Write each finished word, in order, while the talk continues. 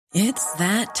It's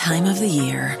that time of the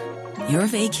year. Your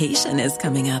vacation is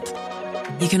coming up.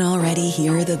 You can already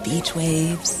hear the beach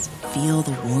waves, feel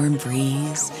the warm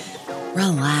breeze,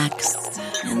 relax,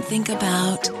 and think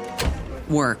about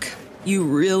work. You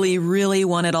really, really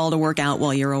want it all to work out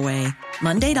while you're away.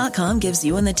 Monday.com gives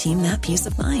you and the team that peace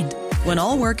of mind. When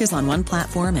all work is on one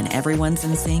platform and everyone's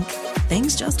in sync,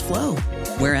 things just flow.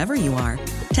 Wherever you are,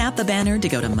 tap the banner to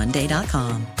go to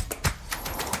Monday.com.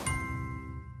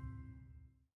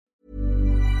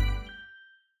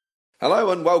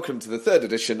 Hello and welcome to the third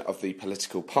edition of The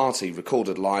Political Party,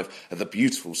 recorded live at the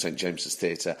beautiful St James's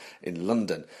Theatre in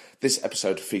London. This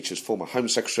episode features former Home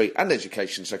Secretary and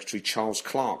Education Secretary Charles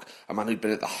Clarke, a man who'd been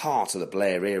at the heart of the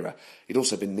Blair era. He'd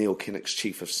also been Neil Kinnock's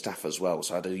Chief of Staff as well,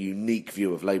 so had a unique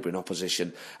view of Labour in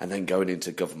opposition and then going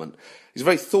into government. He's a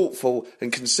very thoughtful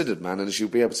and considered man, and as you'll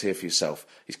be able to hear for yourself,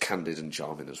 he's candid and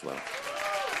charming as well.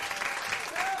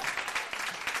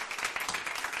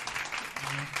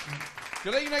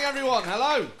 Good evening, everyone.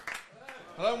 Hello.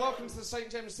 Hello and welcome to the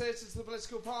St James's Theatre, to the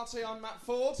Political Party. I'm Matt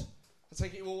Ford. I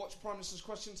take it you all watch Prime Minister's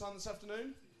Question Time this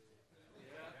afternoon?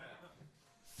 Yeah.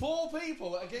 4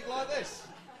 people at a gig like this.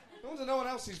 No wonder no one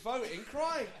else is voting.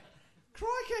 Crikey.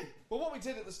 Well, what we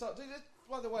did at the start...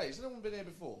 By the way, has anyone been here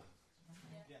before?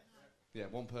 Yeah,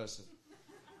 1 person.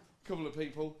 A couple of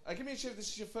people. Give me a cheer if this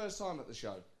is your first time at the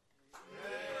show.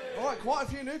 All right, quite a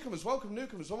few newcomers. Welcome,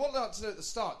 newcomers. Well, what I'd like to do at the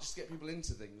start, just to get people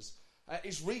into things...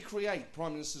 is recreate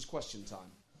Prime Minister's Question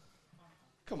Time.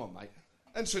 Come on, mate.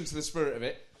 Enter into the spirit of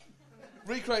it.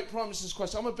 Recreate Prime Minister's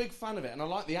Question. I'm a big fan of it, and I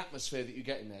like the atmosphere that you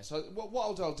get in there. So what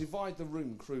I'll do, I'll divide the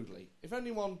room crudely. If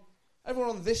everyone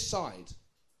on this side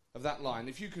of that line,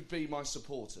 if you could be my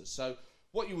supporters. So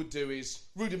what you would do is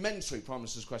rudimentary Prime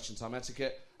Minister's Question Time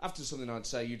etiquette. After something I'd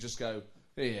say, you just go,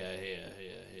 here.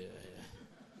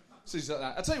 Things like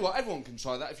that. I'll tell you what, everyone can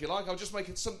try that if you like. I'll just make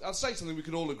it I'll say something we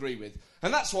can all agree with.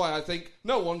 And that's why I think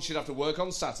no one should have to work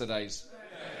on Saturdays.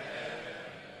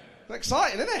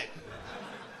 Exciting, isn't it?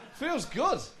 Feels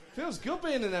good. Feels good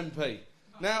being an MP.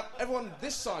 Now, everyone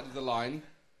this side of the line,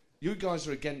 you guys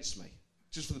are against me.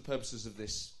 Just for the purposes of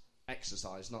this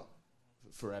exercise, not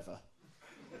forever.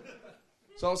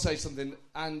 So I'll say something,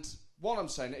 and while I'm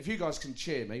saying it, if you guys can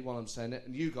cheer me while I'm saying it,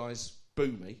 and you guys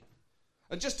boo me,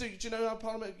 and just do you know how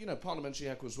parliamentary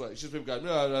heckles work? It's just people going,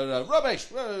 no, rubbish.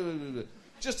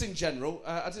 Just in general.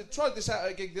 I tried this out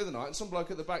at a gig the other night, and some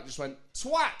bloke at the back just went,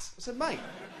 twat. I said, mate,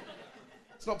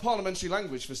 it's not parliamentary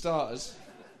language for starters.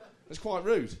 It's quite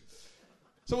rude.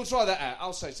 So we'll try that out.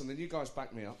 I'll say something, you guys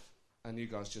back me up, and you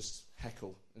guys just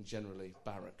heckle and generally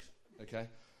barrack, okay?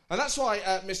 And that's why,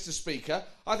 Mr. Speaker,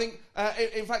 I think,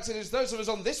 in fact, it is those of us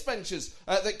on this benches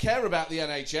that care about the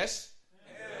NHS.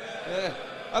 Yeah.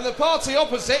 And the party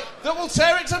opposite that will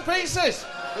tear it to pieces.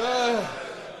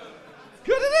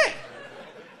 Good, isn't it?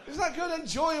 Isn't that good,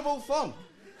 enjoyable fun?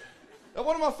 Now,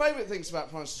 one of my favourite things about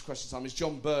Prime Minister's Question Time is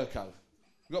John Bercow.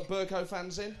 You got Bercow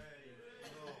fans in?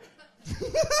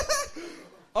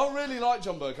 I really like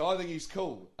John Bercow. I think he's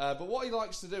cool. But what he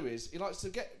likes to do is he likes to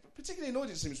get particularly annoyed,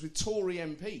 it seems, with Tory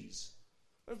MPs.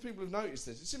 I don't know if people have noticed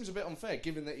this. It seems a bit unfair,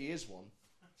 given that he is one.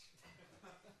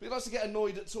 But he likes to get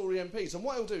annoyed at Tory MPs. And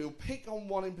what he'll do, he'll pick on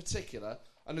one in particular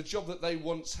and a job that they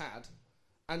once had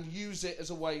and use it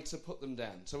as a way to put them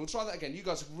down. So we'll try that again. You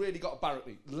guys have really got to barrack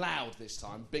me loud this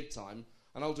time, big time,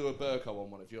 and I'll do a Bercow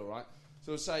on one if you're all right.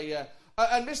 So we'll say,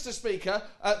 and Mr. Speaker,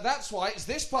 that's why it's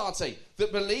this party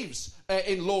that believes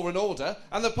in law and order,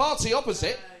 and the party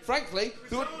opposite, frankly,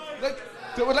 that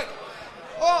would like...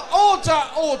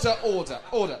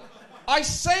 Order. I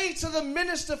say to the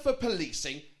Minister for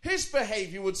Policing, his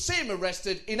behaviour would see him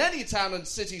arrested in any town and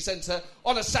city centre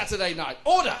on a Saturday night.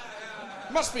 Order!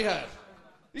 Must be heard.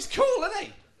 He's cool, isn't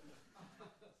he?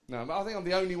 No, but I think I'm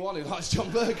the only one who likes John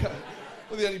Bercow.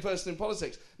 We're the only person in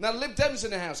politics. Now, Lib Dems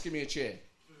in the house, give me a cheer.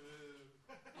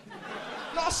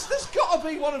 No, there's got to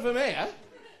be one of them here.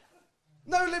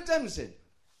 No Lib Dems in.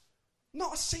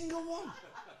 Not a single one.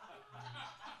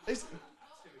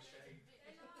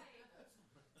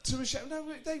 To a shame. No,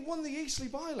 they won the Eastleigh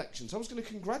by-elections. I was going to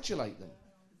congratulate them.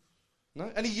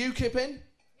 No? Any UKIP in?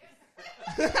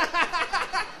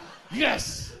 Yes!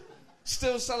 Yes!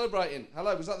 Still celebrating.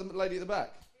 Hello, was that the lady at the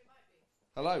back?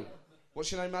 Hello.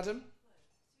 What's your name, madam?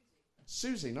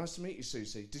 Susie. Nice to meet you,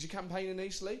 Susie. Did you campaign in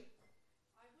Eastleigh?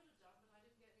 I would have done,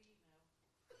 but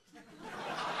I didn't get the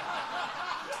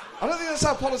email. I don't think that's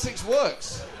how politics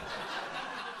works.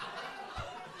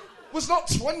 Was not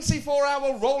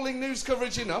 24-hour rolling news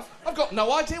coverage enough? I've got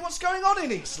no idea what's going on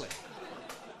in Eastleigh.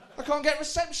 I can't get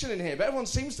reception in here, but everyone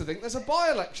seems to think there's a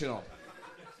by-election on.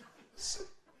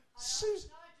 Susan.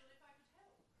 Nigel if I could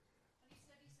help. And he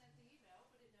said he sent the email,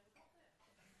 but it never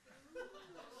got there.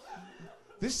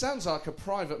 This sounds like a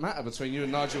private matter between you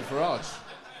and Nigel Farage.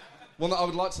 One that I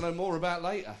would like to know more about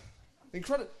later.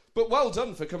 Incredible. But well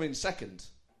done for coming second.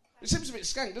 It seems a bit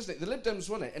skank, doesn't it? The Lib Dems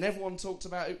won it, and everyone talked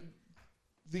about it,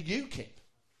 the UKIP.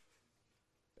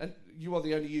 And you are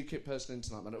the only UKIP person in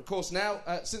tonight, man. Of course, now,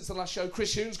 since the last show,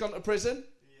 Chris Huhne's gone to prison.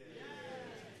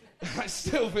 Yeah. It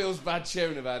still feels bad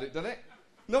cheering about it, doesn't it?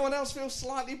 No one else feels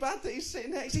slightly bad that he's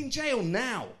sitting there? He's in jail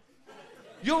now.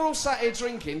 You're all sat here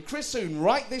drinking. Chris Huhne,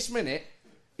 right this minute,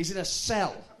 is in a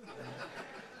cell.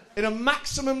 In a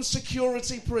maximum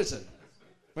security prison.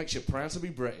 Makes you proud to be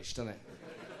British, doesn't it?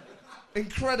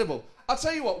 Incredible. I'll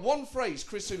tell you what, one phrase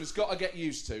Chris Huhne has got to get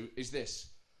used to is this.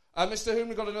 Mr. Huhne,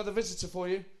 we've got another visitor for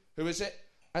you. Who is it?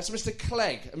 That's Mr.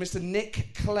 Clegg, Mr.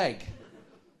 Nick Clegg.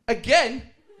 Again?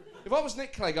 If I was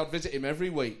Nick Clegg, I'd visit him every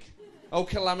week. Oh,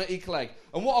 Calamity Clegg.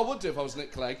 And what I would do if I was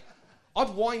Nick Clegg, I'd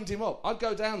wind him up. I'd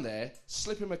go down there,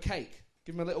 slip him a cake,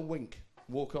 give him a little wink,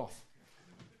 walk off.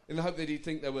 In the hope that he'd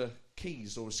think there were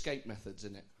keys or escape methods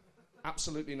in it.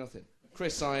 Absolutely nothing.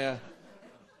 Chris, I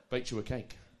baked you a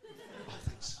cake. Oh,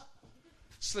 thanks.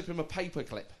 Slip him a paper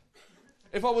clip.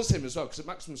 If I was him as well, because at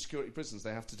maximum security prisons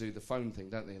they have to do the phone thing,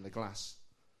 don't they, in the glass.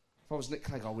 If I was Nick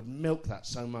Clegg, I would milk that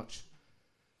so much.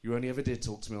 You only ever did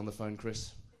talk to me on the phone,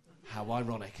 Chris. How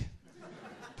ironic.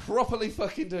 Properly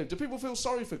fucking do. Do people feel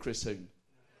sorry for Chris Huhne?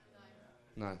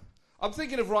 No. I'm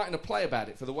thinking of writing a play about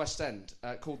it for the West End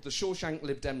called The Shawshank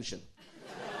Libdemption.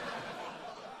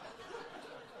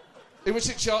 In which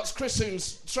it charts Chris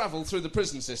Huhne's travel through the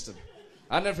prison system.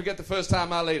 I'll never forget the first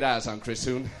time I laid eyes on Chris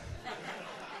Huhne.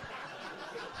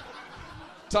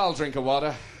 I'll drink of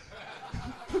water.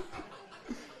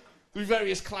 With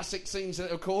various classic scenes,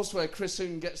 of course, where Chris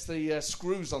Huhne gets the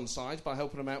screws on side by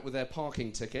helping them out with their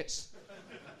parking tickets.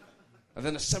 And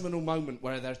then a seminal moment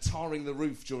where they're tarring the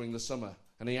roof during the summer,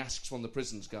 and he asks one of the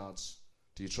prison's guards,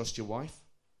 "Do you trust your wife?"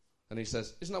 And he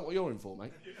says, "Isn't that what you're in for,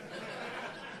 mate?"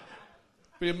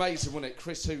 Be amazing, wouldn't it?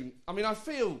 Chris Huhne. I mean, I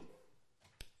feel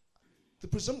the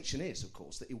presumption is, of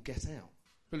course, that he'll get out.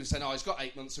 People say, "No, he's got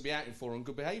 8 months to be out in for on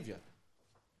good behaviour."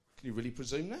 Can you really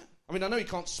presume that? I mean, I know he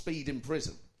can't speed in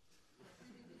prison.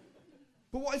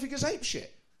 But what if he goes apeshit?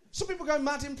 Some people go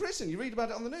mad in prison. You read about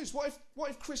it on the news. What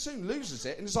if Chris Huhne loses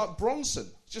it and it's like Bronson?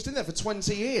 He's just in there for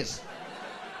 20 years.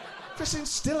 Chris Huhne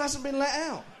still hasn't been let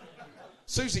out.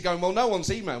 Susie going, "Well, no one's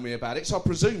emailed me about it, so I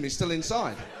presume he's still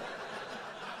inside."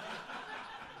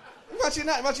 Imagine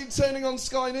that. Imagine turning on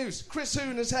Sky News. Chris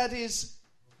Huhne has had his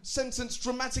sentence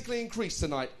dramatically increased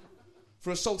tonight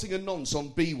for assaulting a nonce on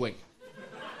B-Wing.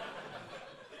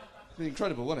 Be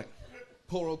incredible, wouldn't it?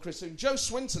 Poor old Chris Huhne. Joe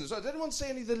Swinton as well. Did anyone see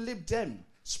any of the Lib Dem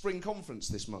spring conference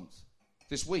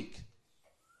this week?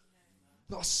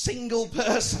 Not a single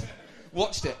person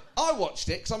watched it. I watched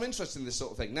it because I'm interested in this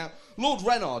sort of thing. Now, Lord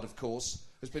Reynard, of course,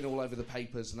 has been all over the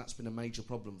papers, and that's been a major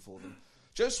problem for them.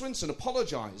 Joe Swinton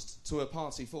apologised to her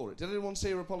party for it. Did anyone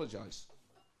see her apologise?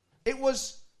 It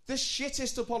was the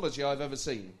shittest apology I've ever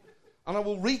seen. And I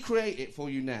will recreate it for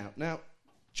you now. Now,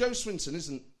 Joe Swinton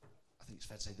isn't, I think it's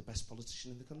fair to say, the best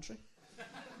politician in the country.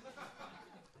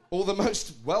 Or the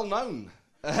most well-known,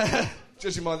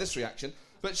 judging by this reaction.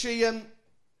 But she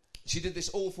did this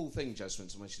awful thing, Joe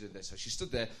Swinton, when she did this. So she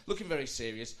stood there, looking very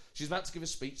serious. She's about to give a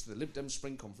speech to the Lib Dem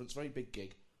Spring Conference, very big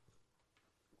gig.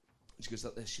 And she goes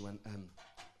like this, she went,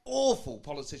 awful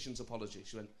politician's apology.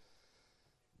 She went,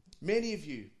 "Many of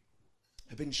you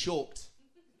have been shocked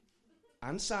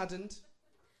and saddened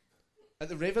at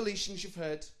the revelations you've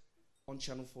heard on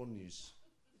Channel 4 News.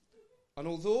 And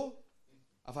although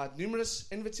I've had numerous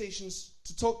invitations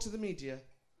to talk to the media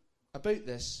about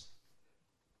this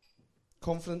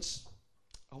conference,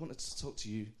 I wanted to talk to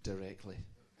you directly."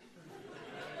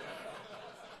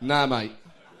 Nah, mate.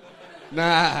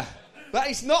 Nah. That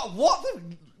is not what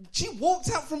the... She walked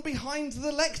out from behind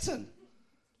the lectern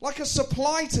like a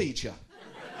supply teacher.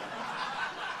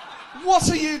 What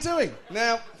are you doing?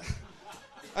 Now,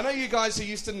 I know you guys are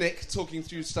used to Nick talking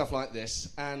through stuff like this,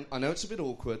 and I know it's a bit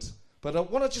awkward,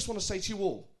 but what I just want to say to you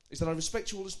all is that I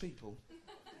respect you all as people,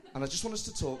 and I just want us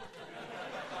to talk,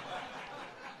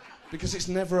 because it's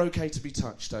never okay to be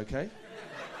touched, okay?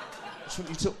 I just want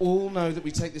you to all know that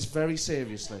we take this very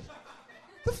seriously.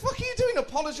 The fuck are you doing?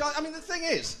 Apologise? I mean, the thing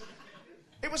is,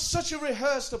 it was such a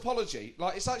rehearsed apology.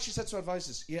 Like, it's like she said to her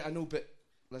advisors, "Yeah, I know, but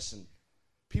listen,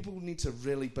 people need to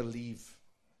really believe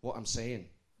what I'm saying."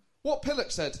 What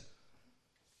Pillock said,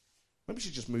 "Maybe we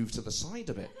should just move to the side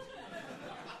a bit."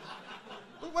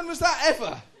 But when was that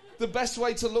ever? The best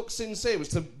way to look sincere was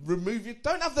to remove you.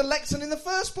 Don't have the lectern in the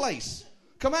first place.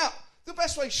 Come out. The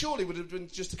best way surely would have been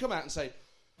just to come out and say,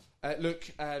 "Look,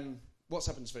 what's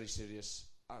happened is very serious.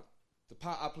 The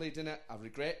part I played in it, I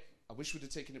regret. I wish we'd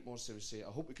have taken it more seriously. I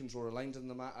hope we can draw a line in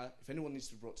the matter. If anyone needs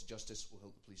to be brought to justice, we'll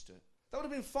help the police do it. That would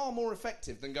have been far more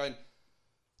effective than going,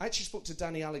 I actually spoke to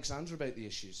Danny Alexander about the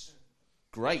issues.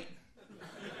 Great.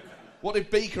 What did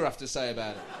Beaker have to say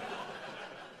about it?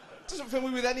 Doesn't fill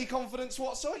me with any confidence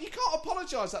whatsoever. You can't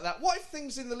apologise like that. What if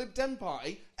things in the Lib Dem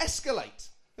party escalate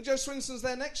and Joe Swinson's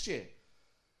there next year?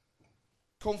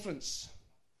 Conference.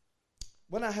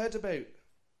 When I heard about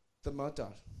the murder,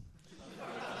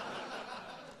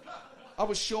 I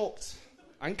was shocked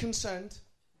and concerned.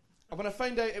 And when I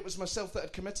found out it was myself that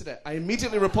had committed it, I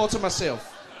immediately reported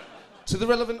myself to the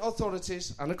relevant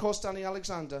authorities and, of course, Danny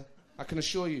Alexander. I can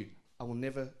assure you, I will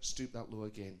never stoop that low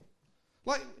again.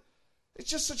 Like, it's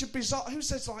just such a bizarre... Who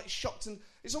says, like, shocked and...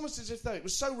 It's almost as if, though, it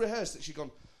was so rehearsed that she'd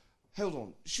gone, hold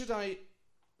on, should I...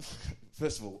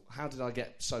 First of all, how did I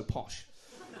get so posh?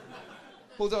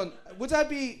 Hold on, would I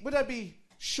be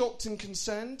shocked and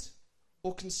concerned,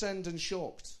 or concerned and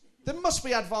shocked? There must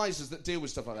be advisors that deal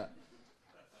with stuff like that.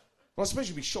 Well, I suppose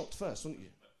you'd be shocked first, wouldn't you?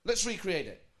 Let's recreate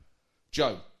it.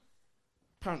 Joe.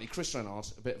 Apparently Chris Renard,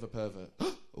 a bit of a pervert.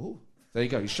 Oh, there you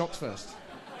go, he's shocked first.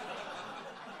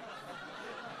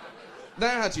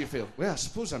 Now how do you feel? Well, I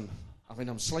suppose I'm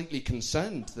slightly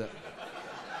concerned that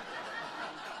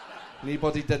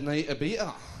anybody didn't eat a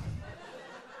beater.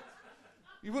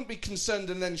 You wouldn't be concerned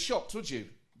and then shocked, would you,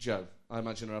 Joe? I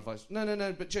imagine her advice.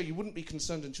 No, but Joe, you wouldn't be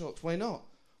concerned and shocked. Why not?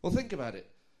 Well, think about it.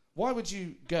 Why would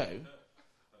you go,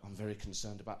 I'm very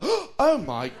concerned about... Oh,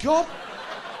 my God!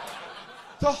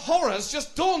 The horror's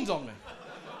just dawned on me.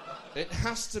 It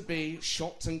has to be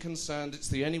shocked and concerned. It's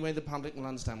the only way the public will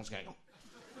understand what's going on.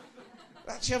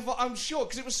 Actually, I'm sure,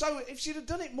 because it was so... If she'd have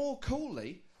done it more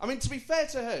coolly... I mean, to be fair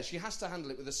to her, she has to handle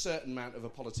it with a certain amount of a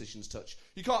politician's touch.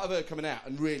 You can't have her coming out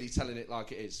and really telling it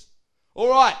like it is.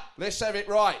 All right, let's have it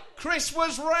right. Chris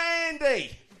was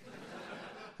Randy.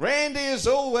 Randy is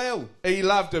all well. He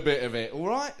loved a bit of it, all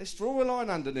right? Let's draw a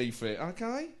line underneath it,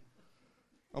 OK?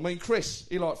 I mean, Chris,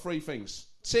 he liked three things.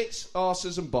 Tits,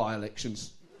 arses and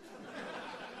by-elections.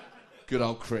 Good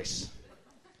old Chris.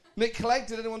 Nick Clegg,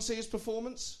 did anyone see his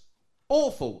performance?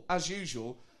 Awful, as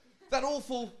usual. That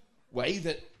awful way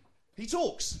that he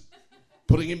talks.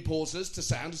 Putting in pauses to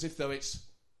sound as if though it's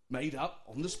made up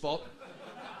on the spot.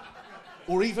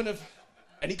 Or even of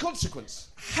any consequence.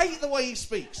 Hate the way he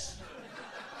speaks.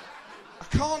 I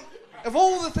can't... Of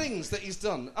all the things that he's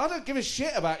done, I don't give a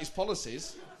shit about his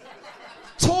policies.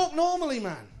 Talk normally,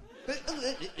 man.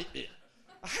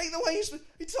 I hate the way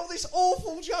he told this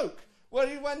awful joke where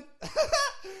he went...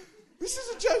 This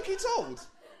is a joke he told.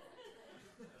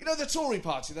 You know, the Tory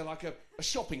party, they're like a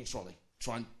shopping trolley.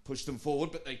 Try and push them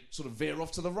forward, but they sort of veer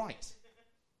off to the right.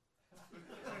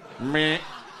 Meh.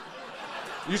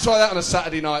 You try that on a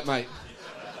Saturday night, mate.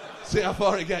 See how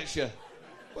far it gets you.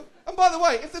 And by the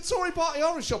way, if the Tory party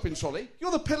are a shopping trolley,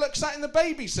 you're the pillock sat in the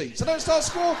baby seat, so don't start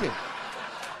squawking.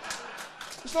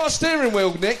 It's not a steering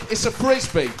wheel, Nick. It's a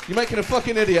frisbee. You're making a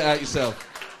fucking idiot out of yourself.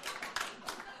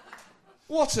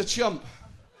 What a chump.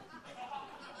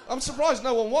 I'm surprised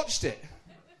no one watched it.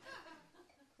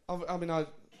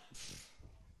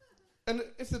 And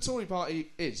if the Tory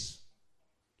party is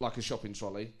like a shopping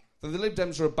trolley, then the Lib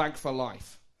Dems are a bag for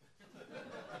life.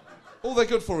 All they're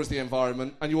good for is the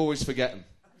environment, and you always forget them.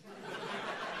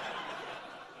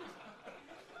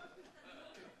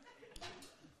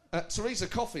 Theresa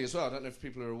Coffey as well. I don't know if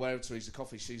people are aware of Theresa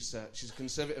Coffey. She's a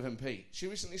Conservative MP. She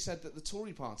recently said that the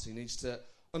Tory party needs to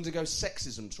undergo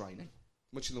sexism training,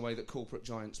 much in the way that corporate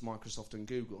giants Microsoft and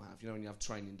Google have. You know, when you have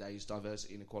training days,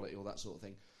 diversity, inequality, all that sort of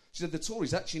thing. She said the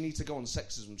Tories actually need to go on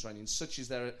sexism training, such as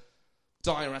their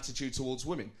dire attitude towards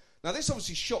women. Now, this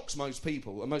obviously shocks most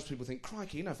people, and most people think,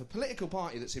 crikey, you know, if a political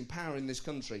party that's in power in this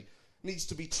country needs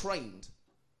to be trained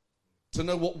to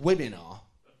know what women are,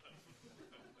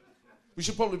 we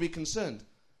should probably be concerned.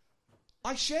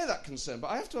 I share that concern, but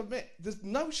I have to admit, the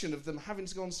notion of them having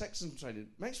to go on sexism training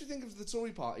makes me think of the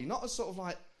Tory party, not as sort of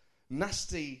like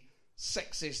nasty,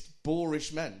 sexist,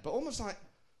 boorish men, but almost like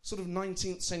sort of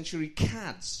 19th century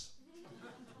cads.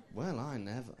 Well, I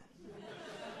never.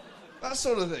 That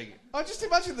sort of thing. I just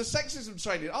imagine the sexism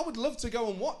training. I would love to go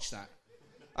and watch that.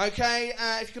 Okay,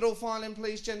 if you could all file in,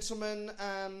 please, gentlemen.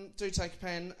 Do take a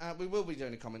pen. We will be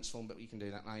doing a comments form, but you can do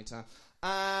that later.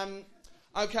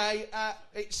 Okay,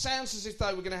 it sounds as if though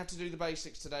we're going to have to do the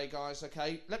basics today, guys,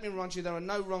 okay? Let me remind you, there are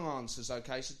no wrong answers,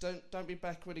 okay? So don't be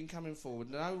backward in coming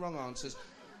forward. No wrong answers.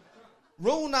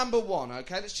 Rule number 1,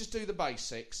 okay? Let's just do the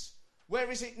basics. Where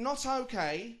is it not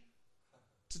okay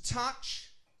to touch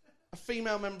a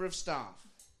female member of staff?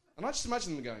 And I just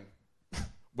imagine them going,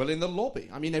 well, in the lobby.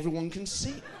 I mean, everyone can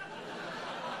see.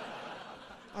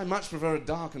 I much prefer a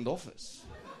darkened office.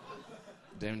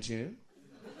 Don't you?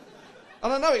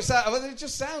 And I know it's that, but it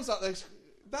just sounds like this.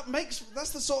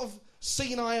 That's the sort of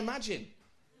scene I imagine.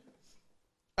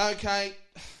 Okay,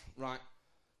 right.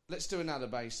 Let's do another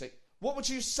basic. What would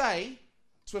you say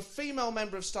to a female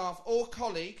member of staff or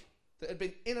colleague that had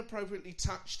been inappropriately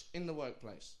touched in the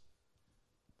workplace?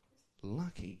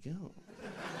 Lucky girl.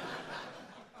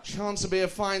 Chance to be a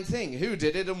fine thing. Who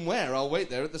did it and where? I'll wait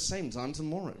there at the same time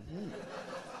tomorrow.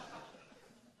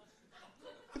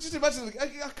 Just imagine,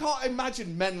 I can't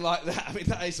imagine men like that. I mean,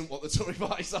 that isn't what the Tory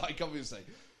party is like, obviously.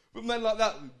 But men like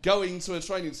that going to a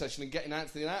training session and getting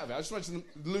anything out of it. I just imagine them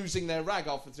losing their rag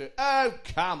halfway through. Oh,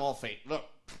 come off it. Look,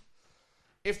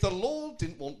 if the Lord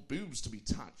didn't want boobs to be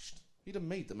touched, he'd have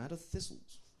made them out of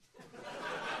thistles.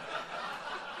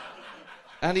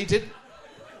 And he didn't.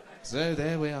 So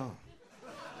there we are.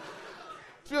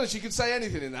 To be honest, you could say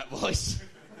anything in that voice.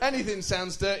 Anything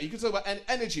sounds dirty. You could talk about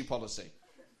energy policy.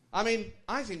 I mean,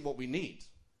 I think what we need,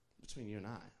 between you and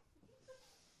I,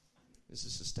 is a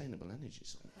sustainable energy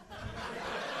source.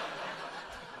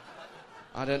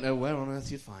 I don't know where on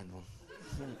earth you'd find one.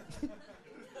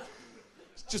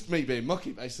 It's just me being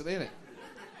mucky, basically, isn't it?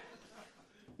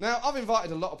 Now, I've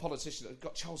invited a lot of politicians. I've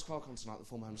got Charles Clarke on tonight, the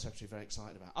former Home Secretary, very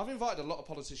excited about. I've invited a lot of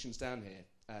politicians down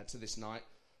here to this night.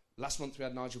 Last month we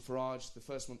had Nigel Farage. The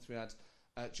first month we had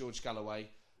George Galloway.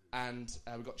 And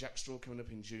we've got Jack Straw coming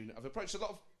up in June. I've approached a lot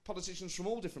of politicians from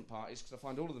all different parties because I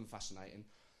find all of them fascinating.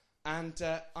 And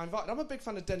I'm a big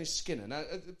fan of Dennis Skinner. Now,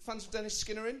 fans of Dennis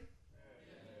Skinner in?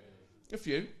 Yeah. A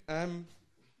few.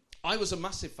 I was a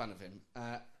massive fan of him.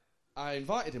 I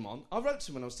invited him on. I wrote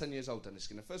to him when I was 10 years old, Dennis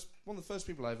Skinner. One of the first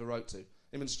people I ever wrote to.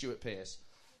 Him and Stuart Pearce.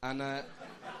 And I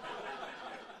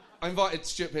invited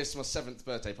Stuart Pearce to my 7th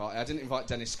birthday party. I didn't invite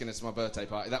Dennis Skinner to my birthday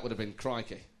party. That would have been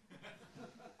crikey.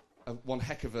 One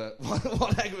heck of a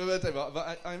birthday party.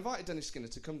 But I invited Dennis Skinner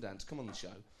to come on the show.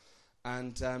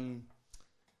 And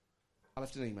I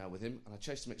left an email with him, and I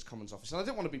chased him at his Commons office. And I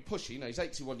didn't want to be pushy. You know, he's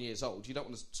 81 years old. You don't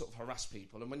want to sort of harass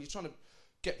people. And when you're trying to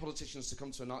get politicians to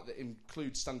come to a night that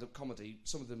includes stand-up comedy,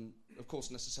 some of them, of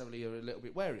course, necessarily are a little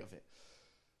bit wary of it.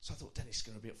 So I thought Dennis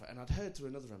Skinner would be up for it. And I'd heard through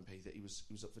another MP that he was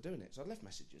up for doing it. So I left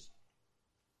messages.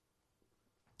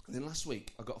 And then last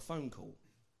week, I got a phone call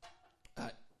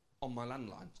on my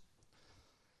landline.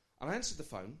 And I answered the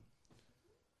phone.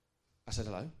 I said,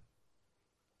 hello.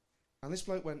 And this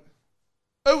bloke went,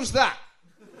 who's that?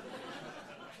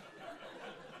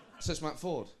 So it's Matt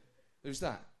Ford. Who's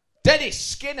that? Dennis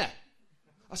Skinner.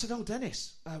 I said, oh,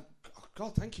 Dennis.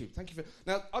 God, thank you. Thank you for...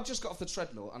 Now, I just got off the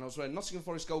treadmill and I was wearing Nottingham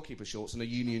Forest goalkeeper shorts and a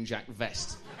Union Jack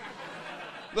vest.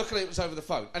 Luckily, it was over the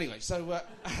phone. Anyway, so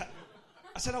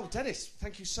I said, oh, Dennis,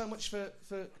 thank you so much for...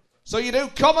 So you do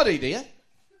comedy, do you?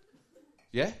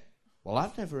 Yeah? Well,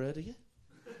 I've never heard of you.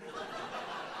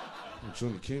 I'm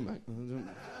joining the queue, mate.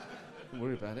 Don't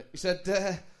worry about it. He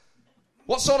said,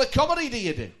 what sort of comedy do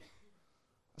you do?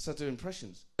 I said, I do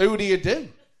impressions. Who do you do?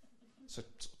 I said,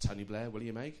 Tony Blair,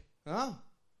 William Hague. Oh.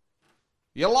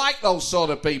 You like those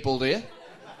sort of people, do you?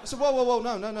 I said, whoa,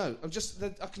 no.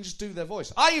 I can just do their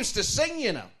voice. I used to sing,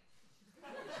 you know. I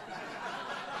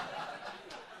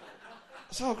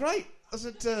said, oh, great. I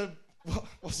said,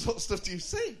 what sort of stuff do you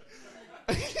sing?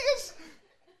 Goes,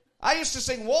 I used to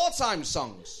sing wartime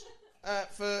songs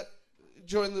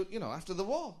during the, after the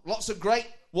war. Lots of great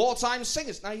wartime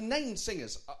singers. Now, he named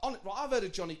singers. I've heard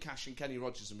of Johnny Cash and Kenny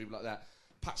Rogers and people like that.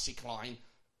 Patsy Cline.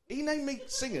 He named me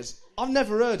singers I've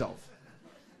never heard of.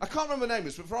 I can't remember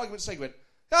names, but for argument's sake, he went,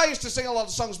 I used to sing a lot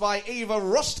of songs by Eva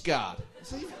Rustgard. I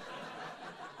said,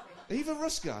 Eva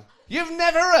Rustgard? You've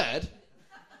never heard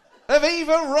of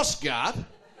Eva Rustgard? I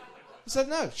said,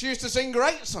 no. She used to sing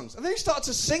great songs. And then he started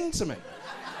to sing to me.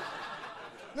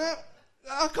 Now,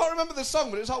 I can't remember the song,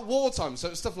 but it was like wartime, so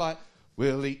it was stuff like,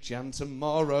 we'll eat jam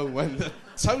tomorrow when the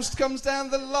toast comes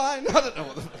down the line. I don't know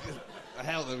what the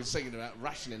hell they were singing about,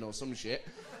 rationing or some shit.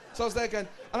 So I was there going,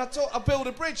 and I thought, I'll build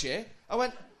a bridge here. I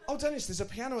went, oh, Dennis, there's a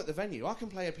piano at the venue. I can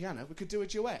play a piano. We could do a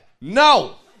duet.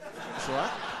 No! That's all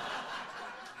right.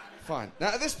 Fine. Now,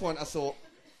 at this point, I thought,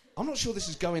 I'm not sure this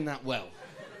is going that well.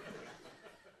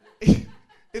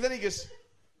 And then he goes,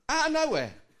 out of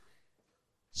nowhere,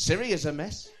 Syria's a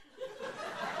mess.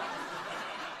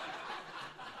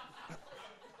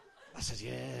 I said,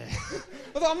 yeah.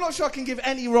 But I'm not sure I can give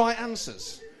any right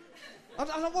answers.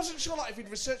 I wasn't sure if he'd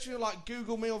researched me,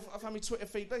 Google me or found me Twitter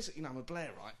feed. Basically, I'm a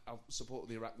Blairite. I support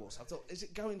the Iraq War. So I thought, is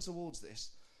it going towards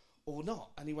this or not?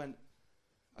 And he went,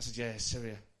 I said, yeah,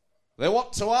 Syria. They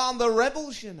want to arm the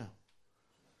rebels, you know.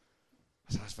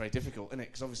 I said, that's very difficult, isn't it?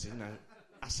 Because obviously,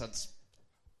 Assad's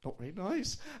not very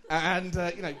nice. And,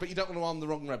 but you don't want to arm the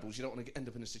wrong rebels. You don't want to end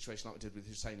up in a situation like we did with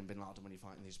Hussein and Bin Laden when you're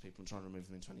fighting these people and trying to remove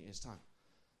them in 20 years' time.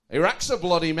 Iraq's a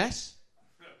bloody mess.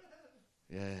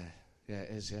 Yeah, it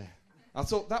is, yeah. I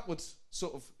thought that would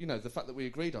sort of, the fact that we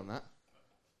agreed on that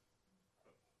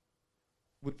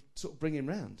would sort of bring him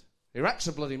round. Iraq's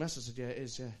a bloody mess. I said, yeah, it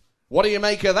is, yeah. What do you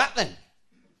make of that, then?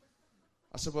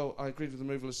 I said, well, I agreed with the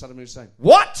removal of Saddam Hussein.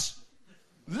 What?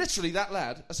 Literally that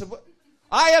loud. I said, what?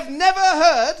 I have never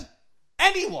heard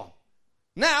anyone,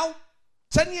 now,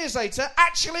 10 years later,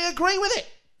 actually agree with it.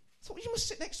 I thought, well, you must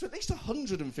sit next to at least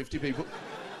 150 people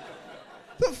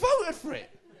that voted for it.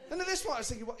 And at this point, I was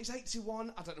thinking, he's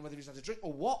 81. I don't know whether he's had a drink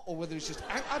or what, or whether he's just...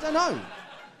 I don't know.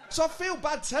 So I feel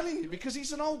bad telling you, because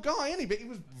he's an old guy, isn't he? But he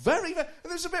was very, very...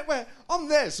 And there's a bit where I'm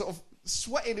there, sort of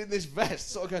sweating in this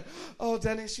vest, sort of going, oh,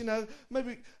 Dennis,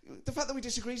 maybe the fact that we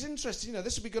disagree is interesting.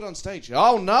 This would be good on stage.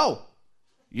 Oh, no.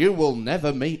 You will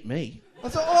never meet me. I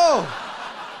thought,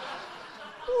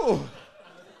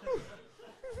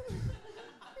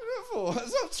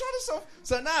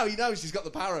 So now he knows he's got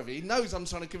the power of it. He knows I'm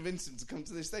trying to convince him to come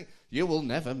to this thing. You will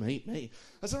never meet me.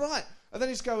 I said, right. And then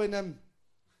he's going,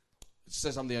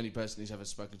 says I'm the only person he's ever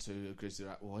spoken to who agrees with the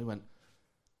Iraq war. He went,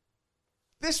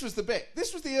 this was the bit.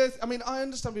 This was the earth. I mean, I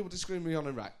understand people disagreeing with me on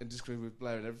Iraq and disagreeing with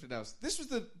Blair and everything else. This was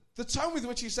the tone with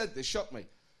which he said this shocked me.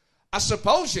 I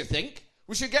suppose you think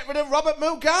we should get rid of Robert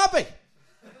Mugabe.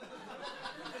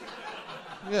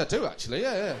 Yeah, I do actually,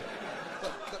 yeah.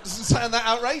 That doesn't sound that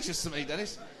outrageous to me,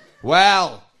 Dennis.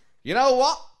 Well, you know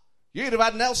what? You'd have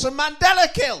had Nelson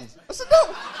Mandela killed. I said,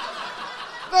 no.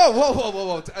 No,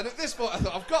 whoa. And at this point, I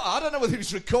thought, I don't know whether he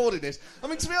was recording this. I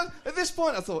mean, to be honest, at this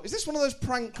point, I thought, is this one of those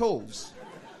prank calls?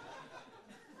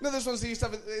 Those ones they used to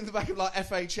have in the back of, like,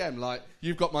 FHM, like,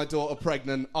 you've got my daughter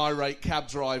pregnant, irate cab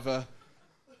driver,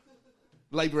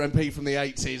 Labour MP from the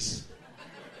 80s.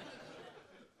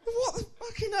 What the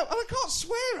fucking hell? And I can't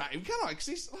swear at him, can I?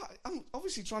 Because I'm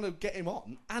obviously trying to get him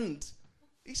on, and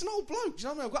he's an old bloke. Do you know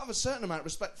what I mean? I've got to have a certain amount of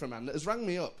respect for a man that has rang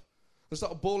me up and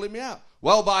started bawling me out.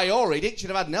 Well, by your reading, should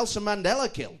have had Nelson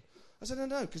Mandela killed. I said,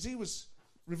 no, because he was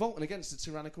revolting against the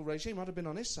tyrannical regime. I'd have been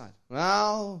on his side.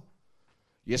 Well,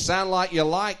 you sound like you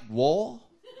like war.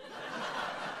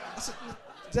 I said,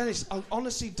 Dennis, I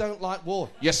honestly don't like war.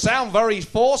 You sound very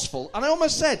forceful. And I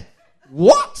almost said,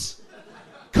 what?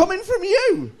 Coming from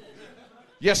you.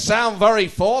 You sound very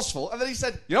forceful. And then he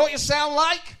said, you know what you sound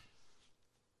like?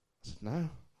 I said, no.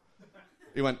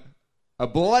 He went, a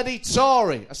bloody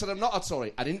Tory. I said, I'm not a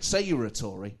Tory. I didn't say you were a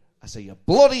Tory. I said, you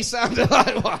bloody sounded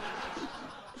like one.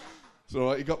 It's all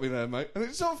right, you got me there, mate. And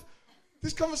it's sort of,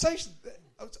 this conversation,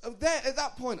 there at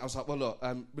that point, I was like, well, look,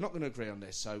 we're not going to agree on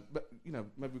this, so, but,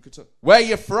 maybe we could talk. Where are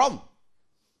you from? I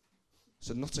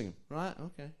said, Nottingham. Right,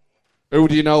 okay. Who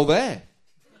do you know there?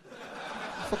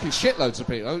 Fucking shitloads of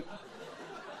people.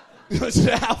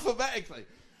 Alphabetically.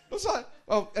 I was like,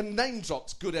 and name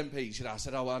dropped good MPs. I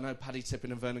said, I know Paddy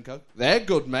Tippin and Vernon Coe. They're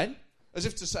good men. As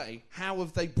if to say, how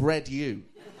have they bred you?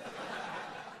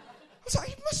 I was like,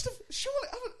 he must have, surely,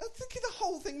 I'm thinking the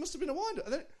whole thing must have been a wind-up.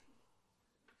 And then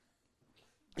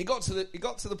he got to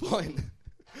the point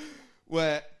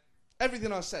where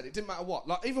everything I said, it didn't matter what.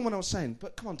 Like, even when I was saying,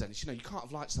 but come on, Dennis, you can't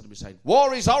have liked Saddam Hussein.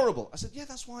 War is horrible. I said, yeah,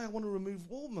 that's why I want to remove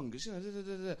warmongers,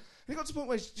 And he got to the point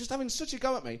where he's just having such a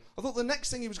go at me. I thought the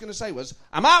next thing he was going to say was,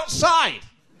 I'm outside.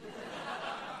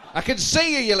 I can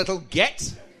see you little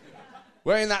get.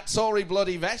 Wearing that Tory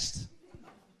bloody vest.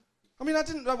 I mean, I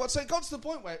didn't know what to say. It got to the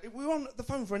point where we were on the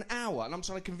phone for an hour and I'm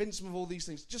trying to convince him of all these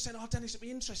things. Just saying, Dennis, it'd be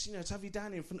interesting, to have you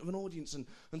down here in front of an audience and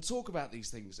talk about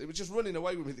these things. It was just running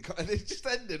away with me. And it just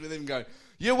ended with him going,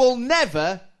 you will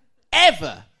never,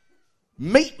 ever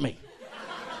meet me.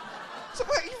 So,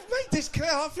 wait, you've made this clear.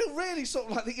 I feel really sort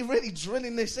of like that you're really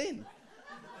drilling this in.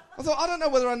 I thought, I don't know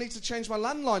whether I need to change my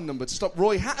landline number to stop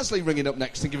Roy Hattersley ringing up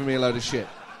next and giving me a load of shit.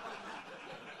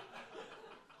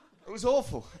 It was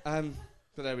awful.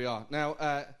 But there we are.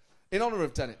 Now, in honour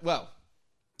of Dennis, well,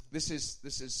 this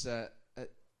is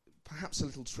perhaps a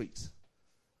little treat.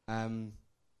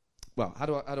 Well, how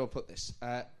do I put this?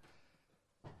 I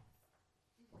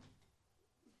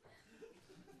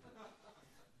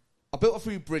built a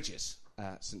few bridges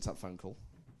since that phone call,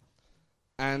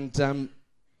 and I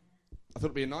thought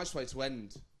it'd be a nice way to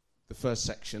end the first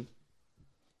section.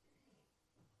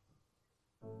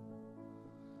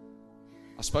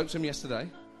 I spoke to him yesterday.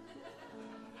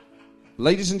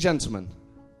 Ladies and gentlemen,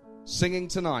 singing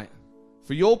tonight,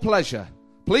 for your pleasure,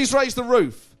 please raise the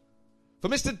roof for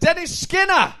Mr. Dennis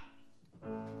Skinner.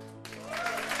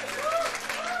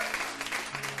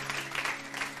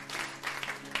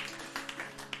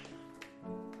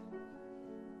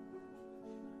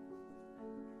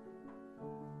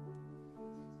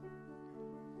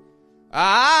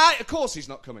 Of course he's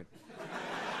not coming.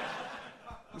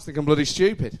 I just think I'm bloody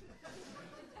stupid.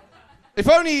 If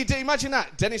only you did, imagine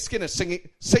that. Dennis Skinner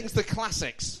sings the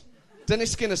classics.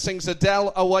 Dennis Skinner sings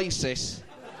Adele, Oasis.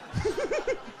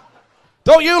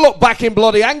 Don't you look back in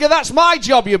bloody anger, that's my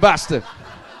job, you bastard.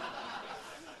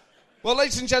 Well,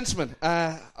 ladies and gentlemen,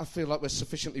 I feel like we're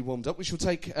sufficiently warmed up. We shall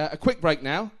take a quick break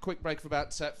now. Quick break of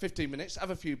about 15 minutes.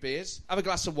 Have a few beers, have a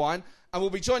glass of wine, and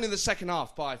we'll be joined in the second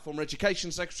half by former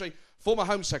Education Secretary, former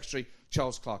Home Secretary,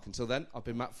 Charles Clarke. Until then, I've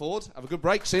been Matt Ford. Have a good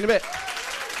break. See you in a bit.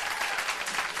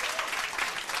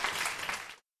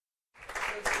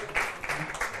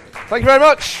 Thank you very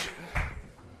much.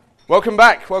 Welcome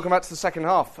back. Welcome back to the second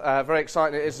half. Very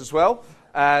exciting it is as well.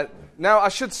 Now, I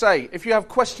should say, if you have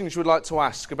questions you would like to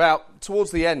ask about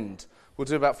towards the end, we'll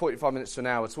do about 45 minutes to an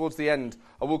hour. Towards the end,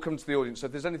 I will come to the audience. So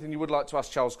if there's anything you would like to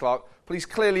ask Charles Clarke, please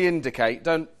clearly indicate.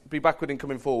 Don't be backward in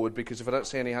coming forward, because if I don't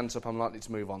see any hands up, I'm likely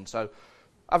to move on. So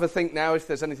have a think now if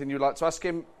there's anything you'd like to ask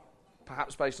him,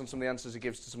 perhaps based on some of the answers he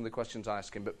gives to some of the questions I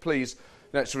ask him. But please,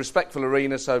 it's a respectful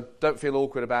arena, so don't feel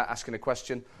awkward about asking a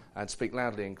question, and speak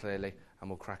loudly and clearly, and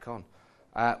we'll crack on.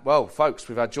 Well, folks,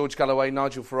 we've had George Galloway,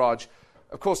 Nigel Farage.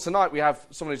 Of course, tonight we have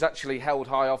someone who's actually held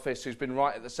high office, who's been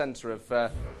right at the centre of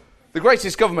the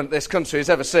greatest government this country has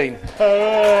ever seen.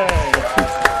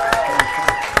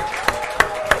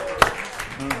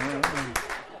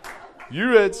 You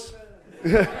Reds.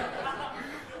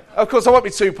 Of course, I won't be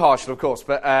too partial, of course,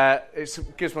 but it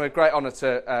gives me a great honour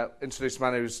to introduce a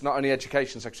man who's not only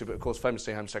Education Secretary, but of course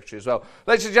famously Home Secretary as well.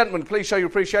 Ladies and gentlemen, please show your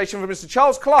appreciation for Mr.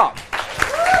 Charles Clarke.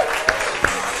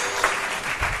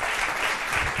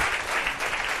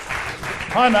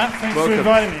 Hi Matt, thanks Welcome. for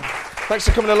inviting me. Thanks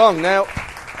for coming along. Now,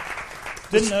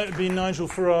 Didn't know it'd be Nigel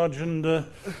Farage and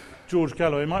George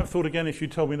Galloway. Might have thought again if you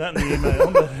told me that in the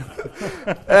email.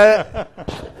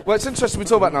 well, it's interesting we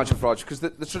talk about Nigel Farage, because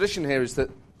the tradition here is that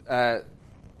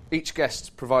each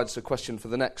guest provides a question for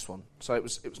the next one. So it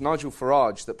was Nigel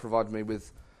Farage that provided me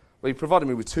with, well, he provided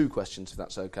me with two questions, if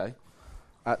that's okay.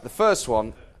 The first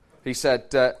one, he said,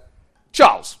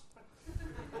 Charles,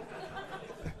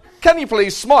 can you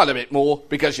please smile a bit more,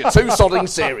 because you're too sodding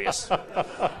serious?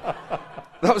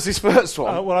 That was his first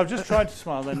one. Well, I've just tried to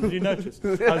smile then. Did you notice?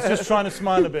 I was just trying to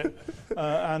smile a bit.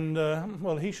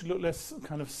 Well, he should look less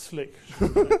kind of slick.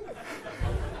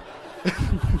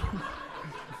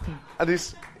 And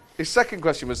his second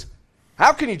question was,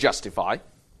 how can you justify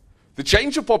the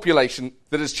change of population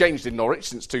that has changed in Norwich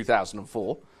since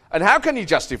 2004? And how can you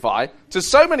justify to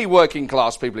so many working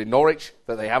class people in Norwich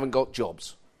that they haven't got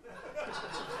jobs?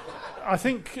 I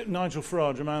think Nigel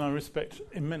Farage, a man I respect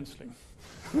immensely,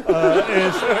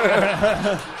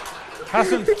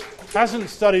 hasn't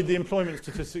studied the employment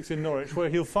statistics in Norwich, where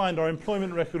he'll find our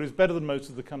employment record is better than most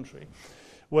of the country,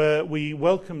 where we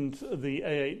welcomed the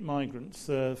A8 migrants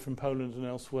from Poland and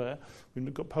elsewhere.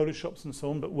 We've got Polish shops and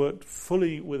so on, but worked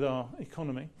fully with our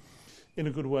economy in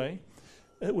a good way,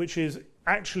 which is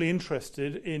actually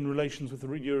interested in relations with the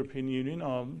European Union.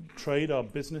 Our trade, our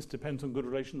business depends on good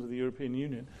relations with the European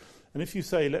Union. And if you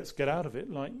say, let's get out of it,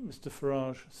 like Mr.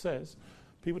 Farage says,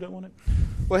 people don't want it.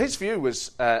 Well, his view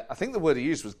was, I think the word he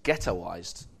used was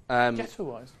ghettoised.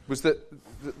 Ghettoised? Was that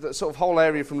the sort of whole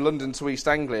area from London to East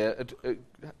Anglia had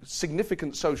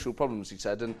significant social problems, he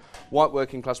said, and white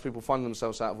working class people find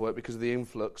themselves out of work because of the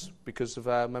influx, because of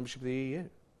membership of the EU.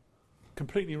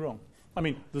 Completely wrong. I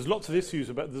mean, there's lots of issues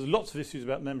about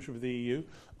membership of the EU.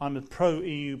 I'm a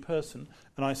pro-EU person,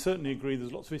 and I certainly agree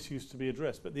there's lots of issues to be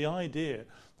addressed. But the idea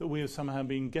that we have somehow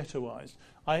been ghettoised,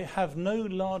 I have no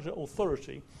larger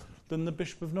authority than the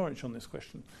Bishop of Norwich on this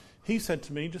question. He said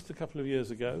to me just a couple of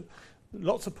years ago,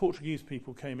 lots of Portuguese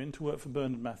people came in to work for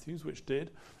Bernard Matthews, which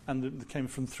did, and they came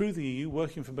from through the EU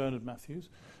working for Bernard Matthews.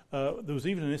 There was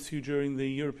even an issue during the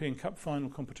European Cup final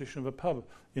competition of a pub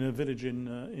in a village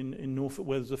in Norfolk,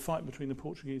 where there's a fight between the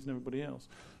Portuguese and everybody else.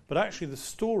 But actually the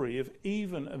story of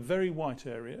even a very white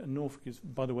area, and Norfolk is,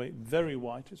 by the way, very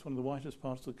white, it's one of the whitest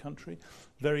parts of the country,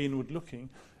 very inward-looking,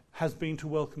 has been to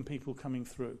welcome people coming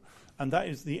through. And that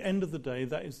is the end of the day,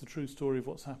 that is the true story of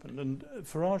what's happened. And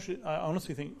Farage, I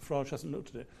honestly think Farage hasn't looked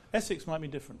at it. Essex might be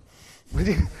different.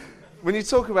 When you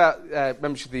talk about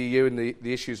membership of the EU and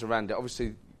the issues around it,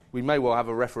 obviously we may well have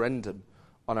a referendum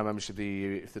on our membership of the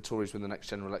EU if the Tories win the next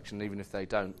general election, even if they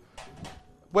don't.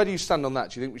 Where do you stand on that?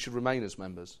 Do you think we should remain as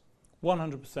members?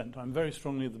 100%. I'm very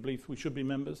strongly of the belief we should be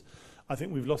members. I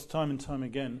think we've lost time and time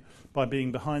again by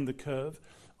being behind the curve.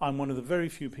 I'm one of the very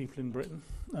few people in Britain,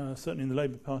 certainly in the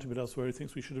Labour Party but elsewhere, who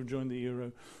thinks we should have joined the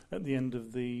euro at the end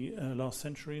of the last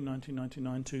century,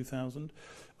 1999, 2000.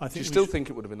 Do you still think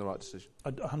it would have been the right decision?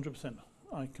 100%.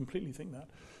 I completely think that.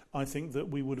 I think that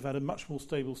we would have had a much more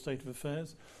stable state of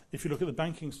affairs. If you look at the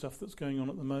banking stuff that's going on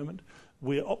at the moment,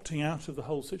 we're opting out of the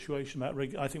whole situation about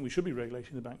I think we should be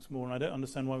regulating the banks more, and I don't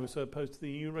understand why we're so opposed to the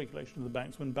EU regulation of the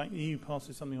banks. When the EU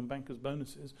passes something on bankers'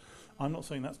 bonuses, I'm not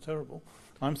saying that's terrible.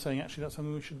 I'm saying actually that's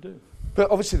something we should do.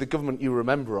 But obviously the government you were a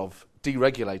member of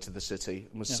deregulated the city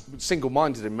and was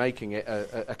single-minded in making it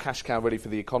a cash cow ready for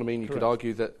the economy, and you could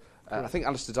argue that I think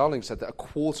Alistair Darling said that a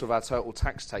quarter of our total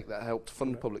tax take that helped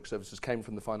fund public services came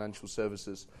from the financial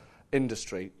services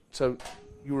industry. So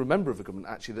you were a member of a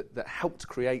government actually that helped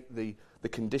create the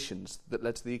conditions that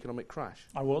led to the economic crash.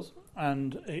 I was,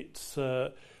 and it's,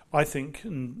 I think,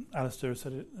 and Alistair has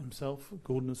said it himself,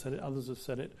 Gordon has said it, others have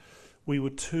said it, we were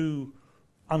too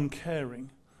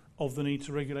uncaring of the need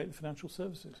to regulate the financial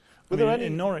services.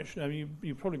 In Norwich,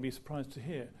 you'd probably be surprised to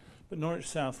hear, but Norwich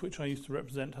South, which I used to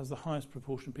represent, has the highest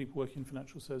proportion of people working in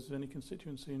financial services of any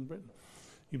constituency in Britain.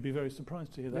 You'd be very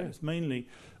surprised to hear that. Yeah. It's mainly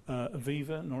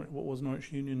Aviva, what was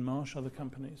Norwich Union, Marsh, other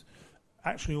companies.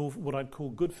 Actually, all what I'd call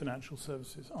good financial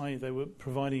services, i.e. they were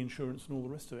providing insurance and all the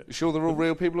rest of it. You sure they're all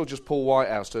real people or just Paul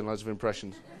Whitehouse doing loads of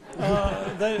impressions?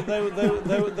 They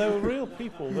were real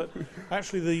people. But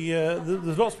actually,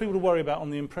 there's lots of people to worry about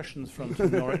on the impressions front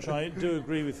in Norwich. I do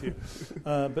agree with you.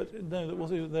 But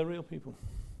no, they're real people.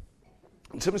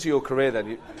 In terms of your career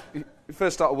then, you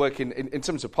first started working in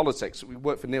terms of politics. We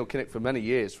worked for Neil Kinnock for many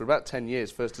years, for about 10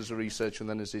 years, first as a researcher and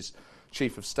then as his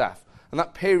chief of staff. And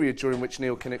that period during which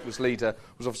Neil Kinnock was leader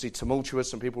was obviously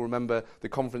tumultuous, and people remember the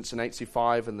conference in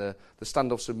 '85 and the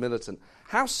standoffs with Militant.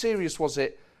 How serious was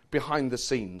it behind the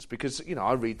scenes? Because,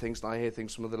 I read things and I hear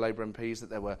things from other Labour MPs that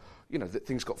there were, that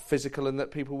things got physical and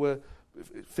that people were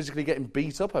physically getting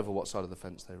beat up over what side of the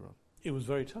fence they were on. It was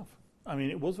very tough.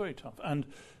 It was very tough. And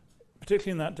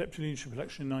particularly in that deputy leadership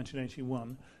election in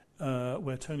 1981,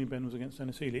 where Tony Benn was against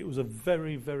Dennis Healey, it was a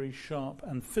very, very sharp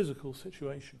and physical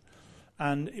situation.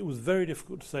 And it was very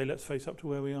difficult to say, let's face up to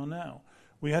where we are now.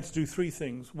 We had to do three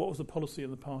things. What was the policy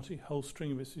of the party? Whole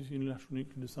string of issues, unilateral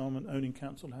nuclear disarmament, owning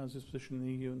council houses, position in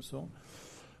the EU, and so on.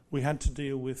 We had to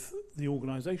deal with the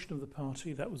organisation of the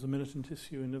party. That was a militant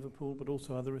issue in Liverpool, but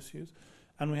also other issues.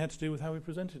 And we had to deal with how we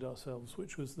presented ourselves,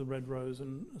 which was the Red Rose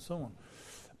and so on.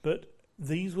 But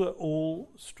these were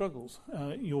all struggles.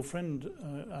 Your friend,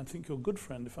 I think your good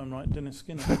friend, if I'm right, Dennis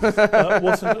Skinner,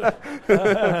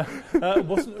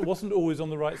 wasn't always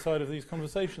on the right side of these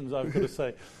conversations, I've got to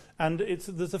say. And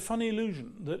there's a funny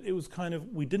illusion that it was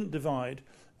we didn't divide.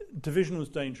 Division was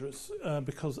dangerous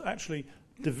because actually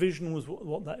division was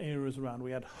what that era is around.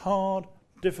 We had hard,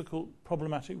 difficult,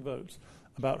 problematic votes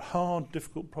about hard,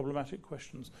 difficult, problematic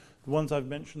questions. The ones I've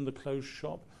mentioned, the closed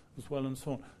shop as well and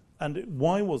so on. And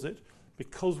why was it?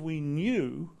 Because we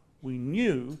knew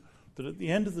that at the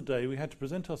end of the day we had to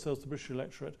present ourselves to the British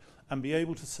electorate and be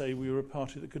able to say we were a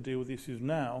party that could deal with the issues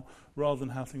now rather than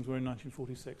how things were in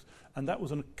 1946. And that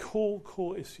was a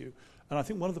core issue. And I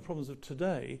think one of the problems of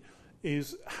today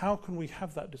is how can we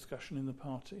have that discussion in the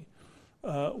party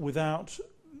without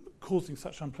causing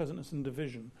such unpleasantness and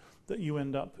division that you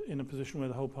end up in a position where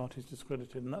the whole party is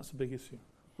discredited, and that's a big issue.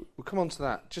 We'll come on to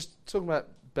that. Just talking about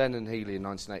Benn and Healey in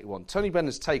 1981. Tony Benn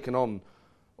has taken on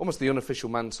almost the unofficial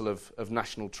mantle of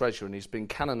national treasure, and he's been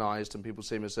canonised, and people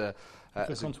see him as a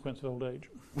consequence of old age.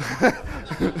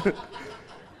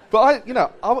 But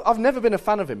I've never been a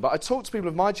fan of him. But I talk to people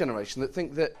of my generation that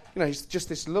think that he's just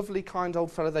this lovely, kind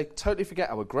old fellow. They totally forget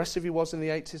how aggressive he was in the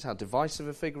 80s, how divisive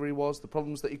a figure he was, the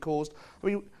problems that he caused.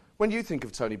 When you think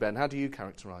of Tony Benn, how do you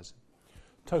characterise him?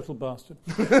 Total bastard.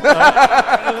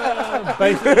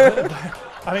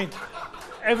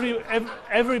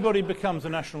 Everybody becomes a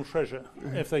national treasure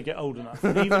if they get old enough.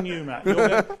 Even you, Matt.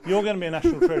 You're going to be a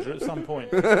national treasure at some point.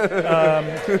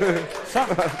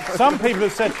 Some people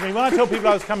have said to me, when I told people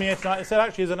I was coming here tonight, they said,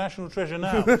 actually, he's a national treasure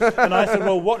now. And I said,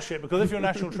 well, watch it, because if you're a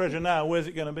national treasure now, where's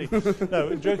it going to be?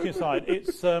 No, joking aside,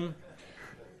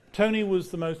 Tony was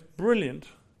the most brilliant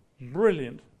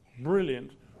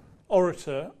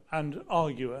orator and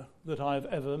arguer that I've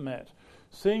ever met.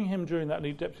 Seeing him during that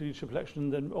deputy leadership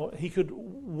election, he could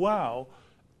wow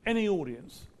any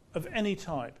audience of any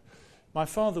type. My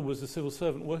father was a civil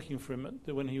servant working for him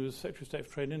when he was Secretary of State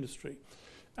for Trade and Industry,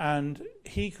 and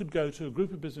he could go to a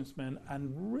group of businessmen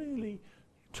and really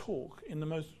talk in the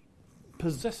most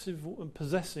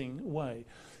possessing way.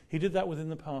 He did that within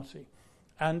the party,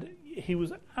 and he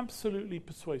was absolutely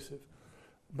persuasive.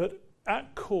 But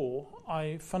at core,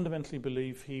 I fundamentally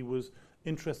believe he was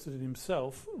interested in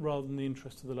himself rather than the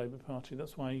interest of the Labour Party.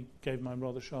 That's why I gave my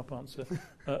rather sharp answer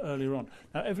earlier on.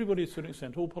 Now, everybody, to an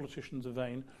extent, all politicians are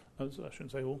vain. I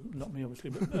shouldn't say all, not me, obviously,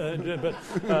 but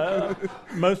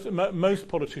most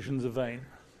politicians are vain.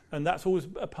 And that's always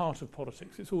a part of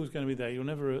politics. It's always going to be there. You'll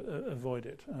never avoid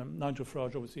it. Nigel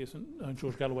Farage obviously isn't.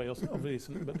 George Galloway obviously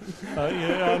isn't. But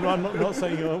I'm not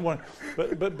saying you won't.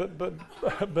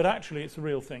 But actually, it's a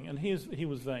real thing. And he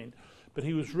was vain, but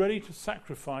he was ready to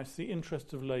sacrifice the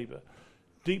interests of Labour,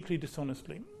 deeply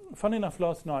dishonestly. Funny enough,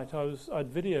 last night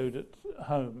I'd videoed at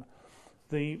home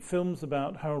the films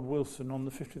about Harold Wilson on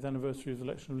the 50th anniversary of his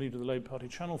election of leader of the Labour Party.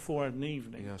 Channel 4 had an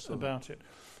evening about it.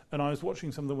 And I was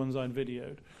watching some of the ones I'd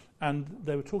videoed. And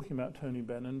they were talking about Tony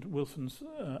Benn and Wilson's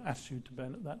attitude to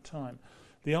Benn at that time.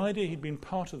 The idea he'd been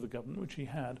part of the government, which he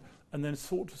had, and then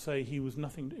sought to say it was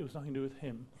nothing to do with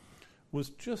him,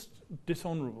 was just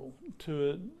dishonourable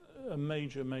to a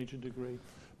major, major degree.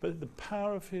 But the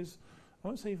power of his, I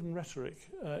won't say even rhetoric,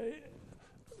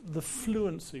 the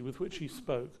fluency with which he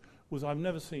spoke was I've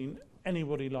never seen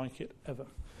anybody like it ever.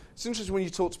 It's interesting when you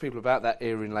talk to people about that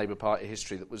era in Labour Party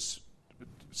history that was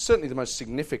certainly the most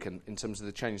significant in terms of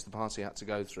the change the party had to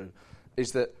go through,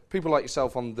 is that people like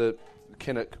yourself on the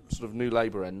Kinnock sort of New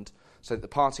Labour end said that the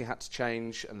party had to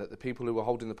change and that the people who were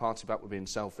holding the party back were being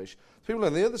selfish. People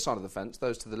on the other side of the fence,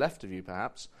 those to the left of you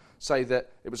perhaps, say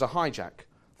that it was a hijack,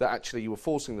 that actually you were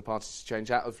forcing the party to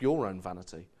change out of your own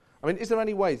vanity. I mean, is there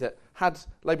any way that had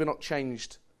Labour not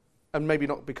changed and maybe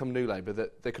not become New Labour,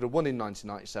 that they could have won in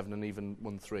 1997 and even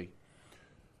won 3?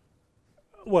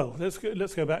 Well, let's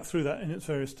go back through that in its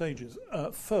various stages.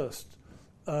 First,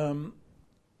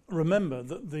 remember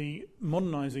that the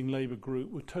modernising Labour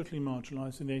group were totally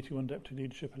marginalised in the 81 deputy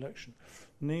leadership election.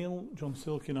 Neil, John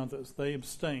Silk and others, they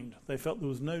abstained. They felt there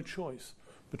was no choice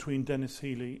between Dennis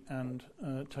Healey and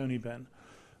Tony Benn.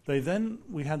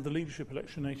 We had the leadership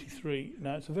election in 83.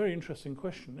 Now, it's a very interesting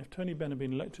question. If Tony Benn had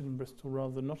been elected in Bristol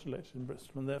rather than not elected in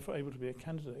Bristol and therefore able to be a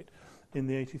candidate in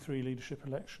the 83 leadership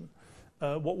election,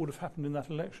 what would have happened in that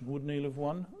election? Would Neil have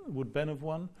won? Would Ben have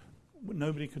won?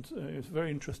 Nobody could. It was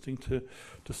very interesting to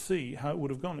see how it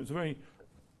would have gone. It was a very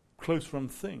close-run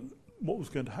thing, what was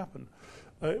going to happen.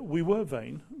 We were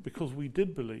vain because we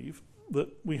did believe that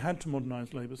we had to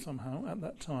modernise Labour somehow at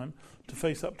that time to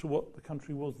face up to what the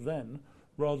country was then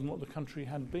rather than what the country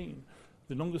had been.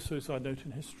 The longest suicide note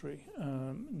in history,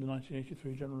 the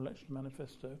 1983 General Election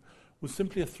Manifesto, was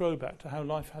simply a throwback to how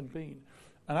life had been.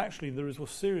 And actually there is a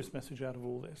serious message out of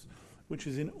all this, which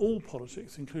is in all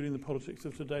politics, including the politics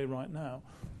of today right now,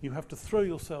 you have to throw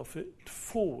yourself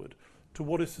forward to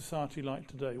what is society like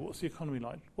today, what's the economy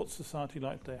like, what's society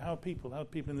like today, how are people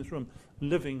in this room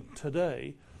living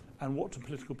today, and what do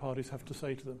political parties have to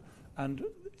say to them. And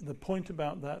the point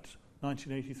about that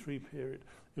 1983 period,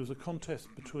 it was a contest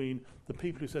between the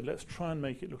people who said, let's try and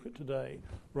make it look at today,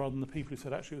 rather than the people who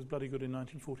said, actually, it was bloody good in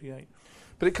 1948.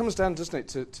 But it comes down,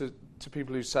 doesn't it, to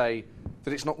people who say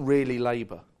that it's not really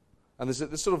Labour. And there's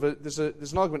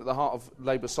an argument at the heart of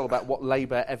Labour still about what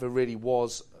Labour ever really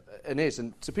was and is.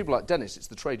 And to people like Dennis, it's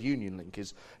the trade union link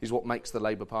is what makes the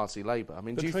Labour Party Labour. I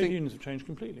mean, do you think... Trade unions have changed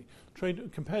completely.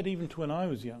 Compared even to when I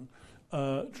was young,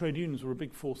 trade unions were a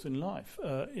big force in life.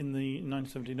 In the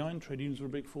 1979, trade unions were a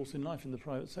big force in life in the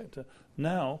private sector.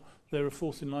 Now, they're a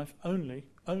force in life only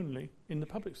in the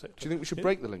public sector. Do you think we should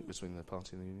break the link between the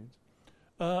party and the unions?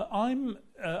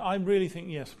 I really think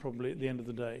yes, probably, at the end of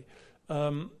the day.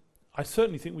 I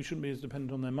certainly think we shouldn't be as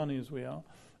dependent on their money as we are.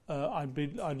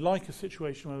 I'd like a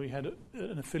situation where we had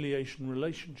an affiliation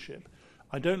relationship.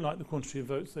 I don't like the quantity of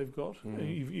votes they've got.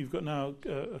 You've got now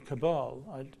a cabal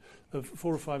of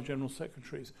 4 or 5 general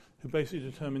secretaries who basically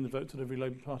determine the votes at every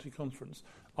Labour Party conference.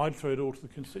 I'd throw it all to the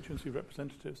constituency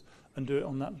representatives and do it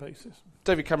on that basis.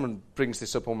 David Cameron brings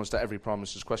this up almost at every Prime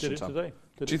Minister's question time. Today.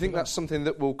 Do you think that's something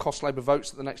that will cost Labour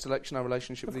votes at the next election, our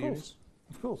relationship with the unions?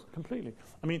 Of course, completely.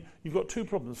 I mean, you've got 2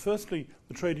 problems. Firstly,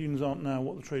 the trade unions aren't now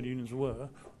what the trade unions were.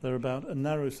 They're about a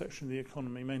narrow section of the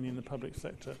economy, mainly in the public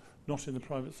sector, not in the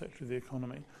private sector of the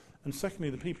economy. And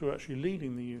secondly, the people who are actually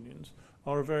leading the unions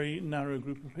are a very narrow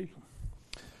group of people.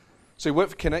 So you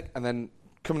worked for Kinnock, and then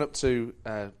coming up to,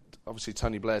 obviously,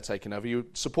 Tony Blair taking over. You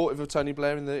supportive of Tony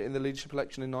Blair in the leadership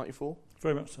election in '94?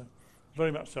 Very much so.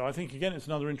 Very much so. I think, again, it's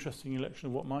another interesting election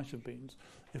of what might have been.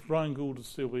 If Brian Gould had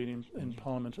still been in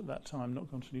Parliament at that time,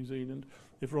 not gone to New Zealand,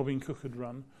 if Robin Cook had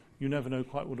run, you never know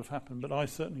quite what would have happened. But I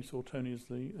certainly saw Tony as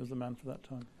the man for that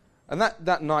time. And that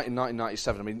night in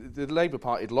 1997, I mean, the Labour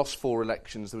Party had lost 4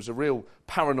 elections. There was a real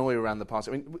paranoia around the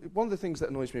party. I mean, one of the things that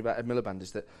annoys me about Ed Miliband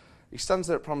is that he stands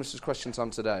there at Prime Minister's Question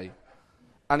Time today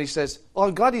and he says,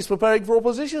 I'm glad he's preparing for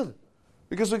opposition.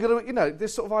 Because we're going to,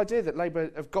 this sort of idea that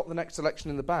Labour have got the next election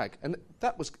in the bag. And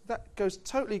that goes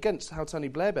totally against how Tony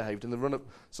Blair behaved in the run-up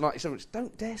to 97.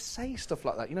 Don't dare say stuff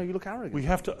like that. You look arrogant. We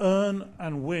have to earn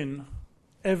and win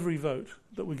every vote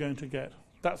that we're going to get.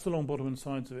 That's the long, bottom and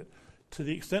sides of it. to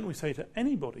the extent we say to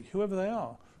anybody, whoever they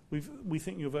are, we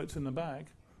think your vote's in the bag,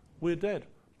 we're dead.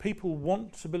 People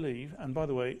want to believe, and by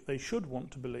the way, they should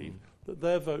want to believe, that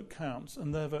their vote counts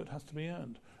and their vote has to be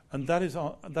earned. And that is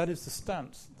the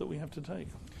stance that we have to take.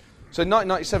 So in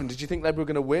 1997, did you think Labour were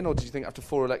going to win, or did you think after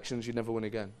 4 elections you'd never win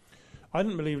again? I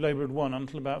didn't believe Labour had won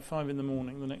until about 5 in the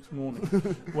morning, the next morning,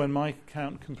 when my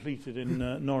count completed in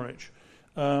Norwich.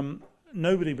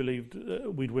 Nobody believed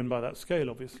we'd win by that scale,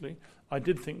 obviously. I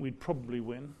did think we'd probably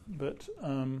win, but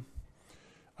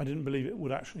I didn't believe it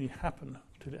would actually happen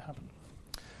till it happened.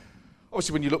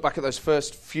 Obviously, when you look back at those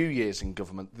first few years in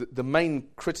government, the main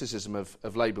criticism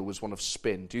of Labour was one of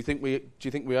spin. Do you think we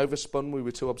overspun? We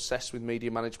were too obsessed with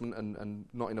media management and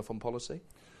not enough on policy?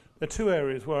 There are 2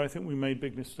 areas where I think we made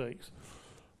big mistakes.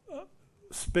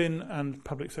 Spin and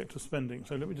public sector spending.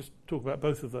 So let me just talk about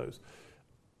both of those.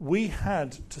 We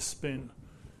had to spin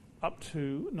up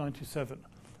to 97.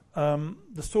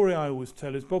 The story I always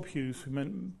tell is Bob Hughes,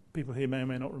 who people here may or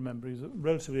may not remember, he's a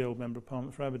relatively old Member of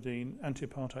Parliament for Aberdeen,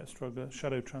 anti-apartheid struggler,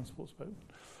 shadow transport spokesman,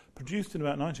 produced in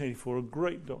about 1984 a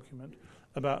great document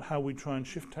about how we try and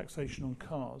shift taxation on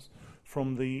cars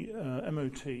from the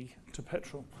MOT to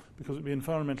petrol, because it would be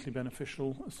environmentally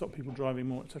beneficial, stop people driving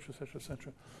more, etc., etc.,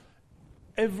 etc.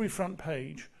 Every front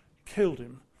page killed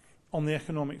him on the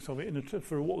economics of it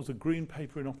for what was a green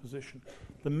paper in opposition.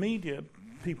 The media,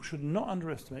 people should not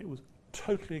underestimate, was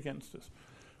totally against us.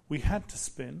 We had to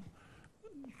spin.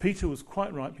 Peter was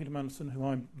quite right. Peter Mandelson, who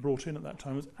I brought in at that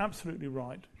time, was absolutely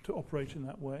right to operate in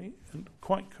that way, and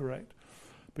quite correct,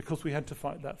 because we had to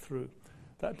fight that through.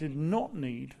 That did not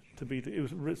need to be...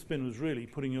 spin was really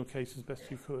putting your case as best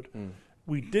you could.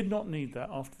 We did not need that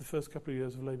after the first couple of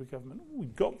years of Labour government. We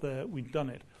got there, we'd done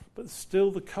it, but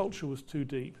still the culture was too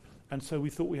deep, and so we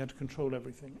thought we had to control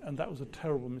everything, and that was a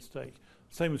terrible mistake.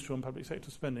 Same was true on public sector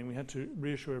spending. We had to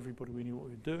reassure everybody we knew what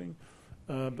we were doing,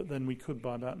 but then we could,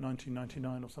 by about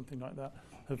 1999 or something like that,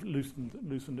 have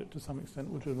loosened it to some extent,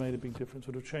 which would have made a big difference,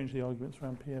 would have changed the arguments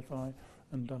around PFI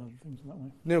and done other things in that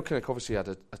way. Neil Kinnock obviously had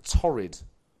a torrid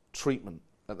treatment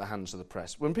at the hands of the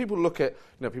press. When people look at,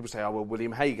 people say, oh, well,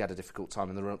 William Hague had a difficult time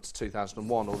in the run up to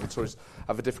 2001, or the Tories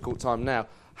have a difficult time now.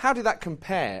 How did that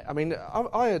compare? I mean,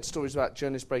 I heard stories about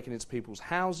journalists breaking into people's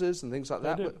houses and things like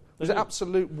that. Was it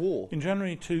absolute war? In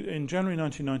January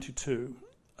 1992,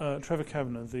 Trevor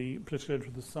Kavanagh, the political editor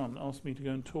of The Sun, asked me to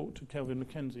go and talk to Kelvin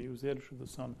Mackenzie, who was the editor of The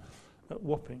Sun, at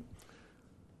Wapping.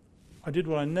 I did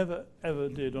what I never, ever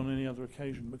did on any other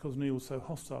occasion, because Neil was so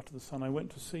hostile to The Sun. I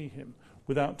went to see him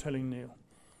without telling Neil.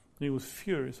 Neil was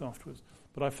furious afterwards,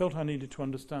 but I felt I needed to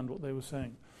understand what they were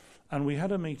saying. And we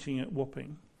had a meeting at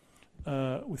Wapping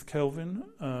with Kelvin,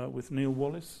 with Neil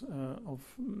Wallace, of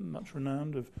much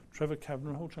renowned, of Trevor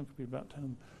Kavanagh, a whole chunk of people, about 10 of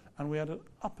them, and we had an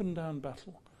up-and-down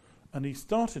battle. And he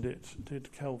started it,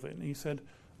 did Kelvin. He said,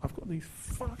 I've got these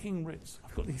fucking writs,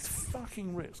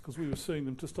 because we were suing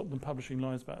them to stop them publishing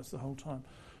lies about us the whole time.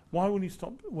 Why will you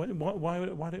stop? Why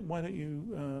don't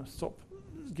you stop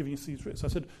giving us these writs? I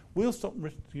said, we'll stop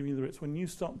giving you the writs when you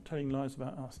stop telling lies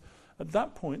about us. At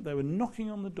that point, they were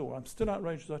knocking on the door. I'm still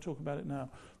outraged as I talk about it now.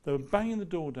 They were banging the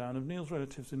door down of Neil's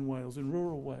relatives in Wales, in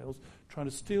rural Wales, trying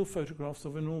to steal photographs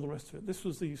of him and all the rest of it. This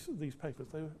was these papers.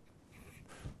 They were...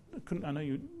 I know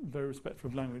you're very respectful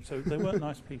of language, so they weren't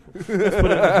nice people.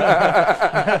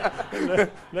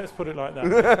 Let's put it like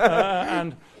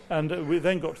that. And we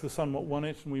then got to The Sun, what won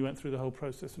it, and we went through the whole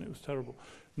process, and it was terrible.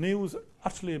 Neil was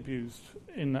utterly abused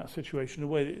in that situation in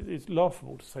a way that it's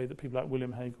laughable to say that people like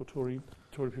William Hague or Tory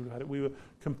people had it. We were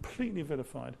completely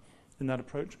vilified in that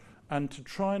approach, and to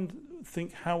try and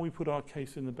think how we put our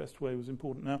case in the best way was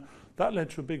important. Now, that led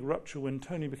to a big rupture when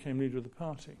Tony became leader of the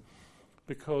party,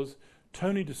 because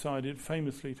Tony decided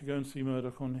famously to go and see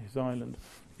Murdoch on his island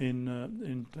in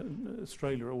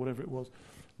Australia or whatever it was.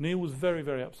 Neil was very,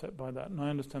 very upset by that, and I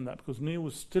understand that, because Neil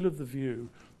was still of the view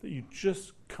that you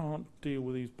just can't deal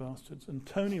with these bastards. And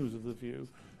Tony was of the view,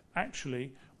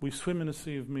 actually, we swim in a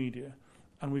sea of media,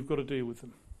 and we've got to deal with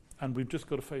them, and we've just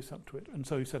got to face up to it. And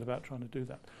so he set about trying to do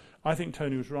that. I think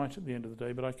Tony was right at the end of the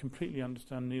day, but I completely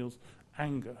understand Neil's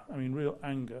anger, real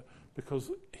anger,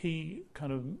 because he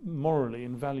kind of morally,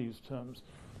 in values terms,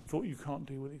 thought you can't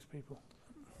deal with these people.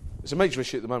 It's a major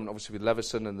issue at the moment, obviously, with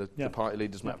Leveson and the party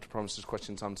leaders met up to Prime Minister's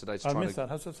Question Time today. I missed that.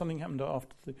 Has something happened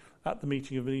at the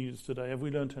meeting of the leaders today? Have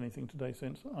we learnt anything today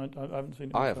since? I haven't seen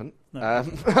it. I haven't. No.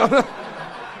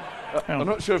 I'm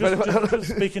not sure if anyone...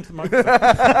 Just speak into the microphone.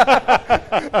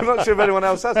 I'm not sure if anyone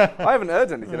else has. I haven't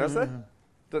heard anything, has there?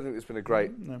 Don't think there's been a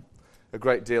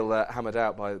great deal hammered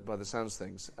out by the sounds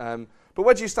things. But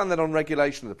where do you stand then on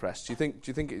regulation of the press? Do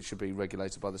you think it should be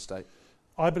regulated by the state?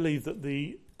 I believe that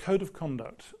the code of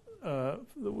conduct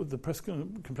the Press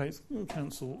Complaints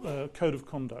Council Code of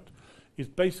Conduct is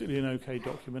basically an OK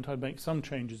document. I'd make some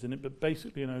changes in it, but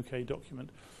basically an OK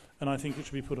document. And I think it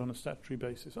should be put on a statutory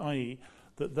basis, i.e.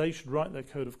 that they should write their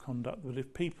code of conduct, that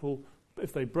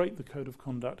if they break the code of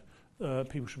conduct,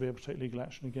 people should be able to take legal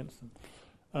action against them.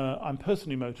 I'm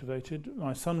personally motivated.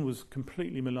 My son was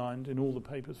completely maligned in all the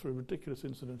papers for a ridiculous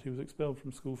incident. He was expelled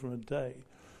from school for a day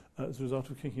as a result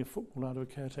of kicking a football out of a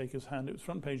caretaker's hand. It was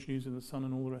front page news in The Sun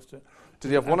and all the rest of it. Did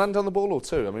he have one hand on the ball or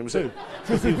two? I mean, was two.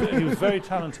 He was very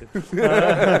talented.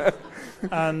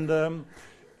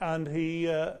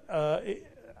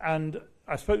 And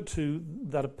I spoke to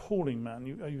that appalling man.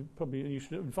 You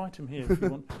should invite him here if you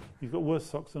want. You've got worse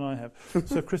socks than I have.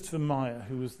 Sir Christopher Meyer,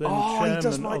 who was then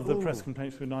chairman of the Press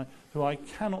Complaints Committee, who I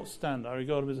cannot stand. I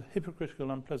regard him as a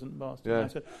hypocritical, unpleasant bastard. Yeah. I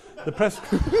said, the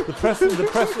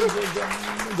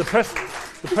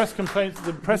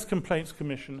Press Complaints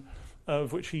Commission,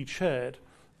 of which he chaired,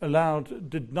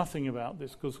 did nothing about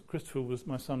this because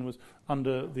my son was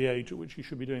under the age at which he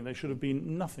should be doing. There should have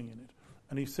been nothing in it.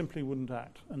 And he simply wouldn't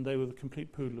act, and they were the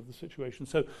complete poodle of the situation.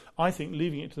 So I think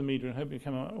leaving it to the media and hoping it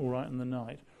came out all right in the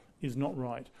night is not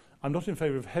right. I'm not in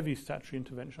favour of heavy statutory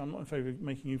intervention. I'm not in favour of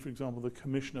making you, for example, the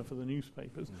commissioner for the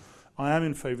newspapers. I am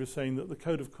in favour of saying that the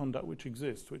code of conduct which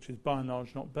exists, which is by and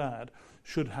large not bad,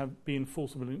 should be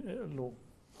enforceable in law.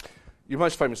 You're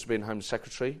most famous for being Home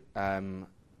Secretary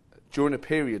during a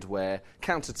period where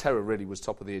counter-terror really was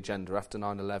top of the agenda. After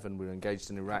 9/11, we were engaged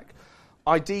in Iraq.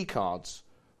 ID cards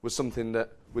was something that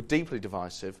were deeply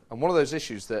divisive, and one of those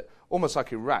issues that, almost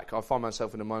like Iraq, I find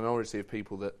myself in a minority of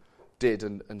people that did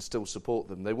and still support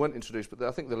them. They weren't introduced, but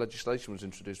I think the legislation was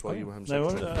introduced while you were Home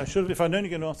Secretary. I should have, if I'd only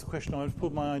going to ask the question, I would have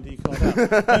pulled my ID card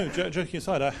out. No, joking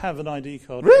aside, I have an ID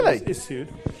card. Really? It was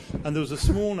issued, and there was a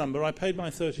small number. I paid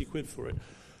my 30 quid for it.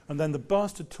 And then the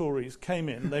bastard Tories came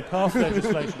in, they passed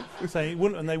legislation saying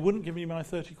they wouldn't give me my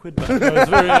 30 quid back. I was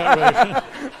very outraged.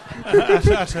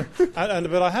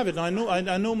 But I have it, and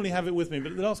I normally have it with me,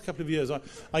 but the last couple of years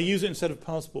I use it instead of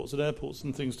passports at airports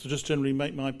and things to just generally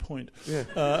make my point. Yeah.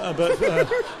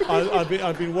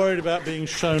 I've been worried about being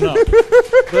shown up.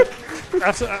 But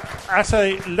at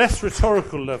a less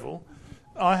rhetorical level,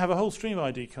 I have a whole stream of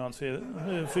ID cards here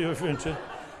for you if you're into.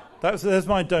 There's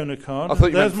my donor card. I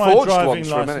thought you there's meant my driving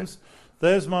for a licence.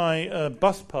 There's my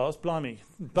bus pass. Blimey,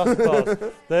 bus pass.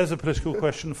 There's a political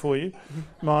question for you.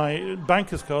 My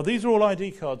banker's card. These are all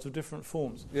ID cards of different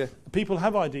forms. Yeah. People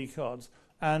have ID cards,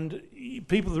 and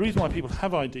the reason why people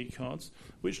have ID cards,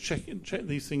 which check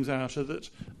these things out, are that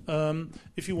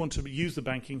if you want to use the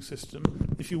banking system,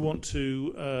 if you want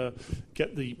to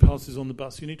get the passes on the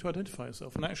bus, you need to identify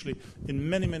yourself. And actually, in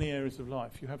many, many areas of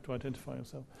life, you have to identify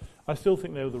yourself. I still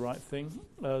think they were the right thing.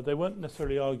 They weren't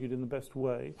necessarily argued in the best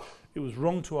way. It was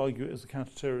wrong to argue it as a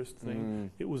counter-terrorist thing.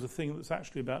 It was a thing that's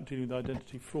actually about dealing with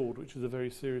identity fraud, which is a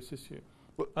very serious issue.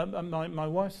 My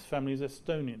wife's family is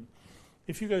Estonian.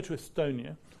 If you go to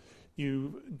Estonia,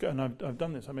 and I've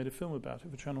done this, I made a film about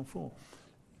it for Channel 4.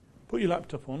 Put your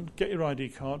laptop on, get your ID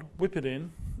card, whip it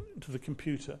in to the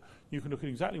computer. You can look at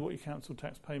exactly what your council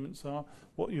tax payments are,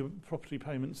 what your property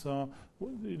payments are,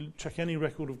 check any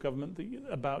record of government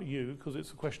about you, because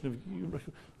it's a question of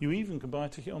you even can buy a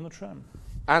ticket on the tram.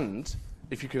 And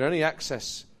if you can only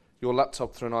access your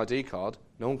laptop through an ID card,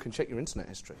 no one can check your internet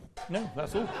history. No,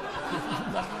 that's all.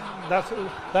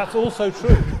 That's also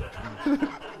true.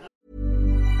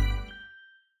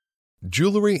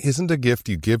 Jewelry isn't a gift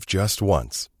you give just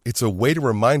once. It's a way to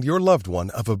remind your loved one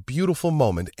of a beautiful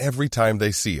moment every time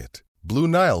they see it. Blue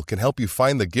Nile can help you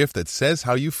find the gift that says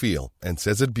how you feel and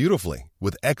says it beautifully,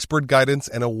 with expert guidance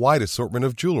and a wide assortment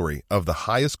of jewelry of the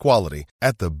highest quality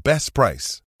at the best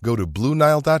price. Go to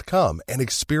BlueNile.com and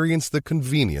experience the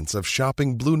convenience of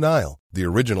shopping Blue Nile, the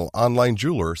original online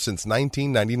jeweler since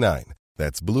 1999.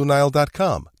 That's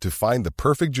BlueNile.com to find the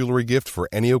perfect jewelry gift for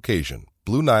any occasion.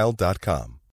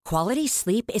 BlueNile.com. Quality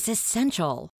sleep is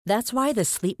essential. That's why the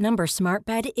Sleep Number Smart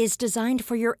Bed is designed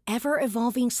for your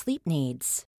ever-evolving sleep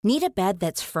needs. Need a bed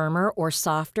that's firmer or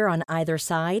softer on either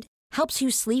side? Helps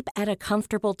you sleep at a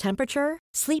comfortable temperature?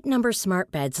 Sleep Number Smart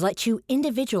Beds let you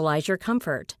individualize your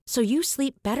comfort, so you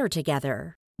sleep better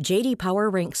together. J.D.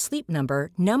 Power ranks Sleep Number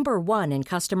number 1 in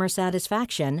customer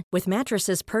satisfaction with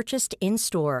mattresses purchased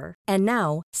in-store. And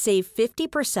now, save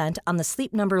 50% on the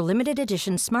Sleep Number Limited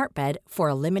Edition Smart Bed for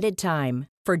a limited time.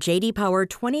 For J.D. Power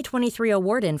 2023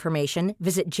 award information,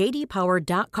 visit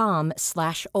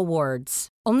jdpower.com/awards.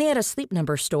 Only at a Sleep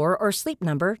Number store or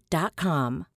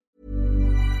sleepnumber.com.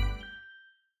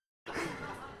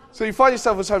 So you find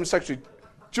yourself as Home Secretary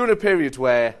during a period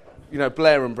where,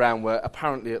 Blair and Brown were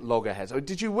apparently at loggerheads.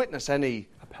 Did you witness any...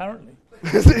 Apparently.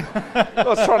 I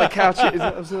was trying to couch it.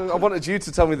 I wanted you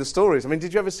to tell me the stories. I mean,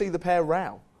 did you ever see the pair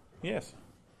row? Yes.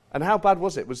 And how bad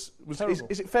was it? Is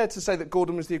it fair to say that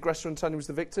Gordon was the aggressor and Tony was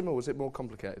the victim, or was it more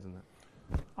complicated than that?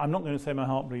 I'm not going to say my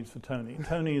heart bleeds for Tony.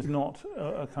 Tony is not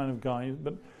a kind of guy,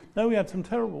 but no, we had some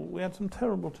terrible. We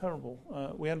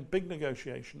had big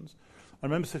negotiations. I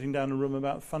remember sitting down in a room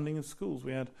about funding of schools.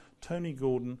 We had Tony,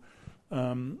 Gordon,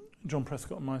 John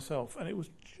Prescott and myself, and it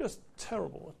was just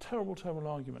terrible, a terrible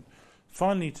argument.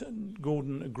 Finally,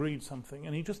 Gordon agreed something,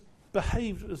 and he just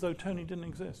behaved as though Tony didn't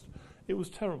exist. It was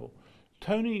terrible.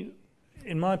 Tony,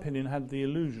 in my opinion, had the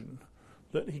illusion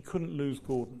that he couldn't lose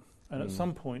Gordon, and at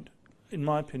some point, in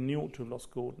my opinion, he ought to have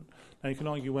lost Gordon. Now, you can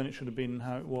argue when it should have been and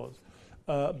how it was,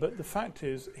 but the fact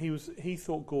is, he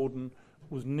thought Gordon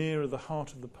was nearer the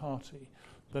heart of the party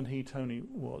than Tony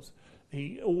was.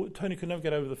 Tony could never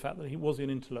get over the fact that he was an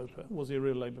interloper, was he a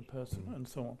real Labour person, and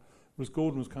so on. Whereas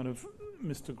Gordon was kind of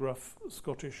Mr. Gruff,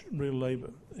 Scottish, real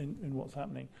Labour in what's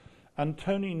happening. And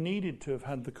Tony needed to have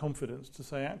had the confidence to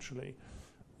say, actually,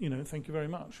 thank you very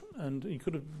much. And he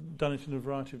could have done it in a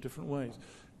variety of different ways.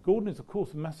 Gordon is, of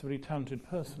course, a massively talented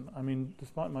person. I mean,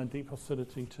 despite my deep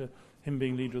hostility to him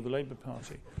being leader of the Labour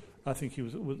Party, I think he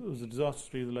was a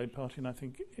disastrous leader of the Labour Party, and I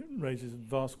think it raises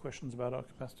vast questions about our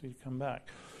capacity to come back.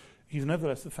 He's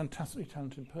nevertheless a fantastically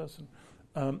talented person.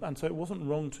 And so it wasn't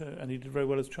wrong and he did very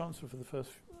well as Chancellor for the first,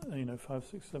 5,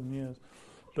 6, 7 years.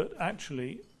 But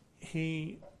actually,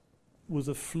 he was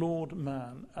a flawed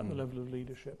man at the level of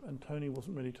leadership, and Tony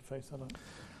wasn't ready to face that up.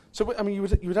 So, I mean, you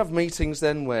would have meetings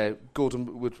then where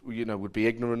Gordon would be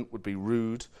ignorant, would be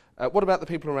rude. What about the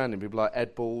people around him, people like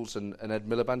Ed Balls and Ed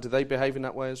Miliband? Do they behave in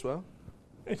that way as well?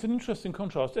 It's an interesting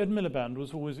contrast. Ed Miliband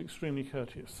was always extremely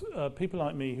courteous. People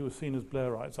like me who were seen as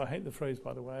Blairites, I hate the phrase,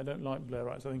 by the way, I don't like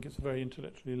Blairites, I think it's a very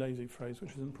intellectually lazy phrase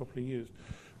which isn't properly used.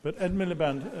 But Ed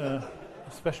Miliband,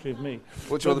 especially of me.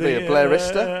 What do you want to be, a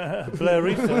Blairista?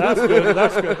 Blairista,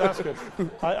 that's good.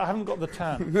 I haven't got the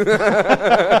tan.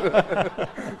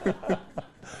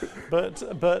 But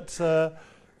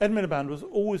Ed Miliband was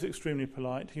always extremely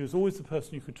polite. He was always the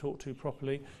person you could talk to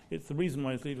properly. It's the reason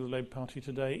why he's leader of the Labour Party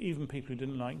today. Even people who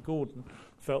didn't like Gordon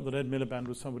felt that Ed Miliband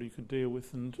was somebody you could deal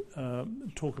with and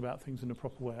talk about things in a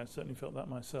proper way. I certainly felt that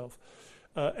myself.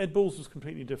 Ed Balls was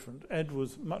completely different. Ed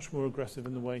was much more aggressive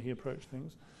in the way he approached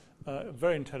things. A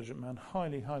very intelligent man,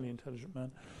 highly intelligent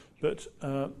man, but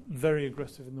very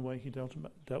aggressive in the way he dealt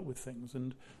with things.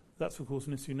 And that's, of course,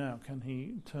 an issue now. Can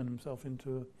he turn himself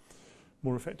into a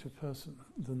more effective person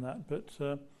than that?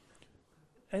 But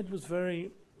Ed was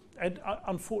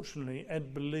unfortunately,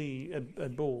 Ed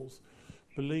Balls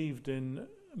believed in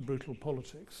brutal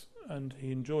politics, and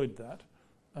he enjoyed that.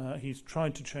 He's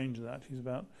tried to change that. He's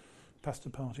about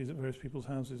pasta parties at various people's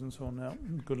houses and so on now.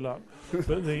 Good luck. But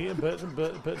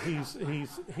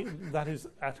that is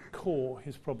at core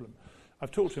his problem.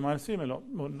 I've talked to him. I've seen him a lot,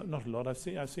 well, not a lot. I've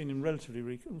seen him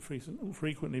relatively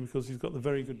frequently because he's got the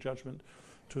very good judgment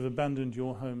to have abandoned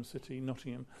your home city,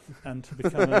 Nottingham, and to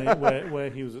become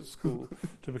where he was at school,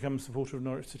 to become a supporter of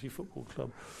Norwich City Football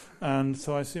Club. And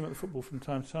so I see him at the football from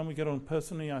time to time. We get on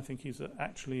personally. I think he's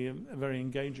actually a very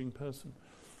engaging person.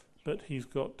 But he's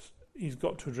got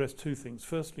to address two things.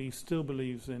 Firstly, he still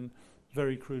believes in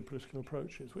very crude political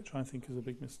approaches, which I think is a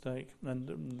big mistake,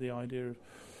 and the idea of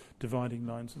dividing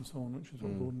lines and so on, which is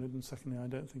what Gordon did. And secondly, I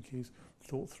don't think he's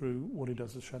thought through what he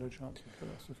does as Shadow Chancellor. But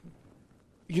that's different.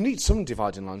 You need some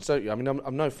dividing lines, don't you? I mean,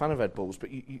 I'm no fan of Ed Balls, but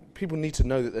people need to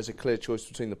know that there's a clear choice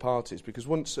between the parties, because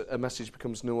once a message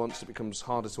becomes nuanced, it becomes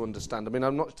harder to understand. I mean,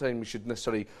 I'm not saying we should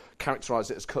necessarily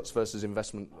characterise it as cuts versus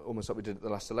investment, almost like we did at the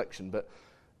last election, but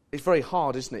it's very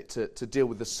hard, isn't it, to deal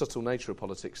with the subtle nature of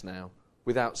politics now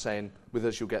without saying, with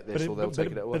us you'll get this, or they'll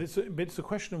take it away. But it's a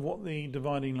question of what the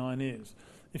dividing line is.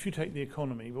 If you take the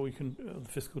economy, or you can the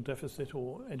fiscal deficit,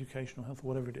 or education, or health, or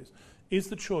whatever it is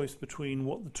the choice between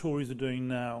what the Tories are doing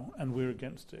now and we're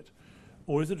against it?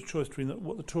 Or is it a choice between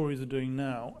what the Tories are doing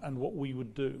now and what we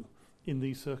would do in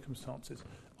these circumstances?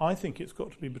 I think it's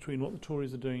got to be between what the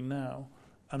Tories are doing now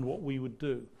and what we would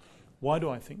do. Why do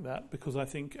I think that? Because I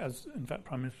think, as in fact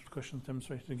Prime Minister's questions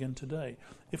demonstrated again today,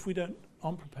 if we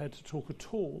aren't prepared to talk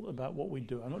at all about what we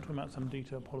do, I'm not talking about some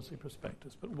detailed policy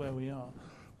prospectus, but where we are,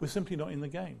 we're simply not in the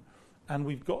game. And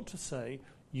we've got to say,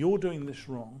 you're doing this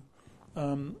wrong,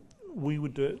 we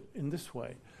would do it in this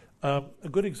way. A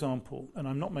good example, and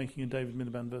I'm not making a David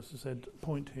Miliband versus Ed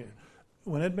point here,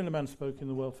 when Ed Miliband spoke in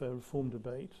the welfare reform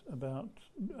debate about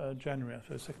January,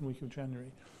 so second week of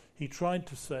January, he tried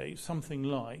to say something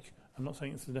like, I'm not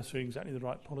saying it's necessarily exactly the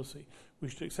right policy, we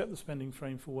should accept the spending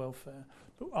frame for welfare,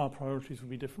 but our priorities would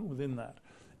be different within that.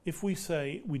 If we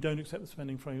say we don't accept the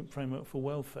spending framework for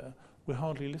welfare, we're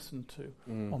hardly listened to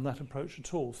on that approach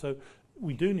at all. So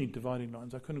we do need dividing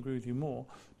lines. I couldn't agree with you more.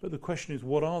 But the question is,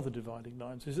 what are the dividing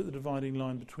lines? Is it the dividing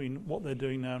line between what they're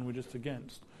doing now and we're just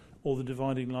against, or the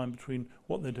dividing line between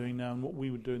what they're doing now and what we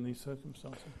would do in these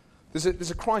circumstances?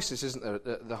 There's a crisis, isn't there,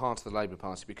 at the heart of the Labour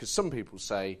Party, because some people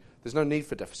say there's no need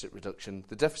for deficit reduction.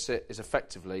 The deficit is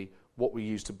effectively what we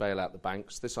use to bail out the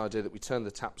banks. This idea that we turn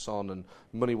the taps on and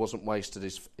money wasn't wasted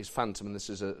is phantom, and this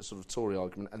is a sort of Tory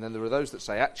argument. And then there are those that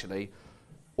say, actually,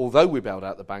 although we bailed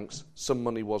out the banks, some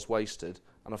money was wasted.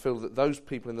 And I feel that those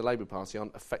people in the Labour Party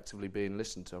aren't effectively being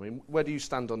listened to. I mean, where do you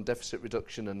stand on deficit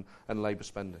reduction and Labour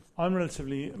spending? I'm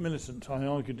relatively militant. I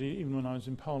argued even when I was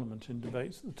in Parliament in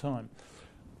debates at the time.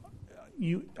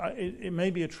 It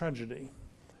may be a tragedy,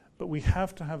 but we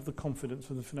have to have the confidence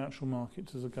of the financial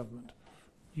markets as a government.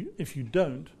 If you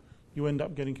don't, you end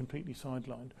up getting completely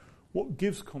sidelined. What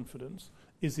gives confidence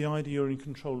is the idea you're in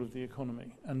control of the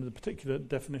economy, and the particular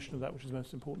definition of that, which is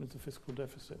most important, is the fiscal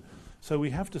deficit. So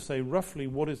we have to say roughly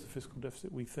what is the fiscal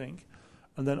deficit we think,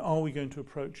 and then are we going to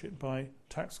approach it by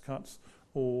tax cuts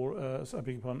or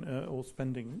or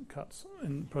spending cuts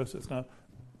in the process. Now,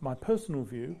 my personal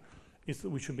view is that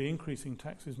we should be increasing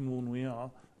taxes more than we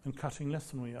are and cutting less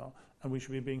than we are, and we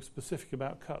should be being specific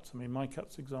about cuts. I mean, my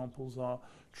cuts examples are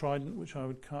Trident, which I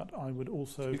would cut. I would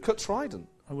also... You'd cut Trident?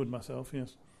 I would myself,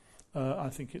 yes. I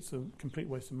think it's a complete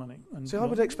waste of money. And so I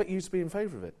would expect you to be in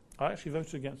favour of it. I actually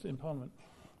voted against it in Parliament,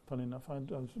 funny enough. I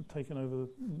was taken over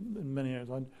in many areas.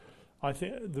 I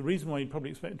think the reason why you'd probably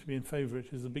expect to be in favour of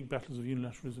it is the big battles of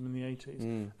unilateralism in the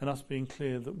 80s and us being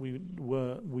clear that we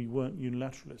weren't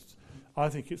unilateralists. I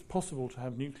think it's possible to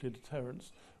have nuclear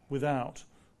deterrence without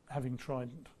having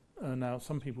Trident. Now,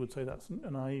 some people would say that's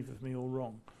naive of me or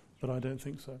wrong, but I don't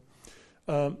think so.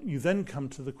 You then come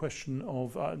to the question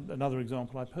of another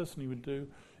example I personally would do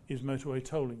is motorway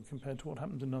tolling compared to what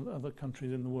happens in other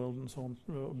countries in the world and so on,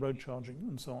 road charging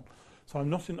and so on. So I'm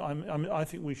not in. I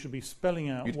think we should be spelling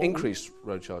out. You'd increase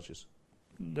road charges.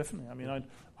 Definitely. I mean,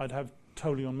 I'd have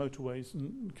tolling on motorways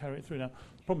and carry it through. Now,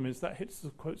 the problem is that hits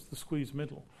the squeeze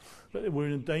middle. But we're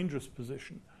in a dangerous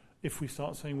position if we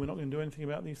start saying we're not going to do anything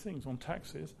about these things. On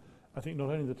taxes, I think not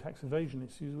only the tax evasion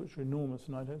issues, which are enormous,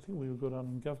 and I don't think we were good on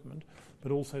in government,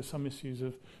 but also some issues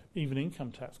of even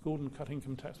income tax. Gordon cut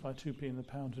income tax by 2p in the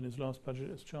pound in his last budget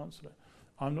as Chancellor.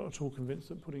 I'm not at all convinced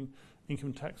that putting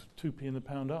income tax 2p in the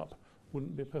pound up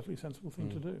wouldn't be a perfectly sensible thing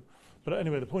to do. But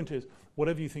anyway, the point is,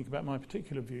 whatever you think about my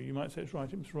particular view, you might say it's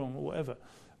right, it's wrong, or whatever,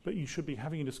 but you should be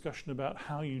having a discussion about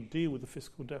how you deal with the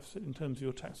fiscal deficit in terms of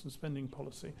your tax and spending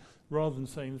policy, rather than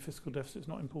saying the fiscal deficit is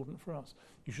not important for us.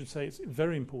 You should say it's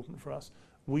very important for us,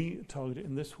 we target it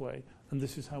in this way, and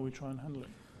this is how we try and handle it.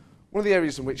 One of the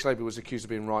areas in which Labour was accused of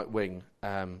being right-wing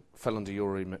fell under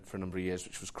your remit for a number of years,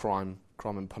 which was crime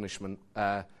and punishment.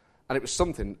 And it was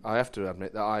something, I have to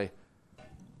admit, that I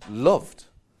loved.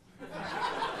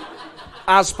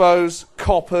 Asbos,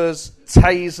 coppers,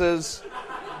 tasers,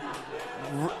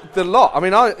 the lot. I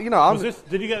mean,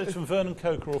 did you get this from Vernon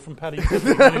Coker or from Paddy?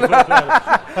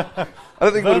 I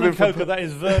don't think Vernon Coker, that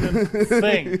is Vernon's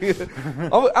thing.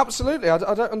 Oh, absolutely. I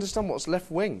don't understand what's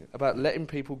left-wing about letting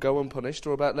people go unpunished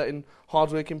or about letting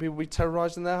hard-working people be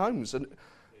terrorised in their homes.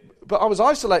 But I was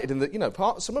isolated in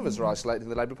the, some of us are isolated in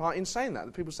the Labour Party in saying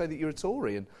that. People say that you're a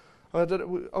Tory. And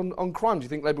on crime, do you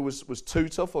think Labour was too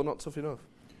tough or not tough enough?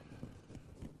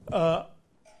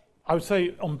 I would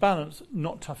say, on balance,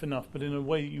 not tough enough, but in a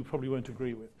way you probably won't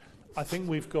agree with. I think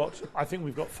we've got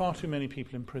far too many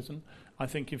people in prison. I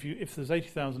think if there's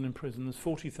 80,000 in prison, there's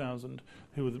 40,000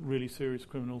 who are really serious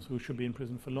criminals who should be in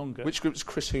prison for longer. Which group does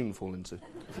Chris Hoon fall into?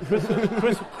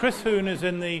 Chris Hoon is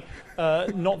in the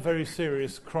not very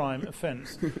serious crime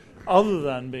offence, other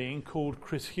than being called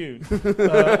Chris Hoon.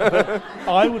 But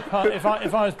I would, if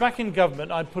I was back in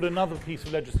government, I'd put another piece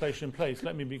of legislation in place.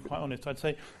 Let me be quite honest. I'd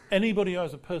say anybody who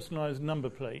has a personalised number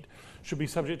plate should be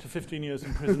subject to 15 years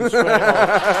in prison straight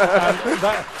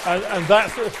off. And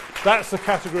that's the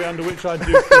category under which I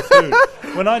do Chris Hoon.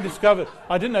 When I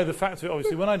didn't know the facts of it,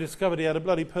 obviously. When I discovered he had a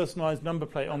bloody personalised number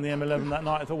plate on the M11 that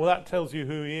night, I thought, well, that tells you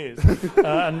who he is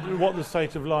and what the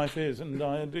state of life is, and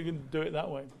I didn't do it that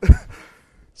way.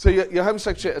 So you're Home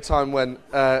Secretary at a time when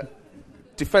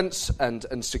defence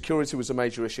and security was a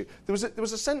major issue. There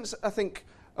was a sense, I think,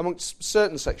 amongst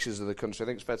certain sections of the country, I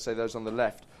think it's fair to say those on the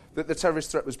left, that the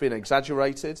terrorist threat was being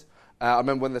exaggerated. I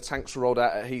remember when the tanks were rolled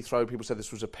out at Heathrow, people said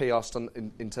this was a PR stunt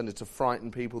intended to frighten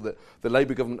people, that the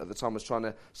Labour government at the time was trying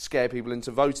to scare people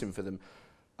into voting for them.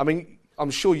 I mean,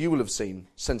 I'm sure you will have seen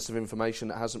sensitive information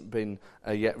that hasn't been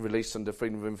yet released under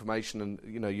freedom of information, and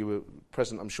you were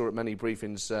present, I'm sure, at many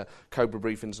briefings, Cobra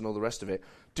briefings and all the rest of it.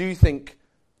 Do you think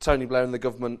Tony Blair and the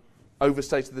government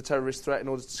overstated the terrorist threat in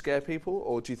order to scare people,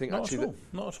 or do you think Not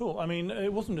at all. I mean,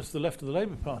 it wasn't just the left of the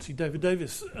Labour Party. David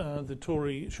Davis, the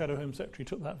Tory Shadow Home Secretary,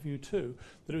 took that view too,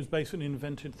 that it was based on an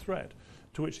invented threat,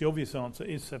 to which the obvious answer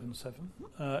is 7/7.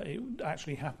 It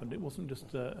actually happened. It wasn't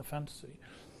just a fantasy.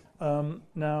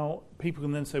 Now, people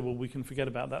can then say, well, we can forget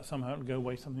about that somehow and go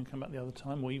away, something come back the other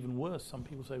time, or even worse, some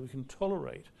people say we can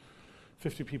tolerate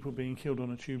 50 people being killed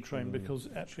on a tube train because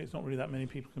actually it's not really that many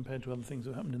people compared to other things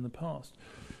that happened in the past.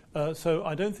 So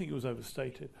I don't think it was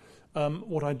overstated.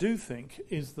 What I do think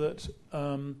is that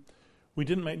we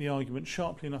didn't make the argument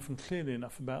sharply enough and clearly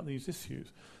enough about these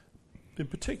issues. In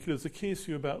particular, there's a key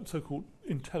issue about so-called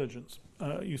intelligence.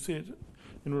 You see it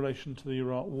in relation to the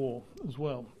Iraq War as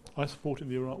well. I supported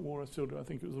the Iraq War, I still do. I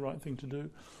think it was the right thing to do.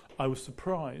 I was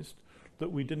surprised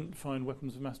that we didn't find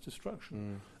weapons of mass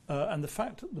destruction. And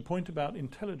the point about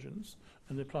intelligence,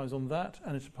 and it applies on that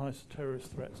and it applies to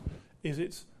terrorist threats, is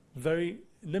it's very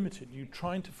limited. You're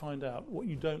trying to find out what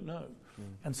you don't know.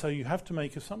 And so you have to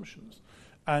make assumptions.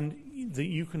 And that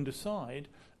you can decide,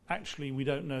 actually, we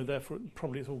don't know, therefore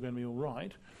probably it's all going to be all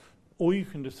right. Or you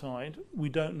can decide, we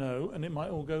don't know, and it might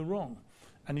all go wrong.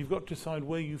 And you've got to decide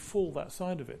where you fall that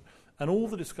side of it. And all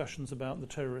the discussions about the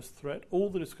terrorist threat, all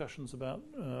the discussions about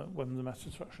weapons of mass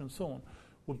destruction and so on,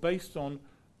 were based on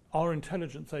our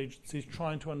intelligence agencies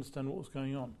trying to understand what was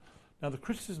going on. Now, the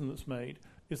criticism that's made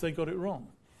is they got it wrong.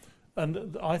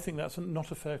 And I think that's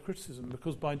not a fair criticism,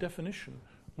 because by definition,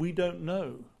 we don't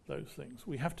know those things.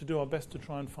 We have to do our best to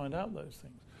try and find out those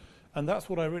things. And that's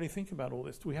what I really think about all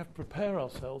this. We have to prepare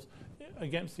ourselves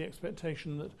against the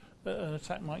expectation that an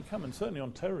attack might come. And certainly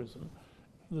on terrorism,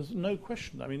 there's no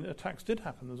question. I mean, attacks did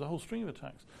happen. There's a whole string of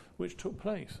attacks which took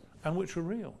place and which are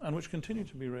real and which continue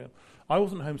to be real. I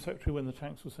wasn't Home Secretary when the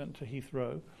tanks were sent to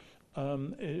Heathrow.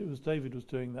 It was David was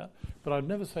doing that. But I'd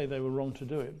never say they were wrong to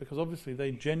do it, because obviously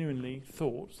they genuinely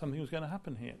thought something was going to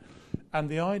happen here. And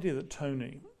the idea that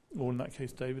Tony, or in that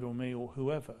case David or me or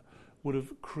whoever, would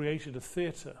have created a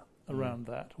theatre around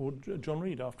that, or John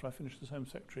Reid, after I finished as Home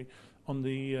Secretary, on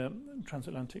the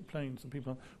transatlantic planes, the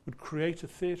people would create a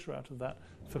theatre out of that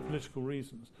for political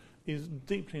reasons, is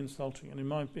deeply insulting and, in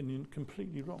my opinion,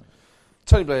 completely wrong.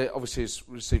 Tony Blair obviously has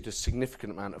received a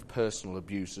significant amount of personal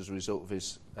abuse as a result of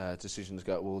his decision to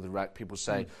go to war with Iraq. People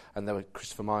say, and there were,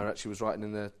 Christopher Meyer actually was writing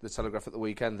in the Telegraph at the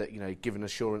weekend that, you know, given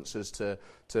assurances to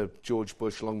George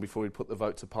Bush long before he put the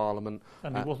vote to Parliament.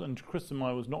 And he wasn't. And Christopher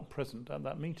Meyer was not present at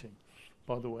that meeting,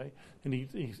 by the way, and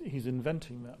he's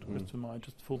inventing that, Christopher Meyer,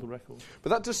 just for the record.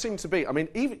 But that does seem to be, I mean,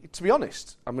 even to be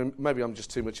honest, I mean, maybe I'm just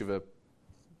too much of a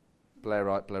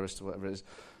Blairist or whatever it is.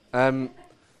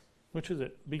 Which is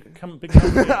it? Become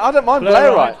I don't mind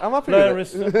Blairite. I'm happy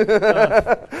Blairist, with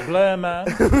it. Blair man,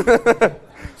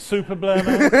 super Blair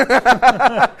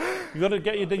man. You've got to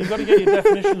get your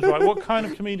definitions right. What kind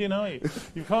of comedian are you?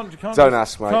 You can't don't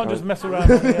ask, mate. You can't just mess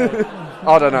around.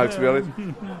 I don't know, to be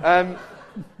honest.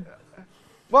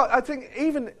 Well, I think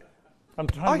even. I'm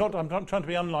not trying to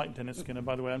be unlike Dennis Skinner,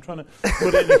 by the way. I'm trying to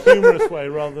put it in a humorous way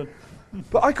rather than.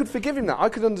 But I could forgive him that. I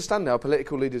could understand how a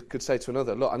political leader could say to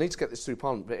another, "Look, I need to get this through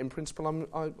Parliament, but in principle,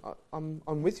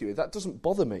 I'm with you. That doesn't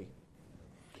bother me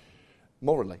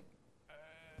morally."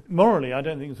 Morally, I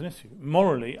don't think it's an issue.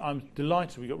 Morally, I'm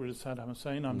delighted we got rid of Saddam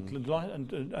Hussein. I'm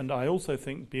delighted, and I also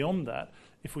think beyond that,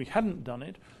 if we hadn't done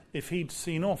it, if he'd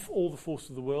seen off all the forces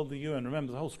of the world, the UN,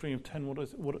 remember the whole string of 10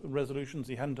 resolutions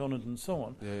he hadn't honoured and so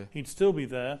on, he'd still be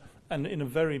there and in a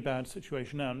very bad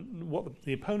situation now. And what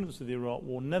the opponents of the Iraq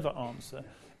War never answer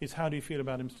is, how do you feel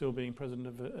about him still being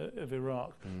president of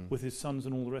Iraq with his sons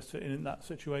and all the rest of it in that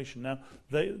situation? Now,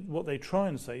 what they try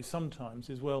and say sometimes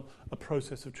is, well, a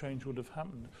process of change would have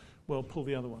happened. Well, pull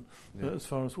the other one as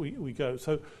far as we go.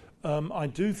 So I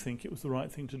do think it was the right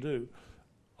thing to do.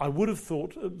 I would have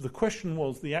thought the question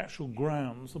was the actual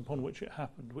grounds upon which it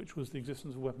happened, which was the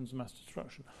existence of weapons of mass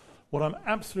destruction. What I'm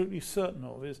absolutely certain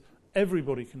of is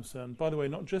everybody concerned, by the way,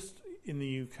 not just in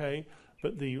the UK,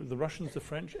 but the Russians, the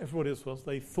French, everybody else was,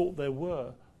 they thought there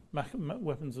were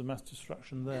weapons of mass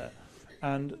destruction there.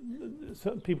 And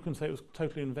certain people can say it was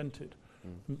totally invented.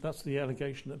 That's the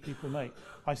allegation that people make.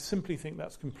 I simply think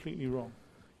that's completely wrong.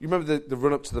 You remember the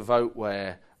run-up to the vote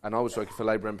where, and I was working for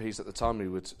Labour MPs at the time,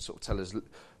 who would sort of tell us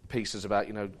pieces about,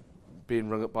 you know, being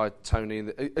rung up by Tony,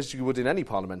 and as you would in any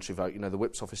parliamentary vote, you know, the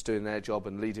Whip's office doing their job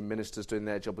and leading ministers doing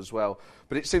their job as well.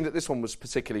 But it seemed that this one was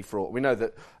particularly fraught. We know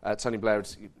that Tony Blair had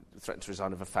threatened to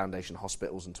resign over foundation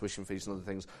hospitals and tuition fees and other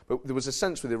things, but there was a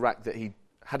sense with Iraq that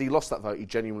had he lost that vote, he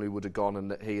genuinely would have gone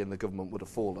and that he and the government would have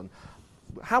fallen.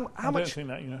 How much? I don't think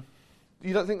that, you know.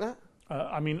 You don't think that?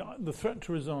 I mean, the threat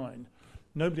to resign,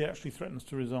 nobody actually threatens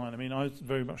to resign. I mean, I was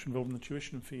very much involved in the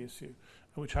tuition fee issue.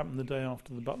 which happened the day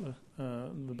after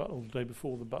the day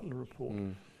before the Butler report.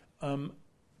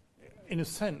 In a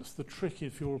sense, the trick,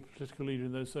 if you're a political leader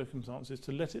in those circumstances, is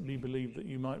to let it be believed that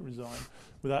you might resign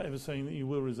without ever saying that you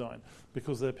will resign,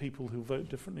 because there are people who vote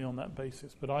differently on that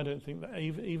basis. But I don't think that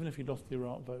even if he lost the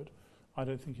Iraq vote, I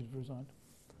don't think he'd have resigned.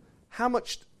 How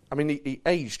much... I mean, he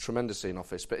aged tremendously in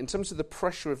office, but in terms of the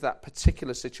pressure of that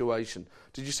particular situation,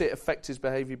 did you see it affect his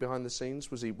behaviour behind the scenes?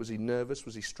 Was he nervous?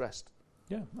 Was he stressed?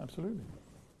 Yeah, absolutely.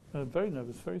 Very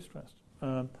nervous, very stressed.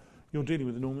 You're dealing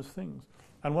with enormous things.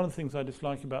 And one of the things I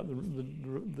dislike about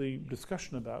the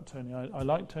discussion about Tony, I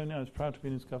like Tony, I was proud to be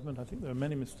in his government. I think there are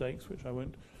many mistakes which I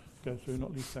won't go through,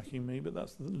 not least sacking me, but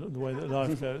that's the way that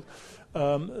life goes.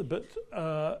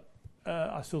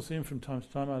 I still see him from time to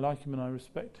time. I like him and I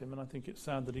respect him, and I think it's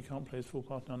sad that he can't play his full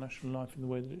part in our national life in the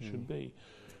way that it should be.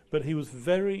 But he was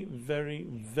very, very,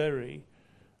 very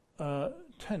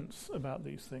tense about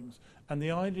these things. And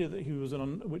the idea that he was,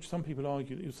 which some people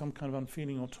argue, that he was some kind of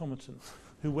unfeeling automaton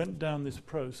who went down this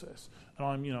process, and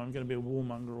I'm going to be a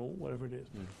warmonger or whatever it is,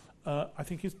 I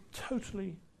think is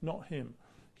totally not him.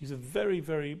 He's a very,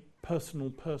 very personal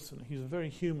person. He's a very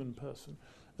human person.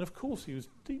 And of course he was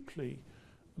deeply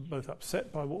both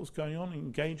upset by what was going on,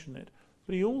 engaged in it,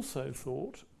 but he also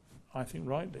thought, I think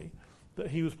rightly, that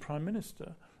he was Prime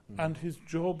Minister and his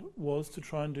job was to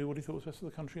try and do what he thought was best for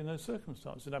the country in those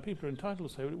circumstances. Now, people are entitled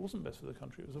to say, well, it wasn't best for the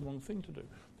country, it was the wrong thing to do.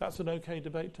 That's an okay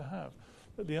debate to have.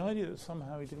 But the idea that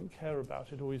somehow he didn't care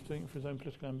about it or he's doing it for his own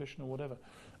political ambition or whatever,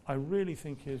 I really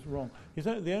think is wrong.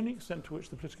 The only extent to which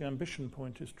the political ambition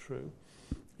point is true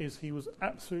is he was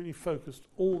absolutely focused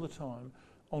all the time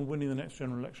on winning the next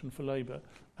general election for Labour,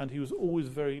 and he was always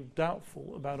very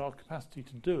doubtful about our capacity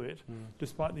to do it,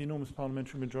 despite the enormous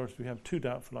parliamentary majority we have. Too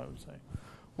doubtful, I would say.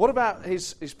 What about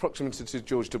his proximity to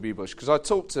George W. Bush? Because I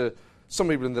talked to some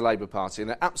people in the Labour Party, and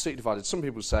they're absolutely divided. Some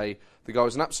people say the guy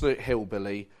was an absolute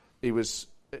hillbilly. He was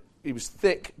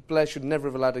thick. Blair should never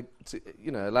have allowed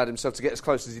himself to get as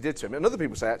close as he did to him. And other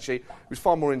people say, actually, he was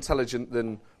far more intelligent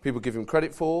than people give him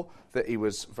credit for, that he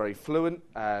was very fluent,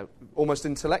 almost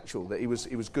intellectual, that he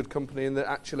was good company, and that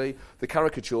actually the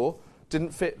caricature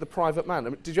didn't fit the private man. I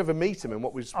mean, did you ever meet him, and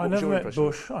what was your impression? I never met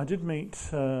Bush. I did meet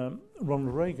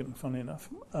Ronald Reagan, funny enough.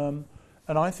 And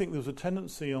I think there was a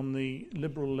tendency on the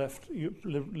liberal left,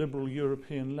 liberal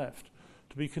European left,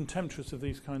 to be contemptuous of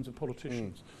these kinds of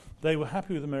politicians. They were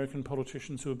happy with American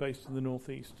politicians who were based in the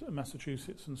northeast,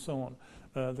 Massachusetts and so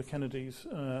on. The Kennedys,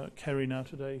 Kerry now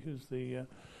today, who's the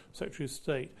Secretary of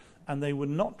State, and they would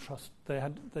not trust.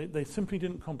 They simply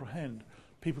didn't comprehend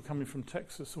people coming from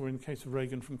Texas, or in the case of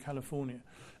Reagan, from California,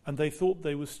 and they thought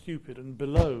they were stupid and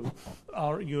below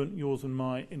yours and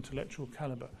my intellectual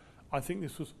caliber. I think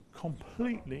this was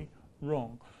completely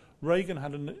wrong. Reagan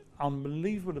had an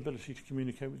unbelievable ability to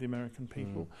communicate with the American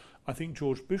people. I think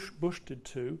George Bush did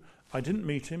too. I didn't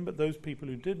meet him, but those people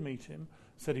who did meet him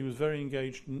said he was very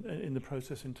engaged in the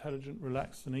process, intelligent,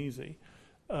 relaxed and easy.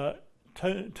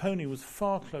 Tony was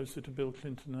far closer to Bill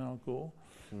Clinton and Al Gore,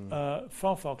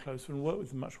 far, far closer, and worked with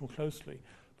them much more closely.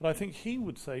 But I think he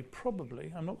would say,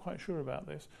 probably, I'm not quite sure about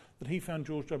this, that he found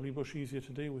George W. Bush easier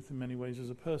to deal with in many ways as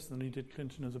a person than he did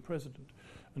Clinton as a president.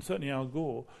 And certainly Al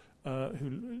Gore,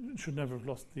 who should never have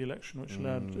lost the election, which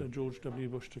allowed George W.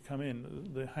 Bush to come in,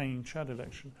 the hanging Chad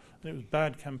election, and it was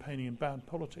bad campaigning and bad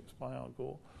politics by Al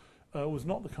Gore, was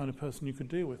not the kind of person you could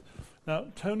deal with. Now,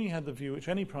 Tony had the view, which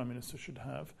any Prime Minister should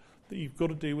have, that you've got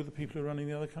to deal with the people who are running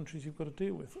the other countries you've got to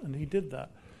deal with, and he did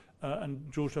that.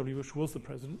 And George W. Bush was the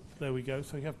president, there we go,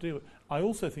 so you have to deal with it. I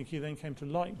also think he then came to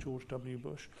like George W.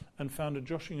 Bush and found a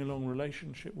joshing along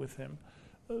relationship with him,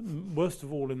 worst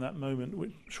of all in that moment,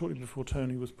 which shortly before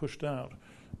Tony was pushed out,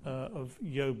 of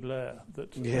Yo Blair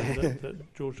that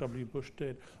George W. Bush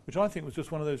did, which I think was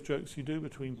just one of those jokes you do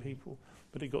between people,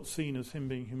 but it got seen as him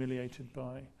being humiliated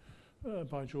by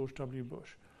George W.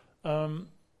 Bush.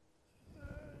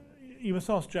 You must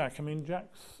ask Jack. I mean,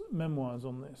 Jack's memoirs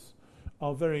on this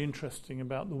are very interesting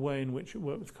about the way in which it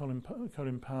worked with Colin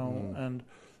Powell and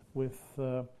with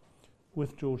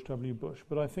George W. Bush.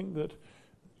 But I think that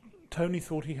Tony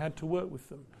thought he had to work with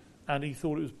them, and he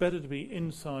thought it was better to be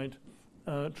inside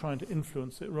trying to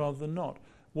influence it rather than not.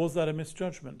 Was that a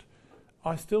misjudgment?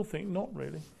 I still think not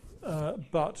really,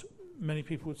 but many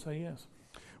people would say yes.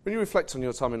 When you reflect on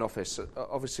your time in office,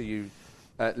 obviously you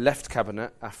left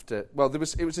cabinet after. Well, it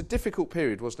was a difficult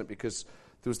period, wasn't it? Because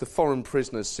there was the foreign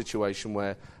prisoners situation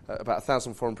where about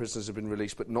 1,000 foreign prisoners have been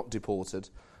released but not deported.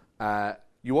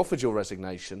 You offered your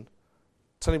resignation.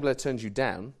 Tony Blair turned you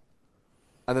down,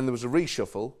 and then there was a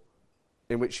reshuffle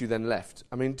in which you then left.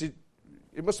 I mean,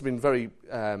 it must have been very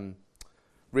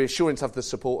reassuring to have the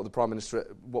support of the Prime Minister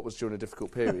at what was during a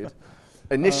difficult period.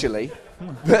 initially.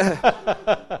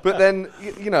 But then,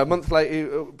 a month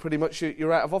later, pretty much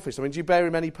you're out of office. I mean, do you bear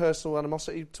him any personal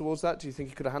animosity towards that? Do you think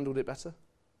he could have handled it better?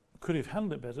 Could he have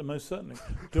handled it better? Most certainly.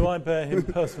 Do I bear him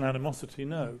personal animosity?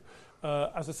 No.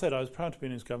 As I said, I was proud to be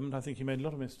in his government. I think he made a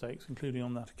lot of mistakes, including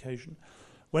on that occasion.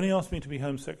 When he asked me to be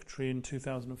Home Secretary in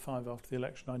 2005 after the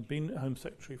election, I'd been Home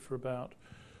Secretary for about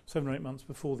 7 or 8 months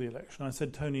before the election. I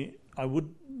said, Tony,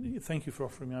 thank you for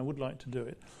offering me, I would like to do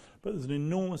it, but there's an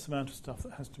enormous amount of stuff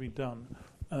that has to be done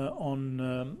in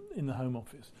the Home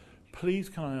Office. Please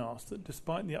can I ask that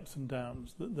despite the ups and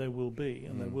downs that there will be,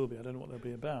 and there will be, I don't know what they'll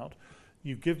be about,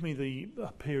 you give me the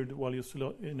period while you're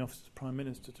still in office as Prime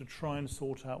Minister to try and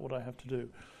sort out what I have to do.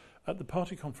 At the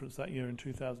party conference that year in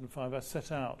 2005, I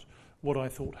set out what I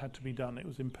thought had to be done. It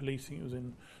was in policing, it was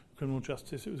in criminal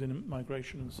justice, it was in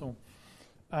migration and so on.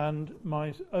 And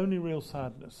my only real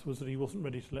sadness was that he wasn't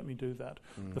ready to let me do that.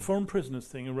 The foreign prisoners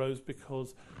thing arose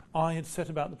because I had set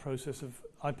about the process of,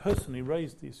 I personally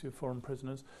raised the issue of foreign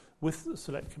prisoners with the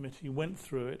select committee, went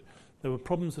through it. There were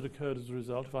problems that occurred as a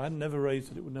result. If I had never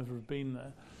raised it, it would never have been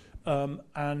there.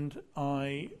 And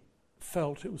I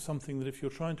felt it was something that if you're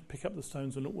trying to pick up the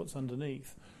stones and look what's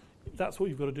underneath, that's what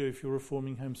you've got to do if you're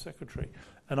reforming Home Secretary.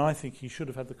 And I think he should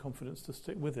have had the confidence to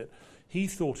stick with it. He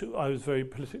thought I was very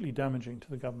politically damaging to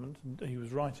the government, and he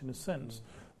was right in a sense,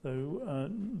 though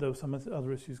there were some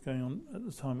other issues going on at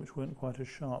the time which weren't quite as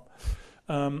sharp.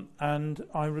 And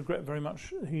I regret very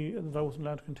much that I wasn't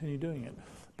allowed to continue doing it.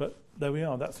 But there we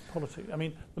are, that's politics. I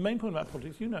mean, the main point about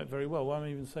politics, you know it very well, why I'm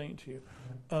even saying it to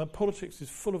you. Politics is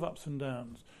full of ups and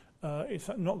downs. It's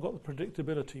not got the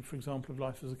predictability, for example, of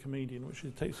life as a comedian, which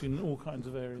it takes you in all kinds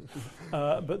of areas.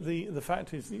 But the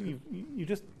fact is, you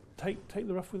just take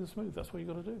the rough with the smooth. That's what you've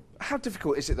got to do. How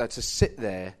difficult is it, though, to sit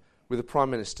there with a Prime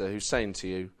Minister who's saying to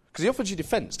you... Because he offered you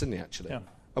defence, didn't he, actually? Yeah.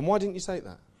 And why didn't you take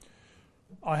that?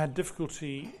 I had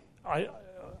difficulty... I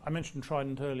mentioned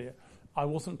Trident earlier. I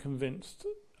wasn't convinced...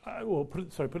 put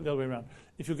it the other way around.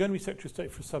 If you're going to be Secretary of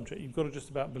State for a subject, you've got to just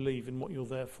about believe in what you're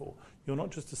there for. You're not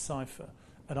just a cipher.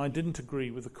 And I didn't agree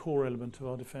with the core element of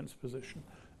our defence position.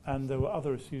 And there were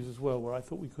other issues as well where I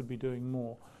thought we could be doing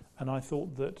more. And I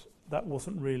thought that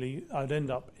wasn't really... I'd end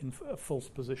up in false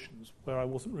positions where I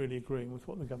wasn't really agreeing with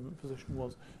what the government position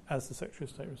was as the Secretary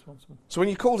of State responsible. So when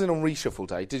you called in on reshuffle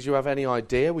day, did you have any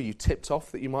idea? Were you tipped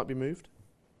off that you might be moved?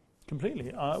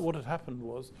 Completely. What had happened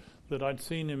was that I'd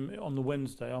seen him on the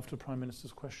Wednesday after the Prime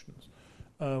Minister's questions,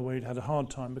 where he'd had a hard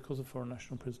time because of foreign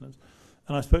national prisoners.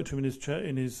 And I spoke to him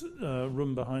in his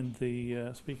room behind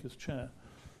the Speaker's chair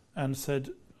and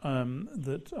said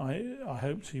that I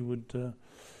hoped he would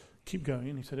keep going.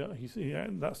 And he said he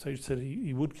at that stage said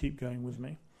he would keep going with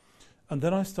me. And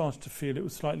then I started to feel it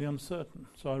was slightly uncertain.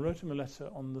 So I wrote him a letter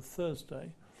on the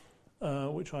Thursday,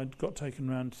 which I'd got taken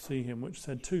round to see him, which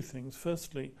said two things.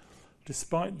 Firstly,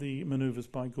 despite the manoeuvres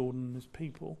by Gordon and his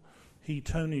people,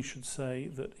 Tony should say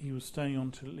that he was staying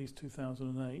on till at least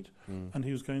 2008, and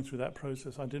he was going through that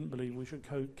process. I didn't believe we should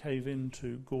cave in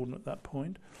to Gordon at that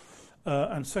point.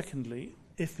 And secondly,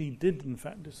 if he did in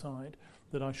fact decide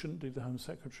that I shouldn't do the Home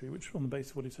Secretary, which on the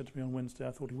basis of what he said to me on Wednesday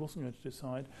I thought he wasn't going to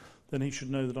decide, then he should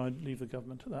know that I'd leave the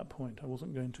government at that point. I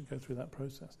wasn't going to go through that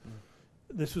process.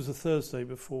 This was a Thursday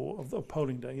before of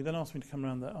polling day. He then asked me to come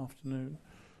round that afternoon,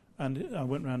 and I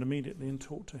went round immediately and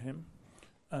talked to him.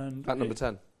 And at number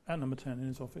 10? At number 10 in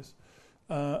his office.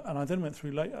 And I then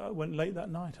went late that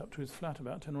night up to his flat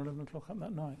about 10 or 11 o'clock up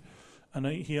that night. And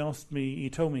he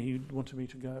told me he wanted me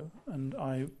to go. And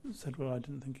I said, well, I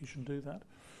didn't think he should do that.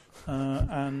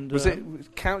 Was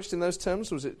it couched in those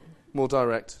terms, or was it more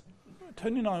direct?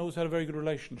 Tony and I always had a very good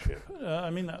relationship. I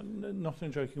mean that not in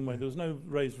a joking way. There was no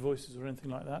raised voices or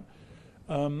anything like that.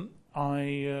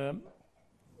 I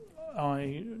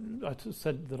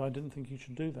said that I didn't think he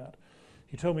should do that.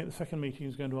 He told me at the second meeting he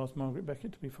was going to ask Margaret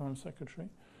Beckett to be Foreign Secretary,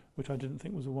 which I didn't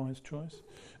think was a wise choice.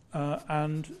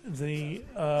 And he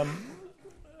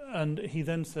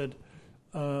then said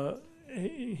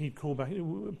he'd call back.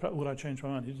 Would I change my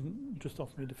mind? He didn't just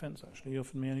offer me defence, actually. He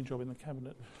offered me any job in the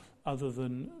Cabinet other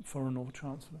than Foreign or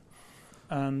Chancellor.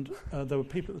 And there were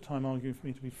people at the time arguing for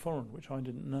me to be Foreign, which I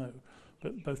didn't know.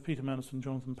 But both Peter Mandelson and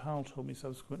Jonathan Powell told me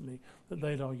subsequently that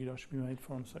they'd argued I should be made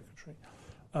Foreign Secretary.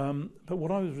 But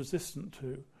what I was resistant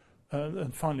to,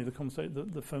 and finally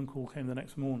the phone call came the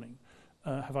next morning.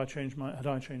 Had I changed my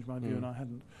view, and I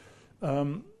hadn't.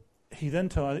 He then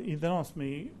asked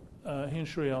me. He and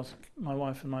Shri asked my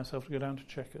wife and myself to go down to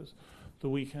Chequers the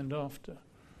weekend after,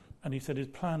 and he said his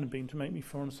plan had been to make me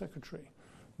Foreign Secretary.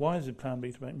 Why is his plan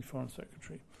B to make me Foreign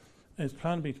Secretary? His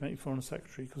plan B to make me Foreign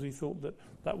Secretary because he thought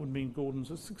that would mean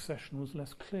Gordon's succession was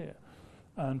less clear,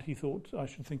 and he thought I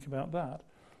should think about that.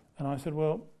 And I said,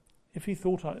 well, if he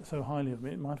thought so highly of me,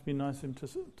 it might have been nice of him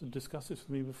to discuss this with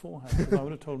me beforehand, because I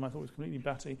would have told him I thought it was completely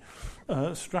batty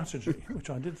strategy, which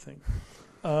I did think.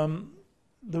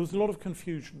 There was a lot of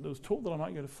confusion. There was talk that I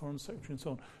might go to Foreign Secretary and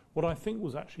so on. What I think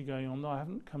was actually going on, though I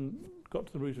haven't got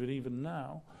to the root of it even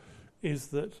now, is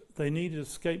that they needed a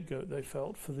scapegoat, they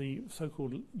felt, for the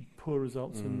so-called poor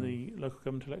results in the local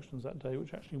government elections that day,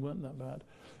 which actually weren't that bad,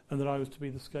 and that I was to be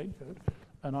the scapegoat,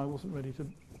 and I wasn't ready to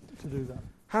do that.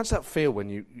 How does that feel when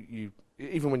you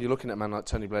even when you're looking at a man like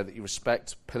Tony Blair that you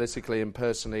respect politically and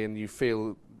personally, and you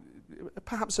feel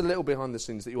perhaps a little behind the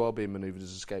scenes that you are being manoeuvred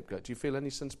as a scapegoat? Do you feel any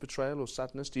sense of betrayal or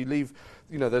sadness? Do you leave,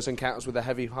 those encounters with a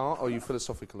heavy heart, or are you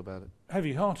philosophical about it?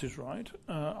 Heavy heart is right.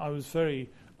 I was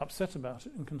very upset about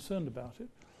it and concerned about it.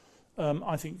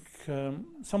 I think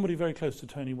somebody very close to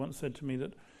Tony once said to me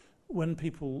that when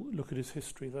people look at his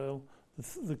history,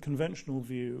 the conventional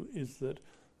view is that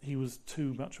he was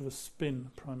too much of a spin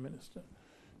Prime Minister.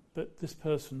 But this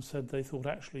person said they thought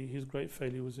actually his great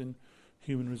failure was in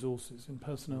human resources, in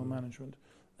personnel management.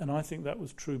 And I think that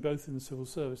was true both in the civil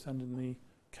service and in the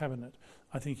cabinet.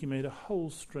 I think he made a whole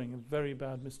string of very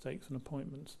bad mistakes and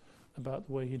appointments about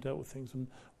the way he dealt with things. And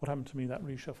what happened to me that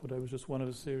reshuffle day was just one of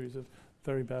a series of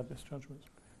very bad misjudgments.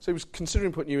 So he was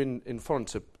considering putting you in foreign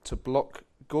to block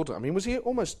Gordon. I mean, was he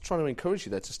almost trying to encourage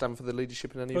you there to stand for the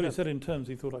leadership in any event? Well, he said in terms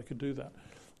he thought I could do that.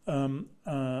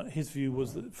 His view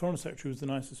was that Foreign Secretary was the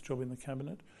nicest job in the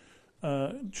cabinet,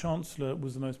 Chancellor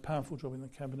was the most powerful job in the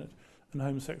cabinet, and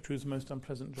Home Secretary was the most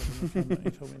unpleasant job in the cabinet.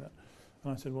 He told me that,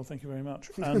 and I said, "Well, thank you very much."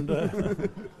 And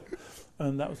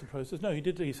and that was the process. No, he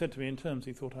did. He said to me in terms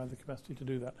he thought I had the capacity to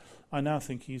do that. I now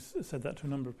think he's said that to a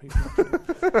number of people,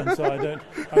 actually. And so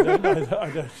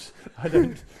I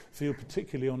don't feel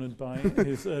particularly honoured by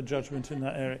his judgment in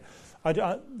that area.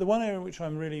 The one area in which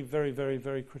I'm really very, very,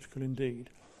 very critical indeed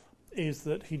is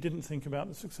that he didn't think about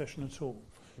the succession at all.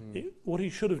 What he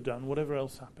should have done, whatever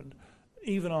else happened,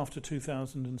 even after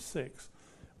 2006,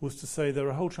 was to say there are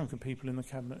a whole chunk of people in the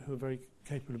cabinet who are very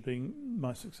capable of being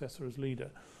my successor as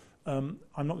leader. I'm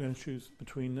not going to choose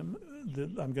between them.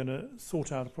 I'm going to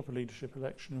sort out a proper leadership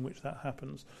election in which that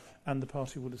happens, and the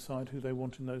party will decide who they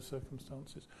want in those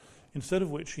circumstances. Instead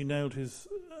of which he nailed his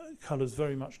colours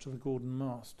very much to the Gordon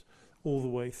mast all the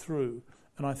way through,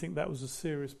 and I think that was a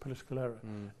serious political error.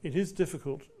 It is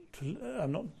difficult to,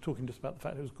 I'm not talking just about the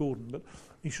fact it was Gordon, but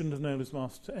he shouldn't have nailed his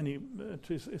mast to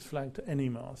his flag to any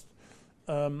mast.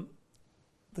 The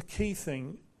key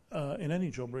thing in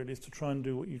any job really is to try and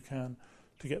do what you can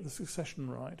to get the succession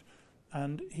right,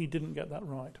 and he didn't get that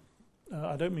right.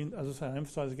 I don't mean, as I say, I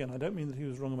emphasise again, I don't mean that he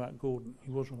was wrong about Gordon. He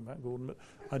was wrong about Gordon, but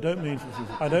I don't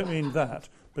mean that.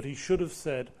 But he should have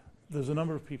said there's a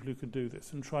number of people who could do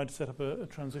this and tried to set up a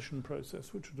transition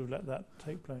process which would have let that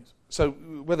take place. So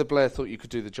whether Blair thought you could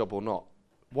do the job or not,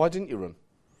 why didn't you run?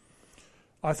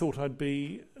 I thought I'd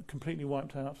be completely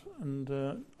wiped out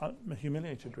and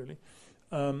humiliated, really.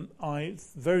 I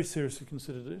very seriously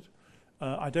considered it.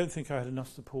 I don't think I had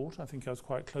enough support. I think I was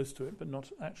quite close to it, but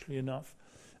not actually enough.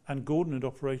 And Gordon had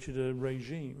operated a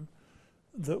regime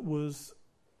that was,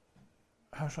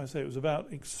 how shall I say, it was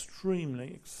about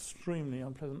extremely, extremely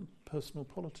unpleasant personal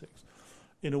politics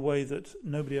in a way that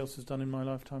nobody else has done in my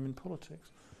lifetime in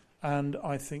politics. And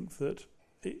I think that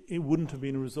it wouldn't have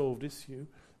been a resolved issue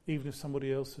even if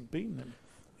somebody else had beaten him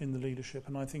in the leadership.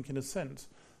 And I think, in a sense,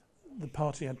 the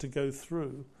party had to go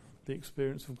through the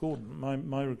experience of Gordon.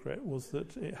 My regret was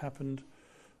that it happened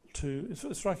to... It's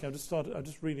sort of striking. I'm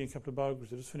just reading a couple of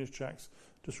biographies. I just finished Jack's,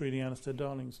 just reading Alistair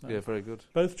Darling's now. Yeah, very good.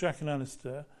 Both Jack and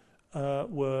Alistair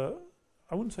were...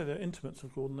 I wouldn't say they're intimates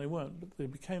of Gordon, they weren't, but they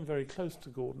became very close to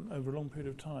Gordon over a long period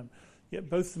of time. Yet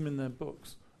both of them in their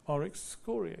books are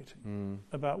excoriating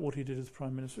about what he did as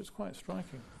Prime Minister. It's quite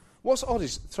striking. What's odd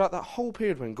is, throughout that whole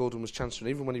period when Gordon was Chancellor,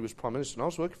 and even when he was Prime Minister, and I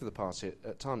was working for the party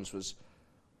at times, was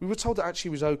we were told that actually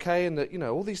he was okay and that,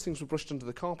 all these things were brushed under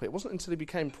the carpet. It wasn't until he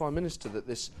became Prime Minister that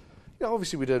this...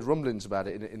 obviously we'd heard rumblings about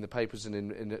it in the papers and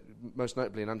in most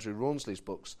notably in Andrew Rawnsley's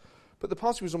books, but the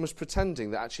party was almost pretending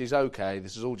that actually he's okay,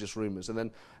 this is all just rumours, and then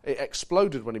it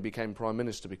exploded when he became Prime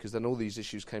Minister, because then all these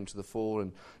issues came to the fore,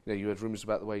 and you had rumours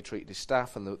about the way he treated his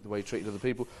staff and the way he treated other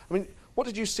people. I mean, what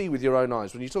did you see with your own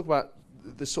eyes when you talk about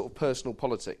this sort of personal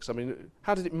politics? I mean,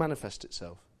 how did it manifest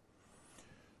itself?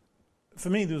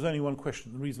 For me, there was only one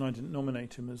question. The reason I didn't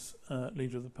nominate him as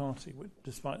leader of the party,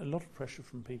 despite a lot of pressure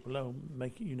from people,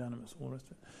 make it unanimous, all the rest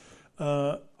of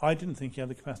it, I didn't think he had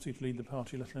the capacity to lead the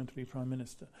party, let alone to be Prime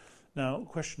Minister. Now,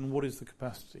 question, what is the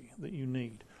capacity that you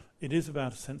need? It is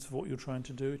about a sense of what you're trying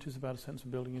to do. It is about a sense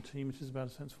of building a team. It is about a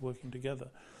sense of working together.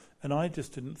 And I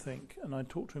just didn't think, and I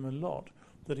talked to him a lot,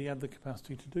 that he had the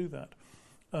capacity to do that.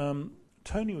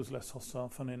 Tony was less hostile,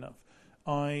 funny enough.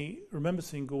 I remember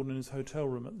seeing Gordon in his hotel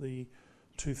room at the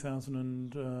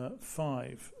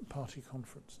 2005 party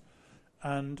conference.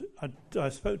 And I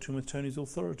spoke to him with Tony's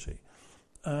authority.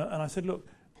 And I said, look,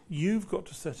 you've got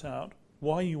to set out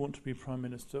why you want to be Prime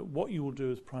Minister, what you will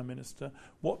do as Prime Minister,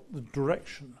 what the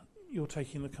direction you're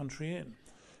taking the country in.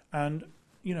 And,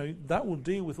 that will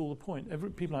deal with all the point.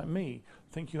 People like me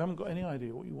think you haven't got any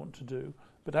idea what you want to do,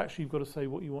 but actually you've got to say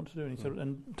what you want to do. And he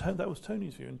said, that was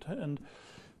Tony's view. And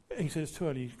he said, it's too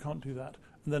early, you can't do that.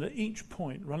 And then at each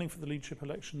point, running for the leadership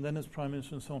election, then as Prime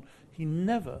Minister and so on, he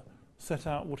never set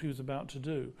out what he was about to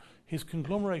do. His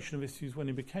conglomeration of issues when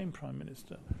he became Prime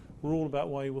Minister were all about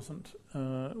why he wasn't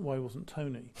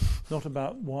Tony, not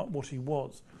about what he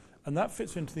was. And that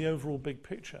fits into the overall big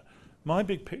picture. My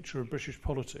big picture of British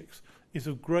politics is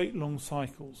of great long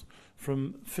cycles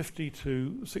from 50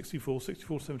 to 64,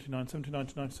 64 to 79, 79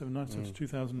 to 97, 97 to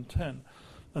 2010.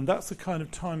 And that's the kind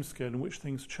of timescale in which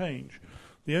things change.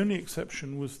 The only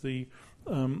exception was the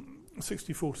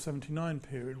 64 to 79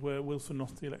 period where Wilson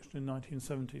lost the election in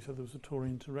 1970, so there was a Tory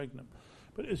interregnum.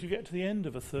 But as you get to the end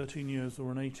of a 13 years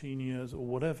or an 18 years or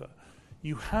whatever,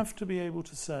 you have to be able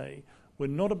to say, we're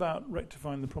not about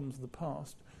rectifying the problems of the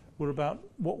past, we're about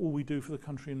what will we do for the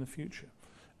country in the future.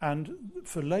 And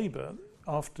for Labour,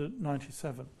 after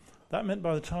 97, that meant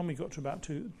by the time we got to about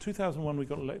 2001, we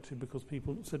got elected because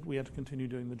people said we had to continue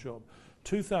doing the job.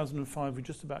 2005, we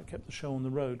just about kept the show on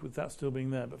the road with that still being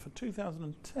there. But for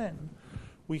 2010,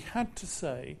 we had to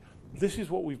say, this is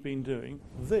what we've been doing.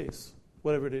 This,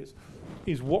 whatever it is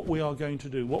what we are going to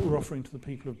do, what we're offering to the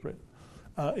people of Britain,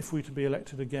 if we're to be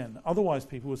elected again. Otherwise,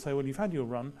 people would say, well, you've had your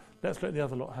run, let's let the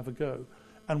other lot have a go.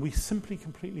 And we simply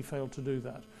completely failed to do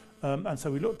that. And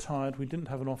so we looked tired, we didn't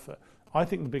have an offer. I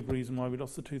think the big reason why we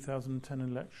lost the 2010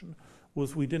 election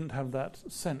was we didn't have that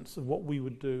sense of what we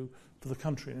would do for the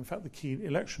country. And in fact, the key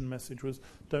election message was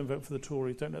don't vote for the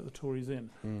Tories, don't let the Tories in.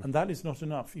 And that is not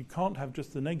enough. You can't have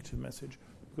just the negative message.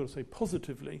 You've got to say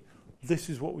positively, this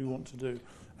is what we want to do.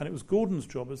 And it was Gordon's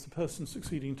job as the person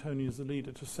succeeding Tony as the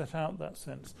leader to set out that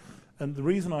sense. And the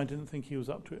reason I didn't think he was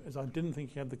up to it is I didn't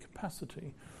think he had the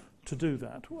capacity to do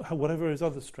that. Whatever his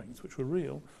other strengths, which were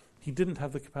real, he didn't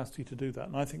have the capacity to do that.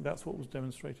 And I think that's what was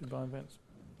demonstrated by events.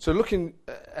 So looking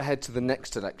ahead to the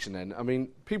next election then, I mean,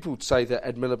 people would say that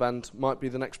Ed Miliband might be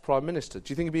the next Prime Minister.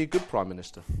 Do you think he'd be a good Prime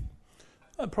Minister?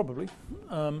 Probably.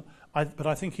 But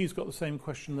I think he's got the same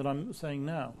question that I'm saying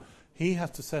now. He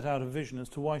has to set out a vision as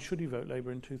to why should he vote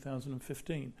Labour in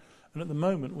 2015. And at the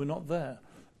moment, we're not there.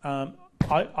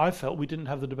 I felt we didn't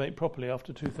have the debate properly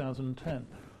after 2010.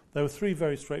 There were three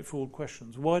very straightforward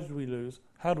questions. Why did we lose?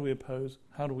 How do we oppose?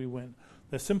 How do we win?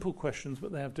 They're simple questions,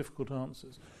 but they have difficult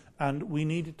answers. And we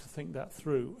needed to think that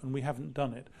through, and we haven't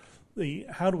done it. The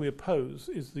how do we oppose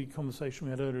is the conversation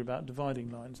we had earlier about dividing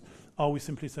lines. Are we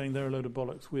simply saying they're a load of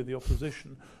bollocks, we're the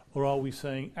opposition? Or are we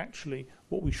saying, actually,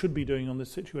 what we should be doing on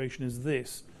this situation is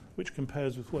this, which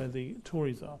compares with where the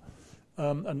Tories are,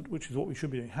 and which is what we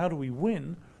should be doing. How do we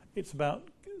win? It's about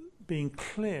being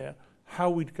clear how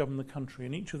we'd govern the country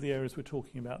in each of the areas we're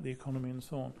talking about, the economy and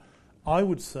so on. I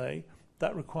would say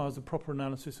that requires a proper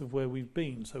analysis of where we've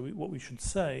been. So what we should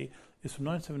say is from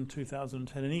 1997 to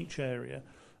 2010 in each area,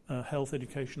 health,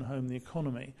 education, home, the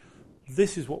economy,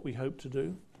 this is what we hope to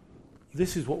do,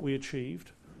 this is what we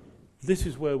achieved, this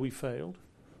is where we failed.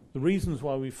 The reasons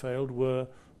why we failed were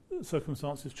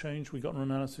circumstances changed, we got an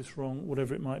analysis wrong,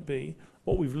 whatever it might be.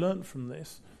 What we've learnt from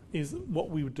this is what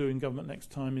we would do in government next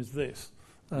time is this.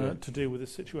 To deal with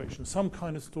this situation. Some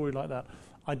kind of story like that.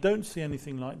 I don't see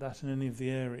anything like that in any of the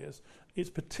areas. It's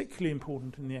particularly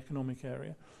important in the economic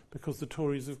area because the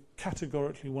Tories have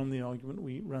categorically won the argument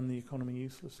we ran the economy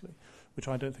uselessly, which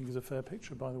I don't think is a fair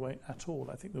picture, by the way, at all.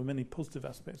 I think there were many positive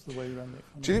aspects of the way we ran the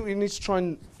economy. Do you think we need to try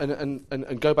and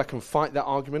go back and fight that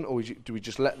argument, or do we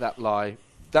just let that lie?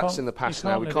 That's in the past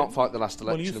now. We can't fight the last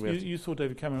election. Well, you saw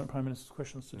David Cameron at Prime Minister's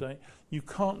Questions today. You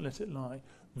can't let it lie.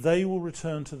 They will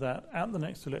return to that at the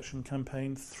next election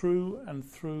campaign through and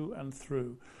through and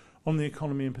through on the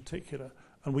economy in particular.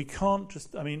 And we can't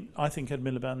just, I think Ed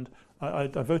Miliband, I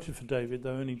voted for David,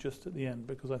 though only just at the end,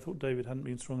 because I thought David hadn't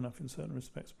been strong enough in certain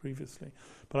respects previously.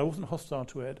 But I wasn't hostile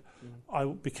to Ed. I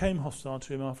became hostile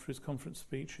to him after his conference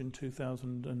speech in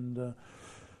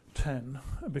 2010,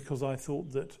 because I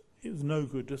thought that it was no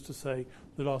good just to say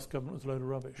the last government was a load of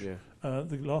rubbish. Yeah.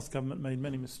 The last government made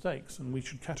many mistakes and we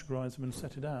should categorise them and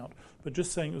set it out. But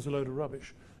just saying it was a load of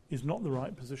rubbish is not the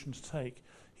right position to take.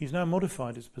 He's now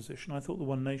modified his position. I thought the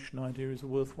one nation idea is a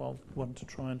worthwhile one to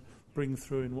try and bring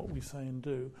through in what we say and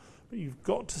do. But you've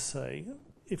got to say,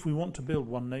 if we want to build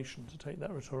one nation, to take that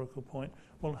rhetorical point,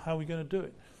 well, how are we going to do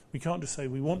it? We can't just say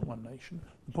we want one nation.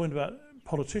 The point about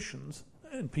politicians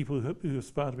and people who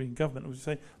aspire to be in government, we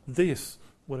say this,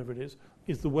 whatever it is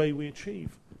the way we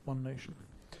achieve one nation.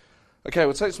 Okay,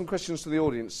 we'll take some questions to the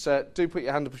audience. Do put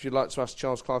your hand up if you'd like to ask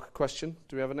Charles Clarke a question.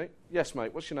 Do we have any? Yes,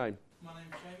 mate. What's your name? My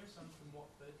name's Seamus. I'm from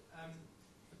Watford.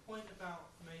 The point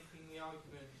about making the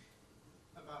argument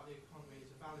about the economy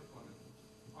is a valid one.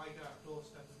 I go out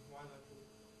doorstep of my local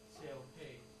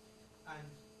CLP,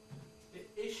 and the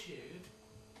issue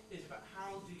is about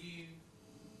how do you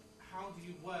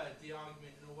word the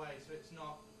argument in a way so it's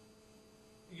not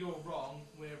you're wrong,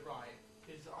 we're right.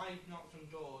 Because I knocked on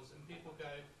doors and people go,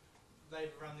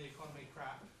 they've run the economy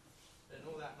crap and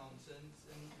all that nonsense,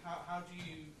 and how do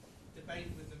you debate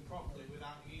with them properly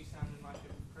without you sounding like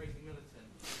a crazy militant?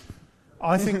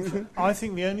 I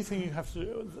think the only thing you have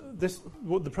to do,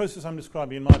 what the process I'm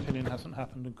describing, in my opinion, hasn't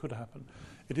happened and could happen.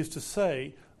 It is to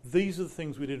say, these are the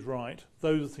things we did right,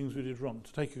 those are the things we did wrong.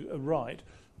 To take a right,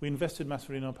 we invested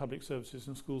massively in our public services,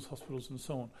 in schools, hospitals and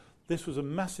so on. This was a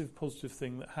massive positive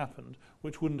thing that happened,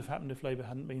 which wouldn't have happened if Labour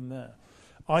hadn't been there.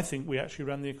 I think we actually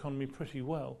ran the economy pretty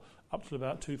well up till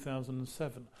about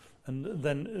 2007, and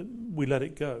then we let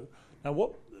it go. Now,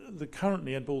 what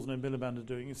currently Ed Balls and Ed Miliband are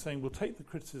doing is saying we'll take the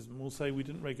criticism, we'll say we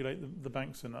didn't regulate the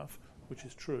banks enough, which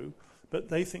is true, but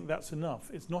they think that's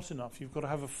enough. It's not enough. You've got to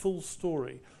have a full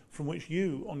story from which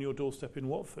you, on your doorstep in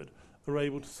Watford, are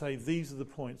able to say these are the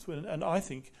points. And I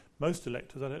think most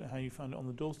electors, I don't know how you find it on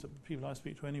the doorstep, but people I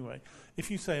speak to anyway,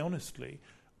 if you say honestly,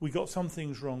 we got some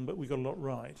things wrong, but we got a lot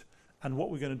right, and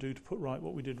what we're going to do to put right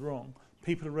what we did wrong,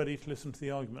 people are ready to listen to the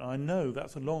argument. I know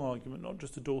that's a long argument, not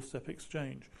just a doorstep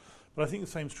exchange. But I think the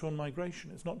same is true on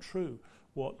migration. It's not true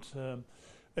what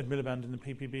Ed Miliband in the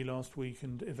PPB last week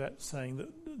and Yvette saying that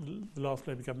the last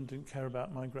Labour government didn't care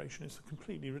about migration. It's a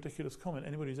completely ridiculous comment.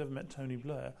 Anybody who's ever met Tony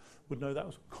Blair would know that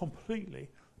was completely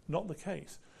not the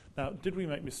case. Now, did we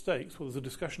make mistakes? Well, there's a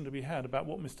discussion to be had about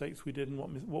what mistakes we did and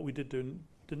what we did do and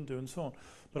didn't do and so on.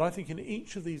 But I think in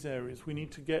each of these areas we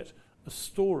need to get a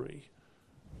story,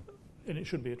 and it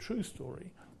should be a true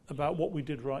story, about what we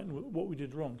did right and what we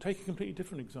did wrong. Take a completely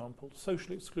different example,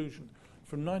 social exclusion.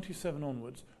 From 97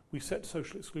 onwards, we set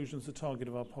social exclusion as the target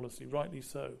of our policy, rightly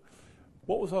so.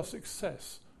 What was our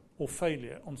success or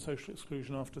failure on social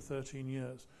exclusion after 13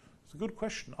 years? It's a good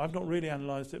question. I've not really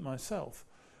analysed it myself.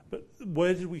 But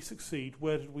where did we succeed?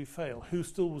 Where did we fail? Who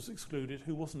still was excluded?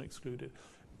 Who wasn't excluded?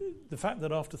 The fact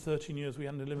that after 13 years we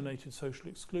hadn't eliminated social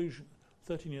exclusion,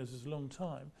 13 years is a long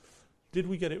time. Did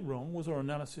we get it wrong? Was our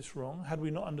analysis wrong? Had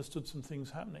we not understood some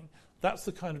things happening? That's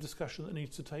the kind of discussion that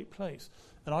needs to take place.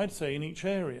 And I'd say in each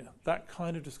area, that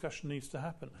kind of discussion needs to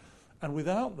happen. And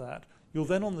without that, you're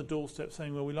then on the doorstep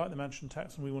saying, well, we like the mansion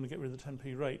tax and we want to get rid of the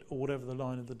 10p rate, or whatever the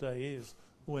line of the day is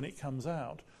when it comes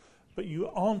out. But you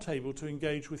aren't able to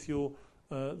engage with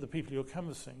the people you're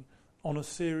canvassing on a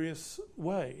serious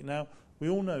way. Now, we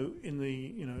all know in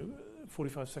the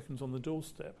 45 seconds on the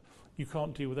doorstep, you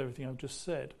can't deal with everything I've just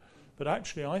said. But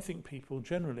actually, I think people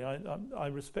generally, I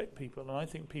respect people, and I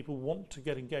think people want to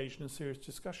get engaged in a serious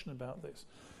discussion about this.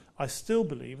 I still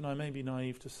believe, and I may be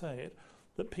naive to say it,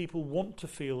 that people want to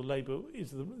feel Labour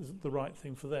is the right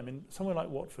thing for them. In somewhere like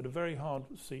Watford, a very hard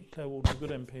seat, Claire Walden's a good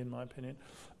MP in my opinion,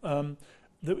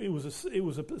 that it was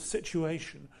a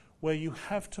situation where you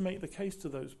have to make the case to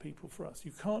those people for us.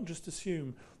 You can't just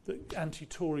assume that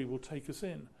anti-Tory will take us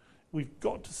in. We've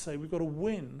got to say, we've got to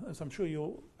win, as I'm sure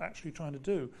you're actually trying to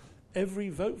do, every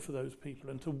vote for those people.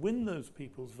 And to win those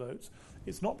people's votes,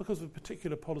 it's not because of a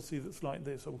particular policy that's like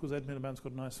this, or because Ed Miliband's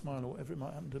got a nice smile, or whatever it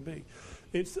might happen to be.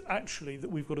 It's actually that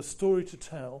we've got a story to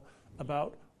tell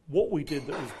about what we did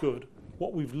that was good,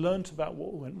 what we've learnt about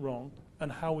what went wrong, and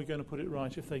how we're going to put it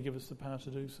right if they give us the power to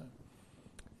do so.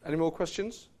 Any more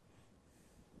questions?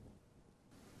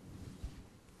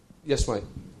 Yes, mate.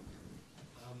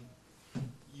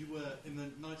 You were, in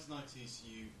the 1990s,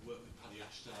 you worked with Paddy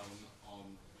Ashdown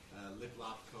on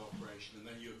LibLab cooperation, and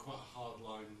then you were quite a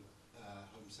hardline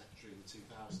Home Secretary in the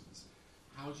 2000s.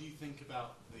 How do you think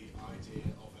about the idea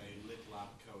of a LibLab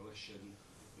coalition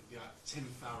with Tim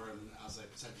Farron as a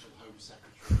potential Home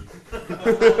Secretary?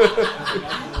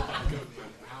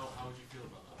 How would you feel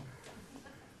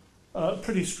about that?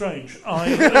 Pretty strange.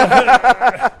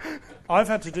 I've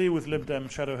had to deal with Lib Dem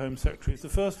shadow Home Secretaries. The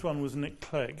first one was Nick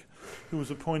Clegg, who was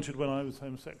appointed when I was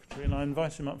Home Secretary, and I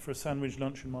invited him up for a sandwich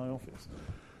lunch in my office.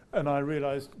 And I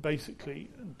realised, basically,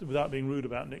 without being rude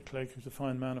about Nick Clegg, who's a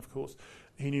fine man, of course,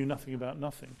 he knew nothing about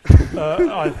nothing.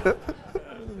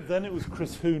 Then it was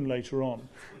Chris Hoon later on,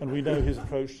 and we know his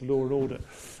approach to law and order.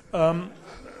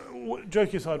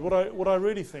 Joking aside, what I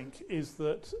really think is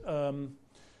that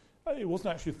It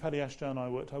wasn't actually with Paddy Ashdown I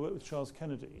worked with Charles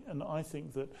Kennedy, and I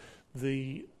think that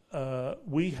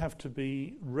we have to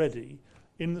be ready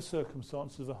in the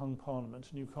circumstances of a hung parliament,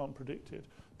 and you can't predict it,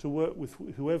 to work with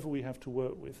whoever we have to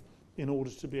work with in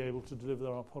order to be able to deliver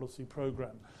our policy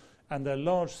programme. And there are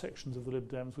large sections of the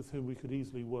Lib Dems with whom we could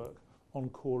easily work on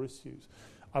core issues.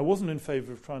 I wasn't in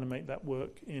favour of trying to make that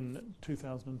work in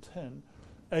 2010,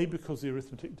 A, because the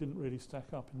arithmetic didn't really stack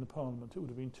up in the Parliament, it would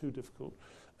have been too difficult,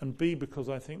 and B, because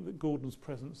I think that Gordon's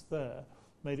presence there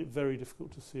made it very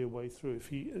difficult to see a way through. If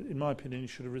he, in my opinion, he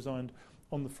should have resigned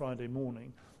on the Friday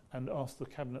morning and asked the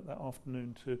Cabinet that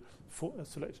afternoon to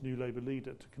select a new Labour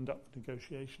leader to conduct the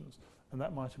negotiations, and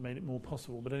that might have made it more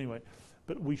possible. But anyway,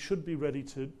 we should be ready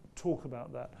to talk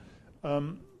about that.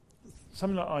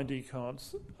 Something like ID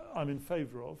cards, I'm in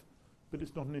favour of, but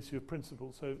it's not an issue of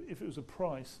principle. So if it was a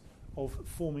price of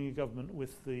forming a government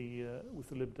with the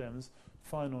Lib Dems,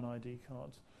 fine on ID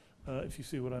cards, if you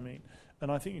see what I mean.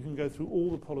 And I think you can go through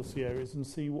all the policy areas and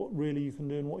see what really you can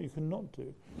do and what you cannot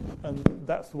do. And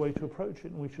that's the way to approach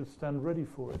it, and we should stand ready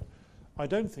for it. I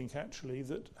don't think, actually,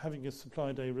 that having a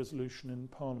supply day resolution in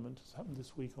Parliament, as happened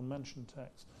this week on mansion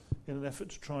tax, in an effort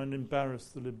to try and embarrass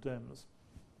the Lib Dems,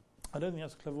 I don't think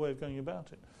that's a clever way of going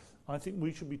about it. I think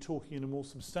we should be talking in a more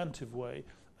substantive way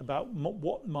about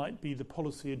what might be the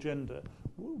policy agenda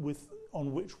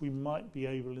on which we might be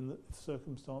able, in the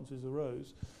circumstances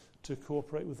arose, to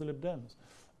cooperate with the Lib Dems.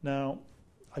 Now,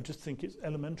 I just think it's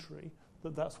elementary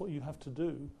that that's what you have to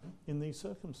do in these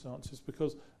circumstances,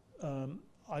 because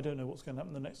I don't know what's going to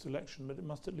happen in the next election, but it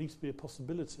must at least be a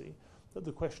possibility that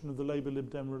the question of the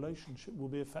Labour-Lib Dem relationship will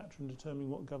be a factor in determining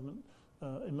what government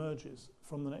emerges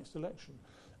from the next election.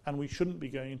 And we shouldn't be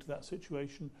going into that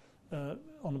situation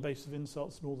on a basis of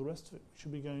insults and all the rest of it. We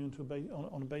should be going into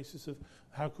on a basis of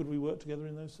how could we work together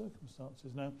in those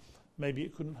circumstances. Now, maybe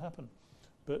it couldn't happen,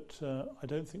 but I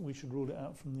don't think we should rule it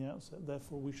out from the outset.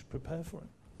 Therefore, we should prepare for it.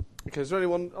 Okay, is there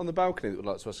anyone on the balcony that would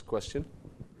like to ask a question?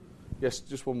 Yes,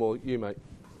 just one more. You, mate.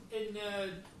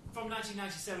 From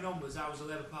 1997 onwards, I was a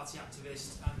Labour Party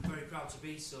activist and very proud to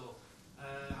be so.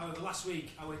 However, last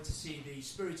week I went to see The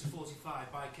Spirit of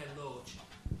 45 by Ken Loach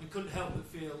and couldn't help but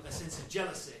feel a sense of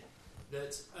jealousy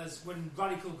that as when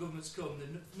radical governments come, the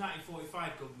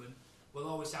 1945 government will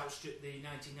always outstrip the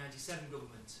 1997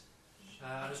 government.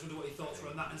 I just wonder what your thoughts were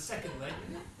on that. And secondly,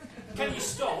 can you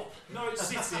stop Norwich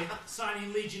City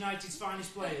signing Leeds United's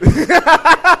finest players?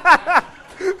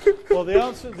 Well,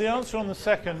 the answer on the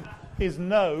second is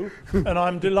no, and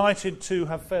I'm delighted to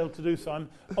have failed to do so. I'm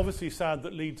obviously sad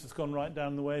that Leeds has gone right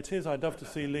down the way it is. I'd love to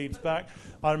see Leeds back.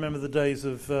 I remember the days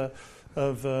of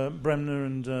Bremner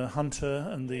and Hunter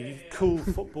and the cool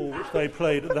football which they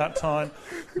played at that time,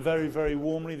 very, very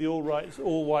warmly. The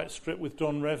all-white strip with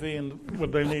Don Revie, and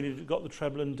when they needed got the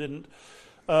treble and didn't.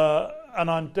 And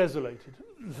I'm desolated.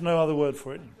 There's no other word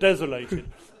for it. Desolated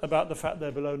about the fact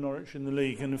they're below Norwich in the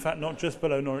league, and in fact not just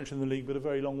below Norwich in the league, but a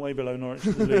very long way below Norwich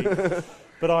in the league.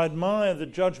 But I admire the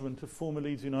judgment of former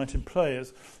Leeds United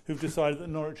players who've decided that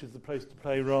Norwich is the place to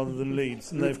play rather than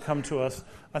Leeds, and they've come to us,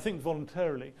 I think,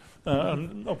 voluntarily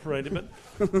and operated.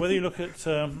 But whether you look at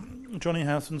Johnny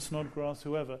House and Snodgrass,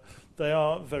 whoever, they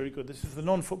are very good. This is the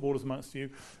non-footballers amongst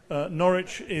you.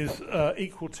 Norwich is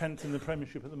equal 10th in the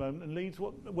Premiership at the moment, and Leeds,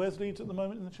 where's Leeds at the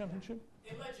moment in the Championship?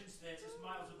 In legend status,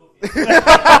 miles above you.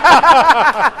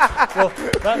 Well,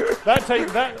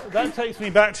 that takes me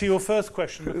back to your first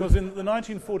question, because in the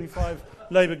 1945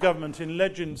 Labour government in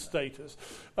legend status,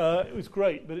 it was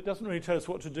great, but it doesn't really tell us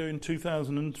what to do in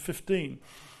 2015.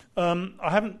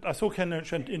 I saw Ken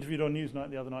Loach interviewed on Newsnight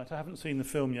the other night. I haven't seen the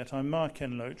film yet. I admire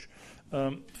Ken Loach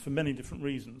for many different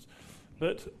reasons,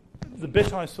 but the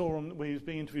bit I saw where he was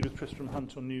being interviewed with Tristram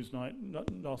Hunt on Newsnight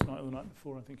last night or the night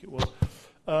before, I think it was,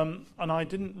 and I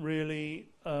didn't really.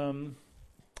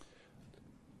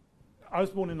 I was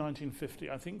born in 1950.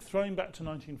 I think throwing back to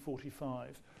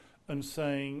 1945 and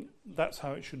saying that's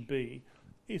how it should be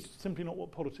is simply not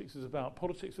what politics is about.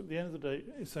 Politics, at the end of the day,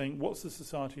 is saying what's the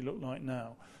society look like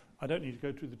now. I don't need to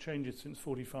go through the changes since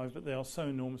 45, but they are so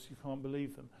enormous you can't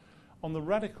believe them. On the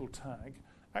radical tag,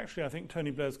 actually, I think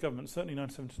Tony Blair's government, certainly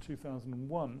 1997 to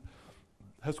 2001,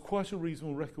 has quite a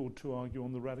reasonable record to argue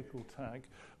on the radical tag,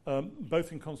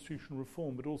 both in constitutional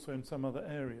reform but also in some other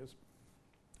areas.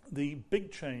 The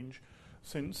big change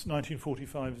since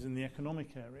 1945 is in the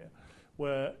economic area,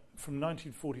 where from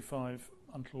 1945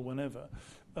 until whenever,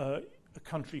 a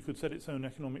country could set its own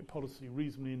economic policy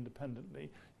reasonably independently.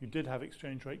 You did have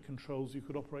exchange rate controls, you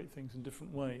could operate things in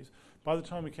different ways. By the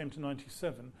time we came to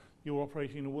 97, you were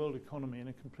operating in a world economy in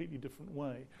a completely different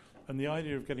way. And the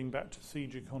idea of getting back to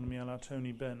siege economy a la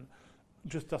Tony Benn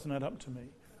just doesn't add up to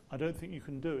me. I don't think you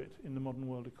can do it in the modern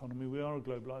world economy. We are a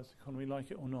globalised economy,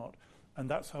 like it or not, and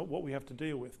that's what we have to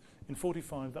deal with. In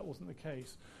 45, that wasn't the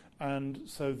case, and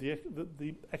so the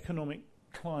economic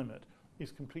climate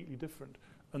is completely different,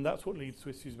 and that's what leads to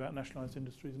issues about nationalised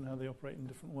industries and how they operate in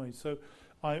different ways. So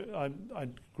I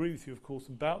agree with you, of course,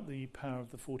 about the power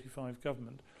of the 45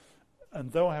 government,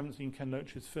 and though I haven't seen Ken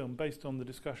Loach's film, based on the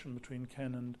discussion between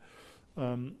Ken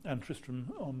and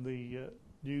Tristram on the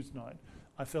Newsnight,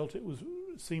 I felt it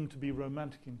seemed to be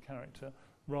romantic in character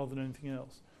rather than anything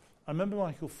else. I remember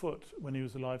Michael Foot, when he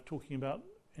was alive, talking about,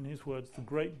 in his words, the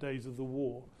great days of the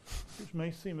war, which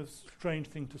may seem a strange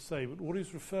thing to say, but what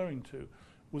he's referring to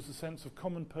was the sense of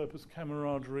common purpose,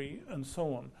 camaraderie, and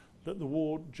so on, that the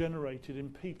war generated in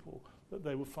people, that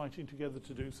they were fighting together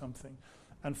to do something.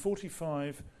 And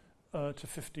 45 to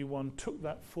 51 took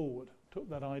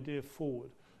that idea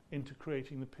forward into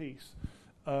creating the peace.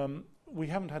 We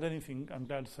haven't had anything, I'm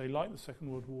glad to say, like the Second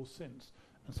World War since.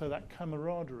 And so that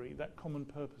camaraderie, that common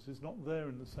purpose is not there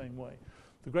in the same way.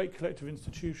 The great collective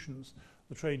institutions,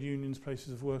 the trade unions,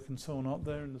 places of work and so on, aren't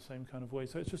there in the same kind of way.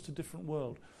 So it's just a different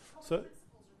world. So,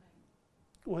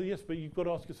 well, yes, but you've got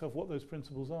to ask yourself what those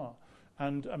principles are.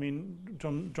 And, I mean,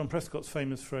 John Prescott's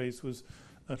famous phrase was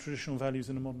traditional values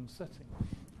in a modern setting.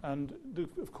 And,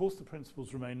 of course, the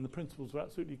principles remain, and the principles are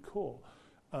absolutely core.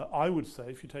 I would say,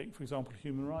 if you take, for example,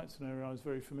 human rights, an area I was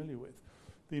very familiar with,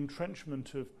 the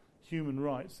entrenchment of human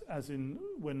rights, as in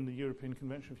when the European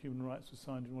Convention of Human Rights was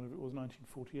signed in whatever it was,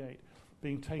 1948,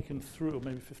 being taken through, or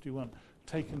maybe 51,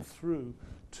 taken through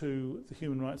to the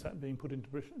Human Rights Act being put into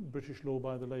British law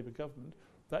by the Labour government,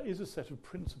 that is a set of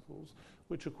principles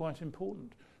which are quite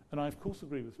important. And I, of course,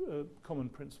 agree with common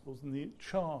principles and the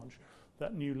charge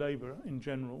that New Labour in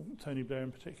general, Tony Blair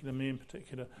in particular, me in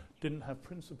particular, didn't have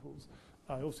principles,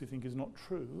 I obviously think is not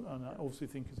true, and I obviously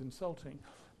think is insulting.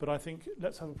 But I think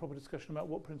let's have a proper discussion about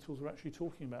what principles we're actually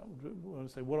talking about.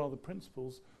 What are the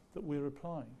principles that we're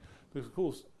applying? Because, of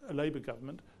course, a Labour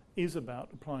government is about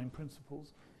applying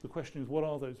principles. The question is, what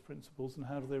are those principles and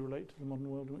how do they relate to the modern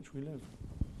world in which we live?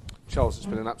 Charles, it's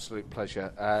been an absolute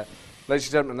pleasure. Ladies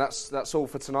and gentlemen, that's all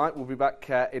for tonight. We'll be back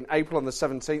in April on the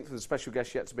 17th with a special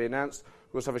guest yet to be announced.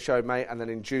 We also have a show in May, and then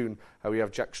in June we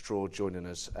have Jack Straw joining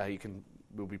us.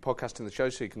 We'll be podcasting the show,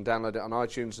 so you can download it on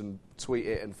iTunes and tweet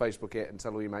it and Facebook it and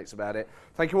tell all your mates about it.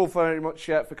 Thank you all very much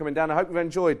for coming down. I hope you've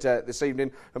enjoyed this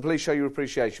evening, and please show your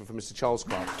appreciation for Mr. Charles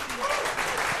Clarke.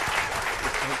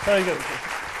 Very good.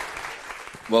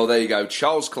 Well, there you go.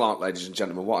 Charles Clarke, ladies and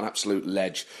gentlemen. What an absolute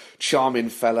ledge. Charming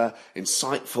fella,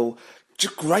 insightful.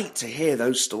 Just great to hear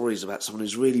those stories about someone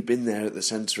who's really been there at the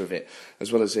centre of it,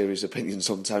 as well as hear his opinions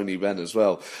on Tony Benn as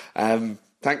well.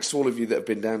 Thanks to all of you that have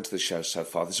been down to the show so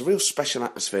far. There's a real special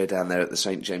atmosphere down there at the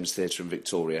St James Theatre in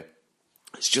Victoria.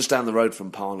 It's just down the road from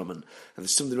Parliament, and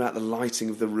there's something about the lighting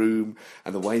of the room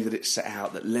and the way that it's set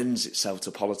out that lends itself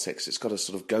to politics. It's got a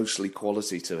sort of ghostly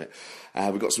quality to it.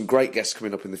 We've got some great guests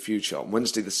coming up in the future. On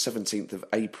Wednesday the 17th of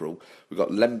April, we've got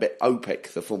Lembit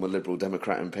Opik, the former Liberal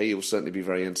Democrat MP. He'll certainly be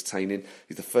very entertaining.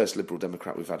 He's the first Liberal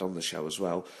Democrat we've had on the show as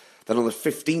well. Then on the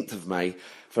 15th of May,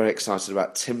 very excited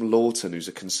about Tim Lawton, who's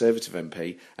a Conservative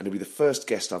MP, and he'll be the first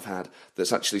guest I've had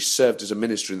that's actually served as a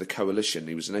minister in the coalition.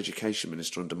 He was an education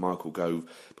minister under Michael Gove,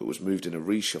 but was moved in a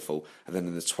reshuffle. And then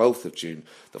on the 12th of June,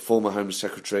 the former Home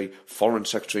Secretary, Foreign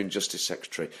Secretary and Justice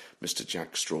Secretary, Mr.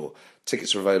 Jack Straw.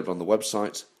 Tickets are available on the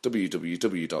website,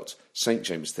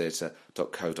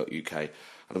 www.stjamestheatre.co.uk.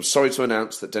 And I'm sorry to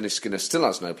announce that Dennis Skinner still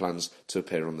has no plans to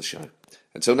appear on the show.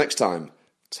 Until next time,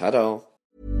 ta-da.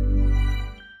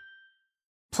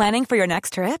 Planning for your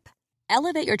next trip?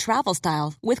 Elevate your travel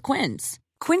style with Quince.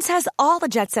 Quince has all the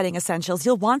jet-setting essentials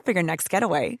you'll want for your next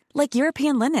getaway, like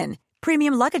European linen,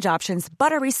 premium luggage options,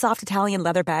 buttery soft Italian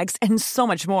leather bags, and so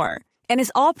much more. And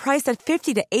is all priced at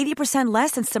 50 to 80%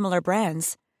 less than similar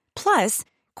brands. Plus,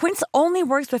 Quince only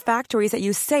works with factories that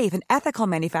use safe and ethical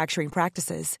manufacturing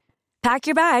practices. Pack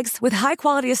your bags with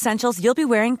high-quality essentials you'll be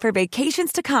wearing for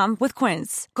vacations to come with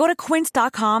Quince. Go to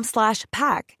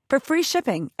quince.com/pack for free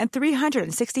shipping and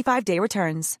 365-day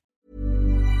returns.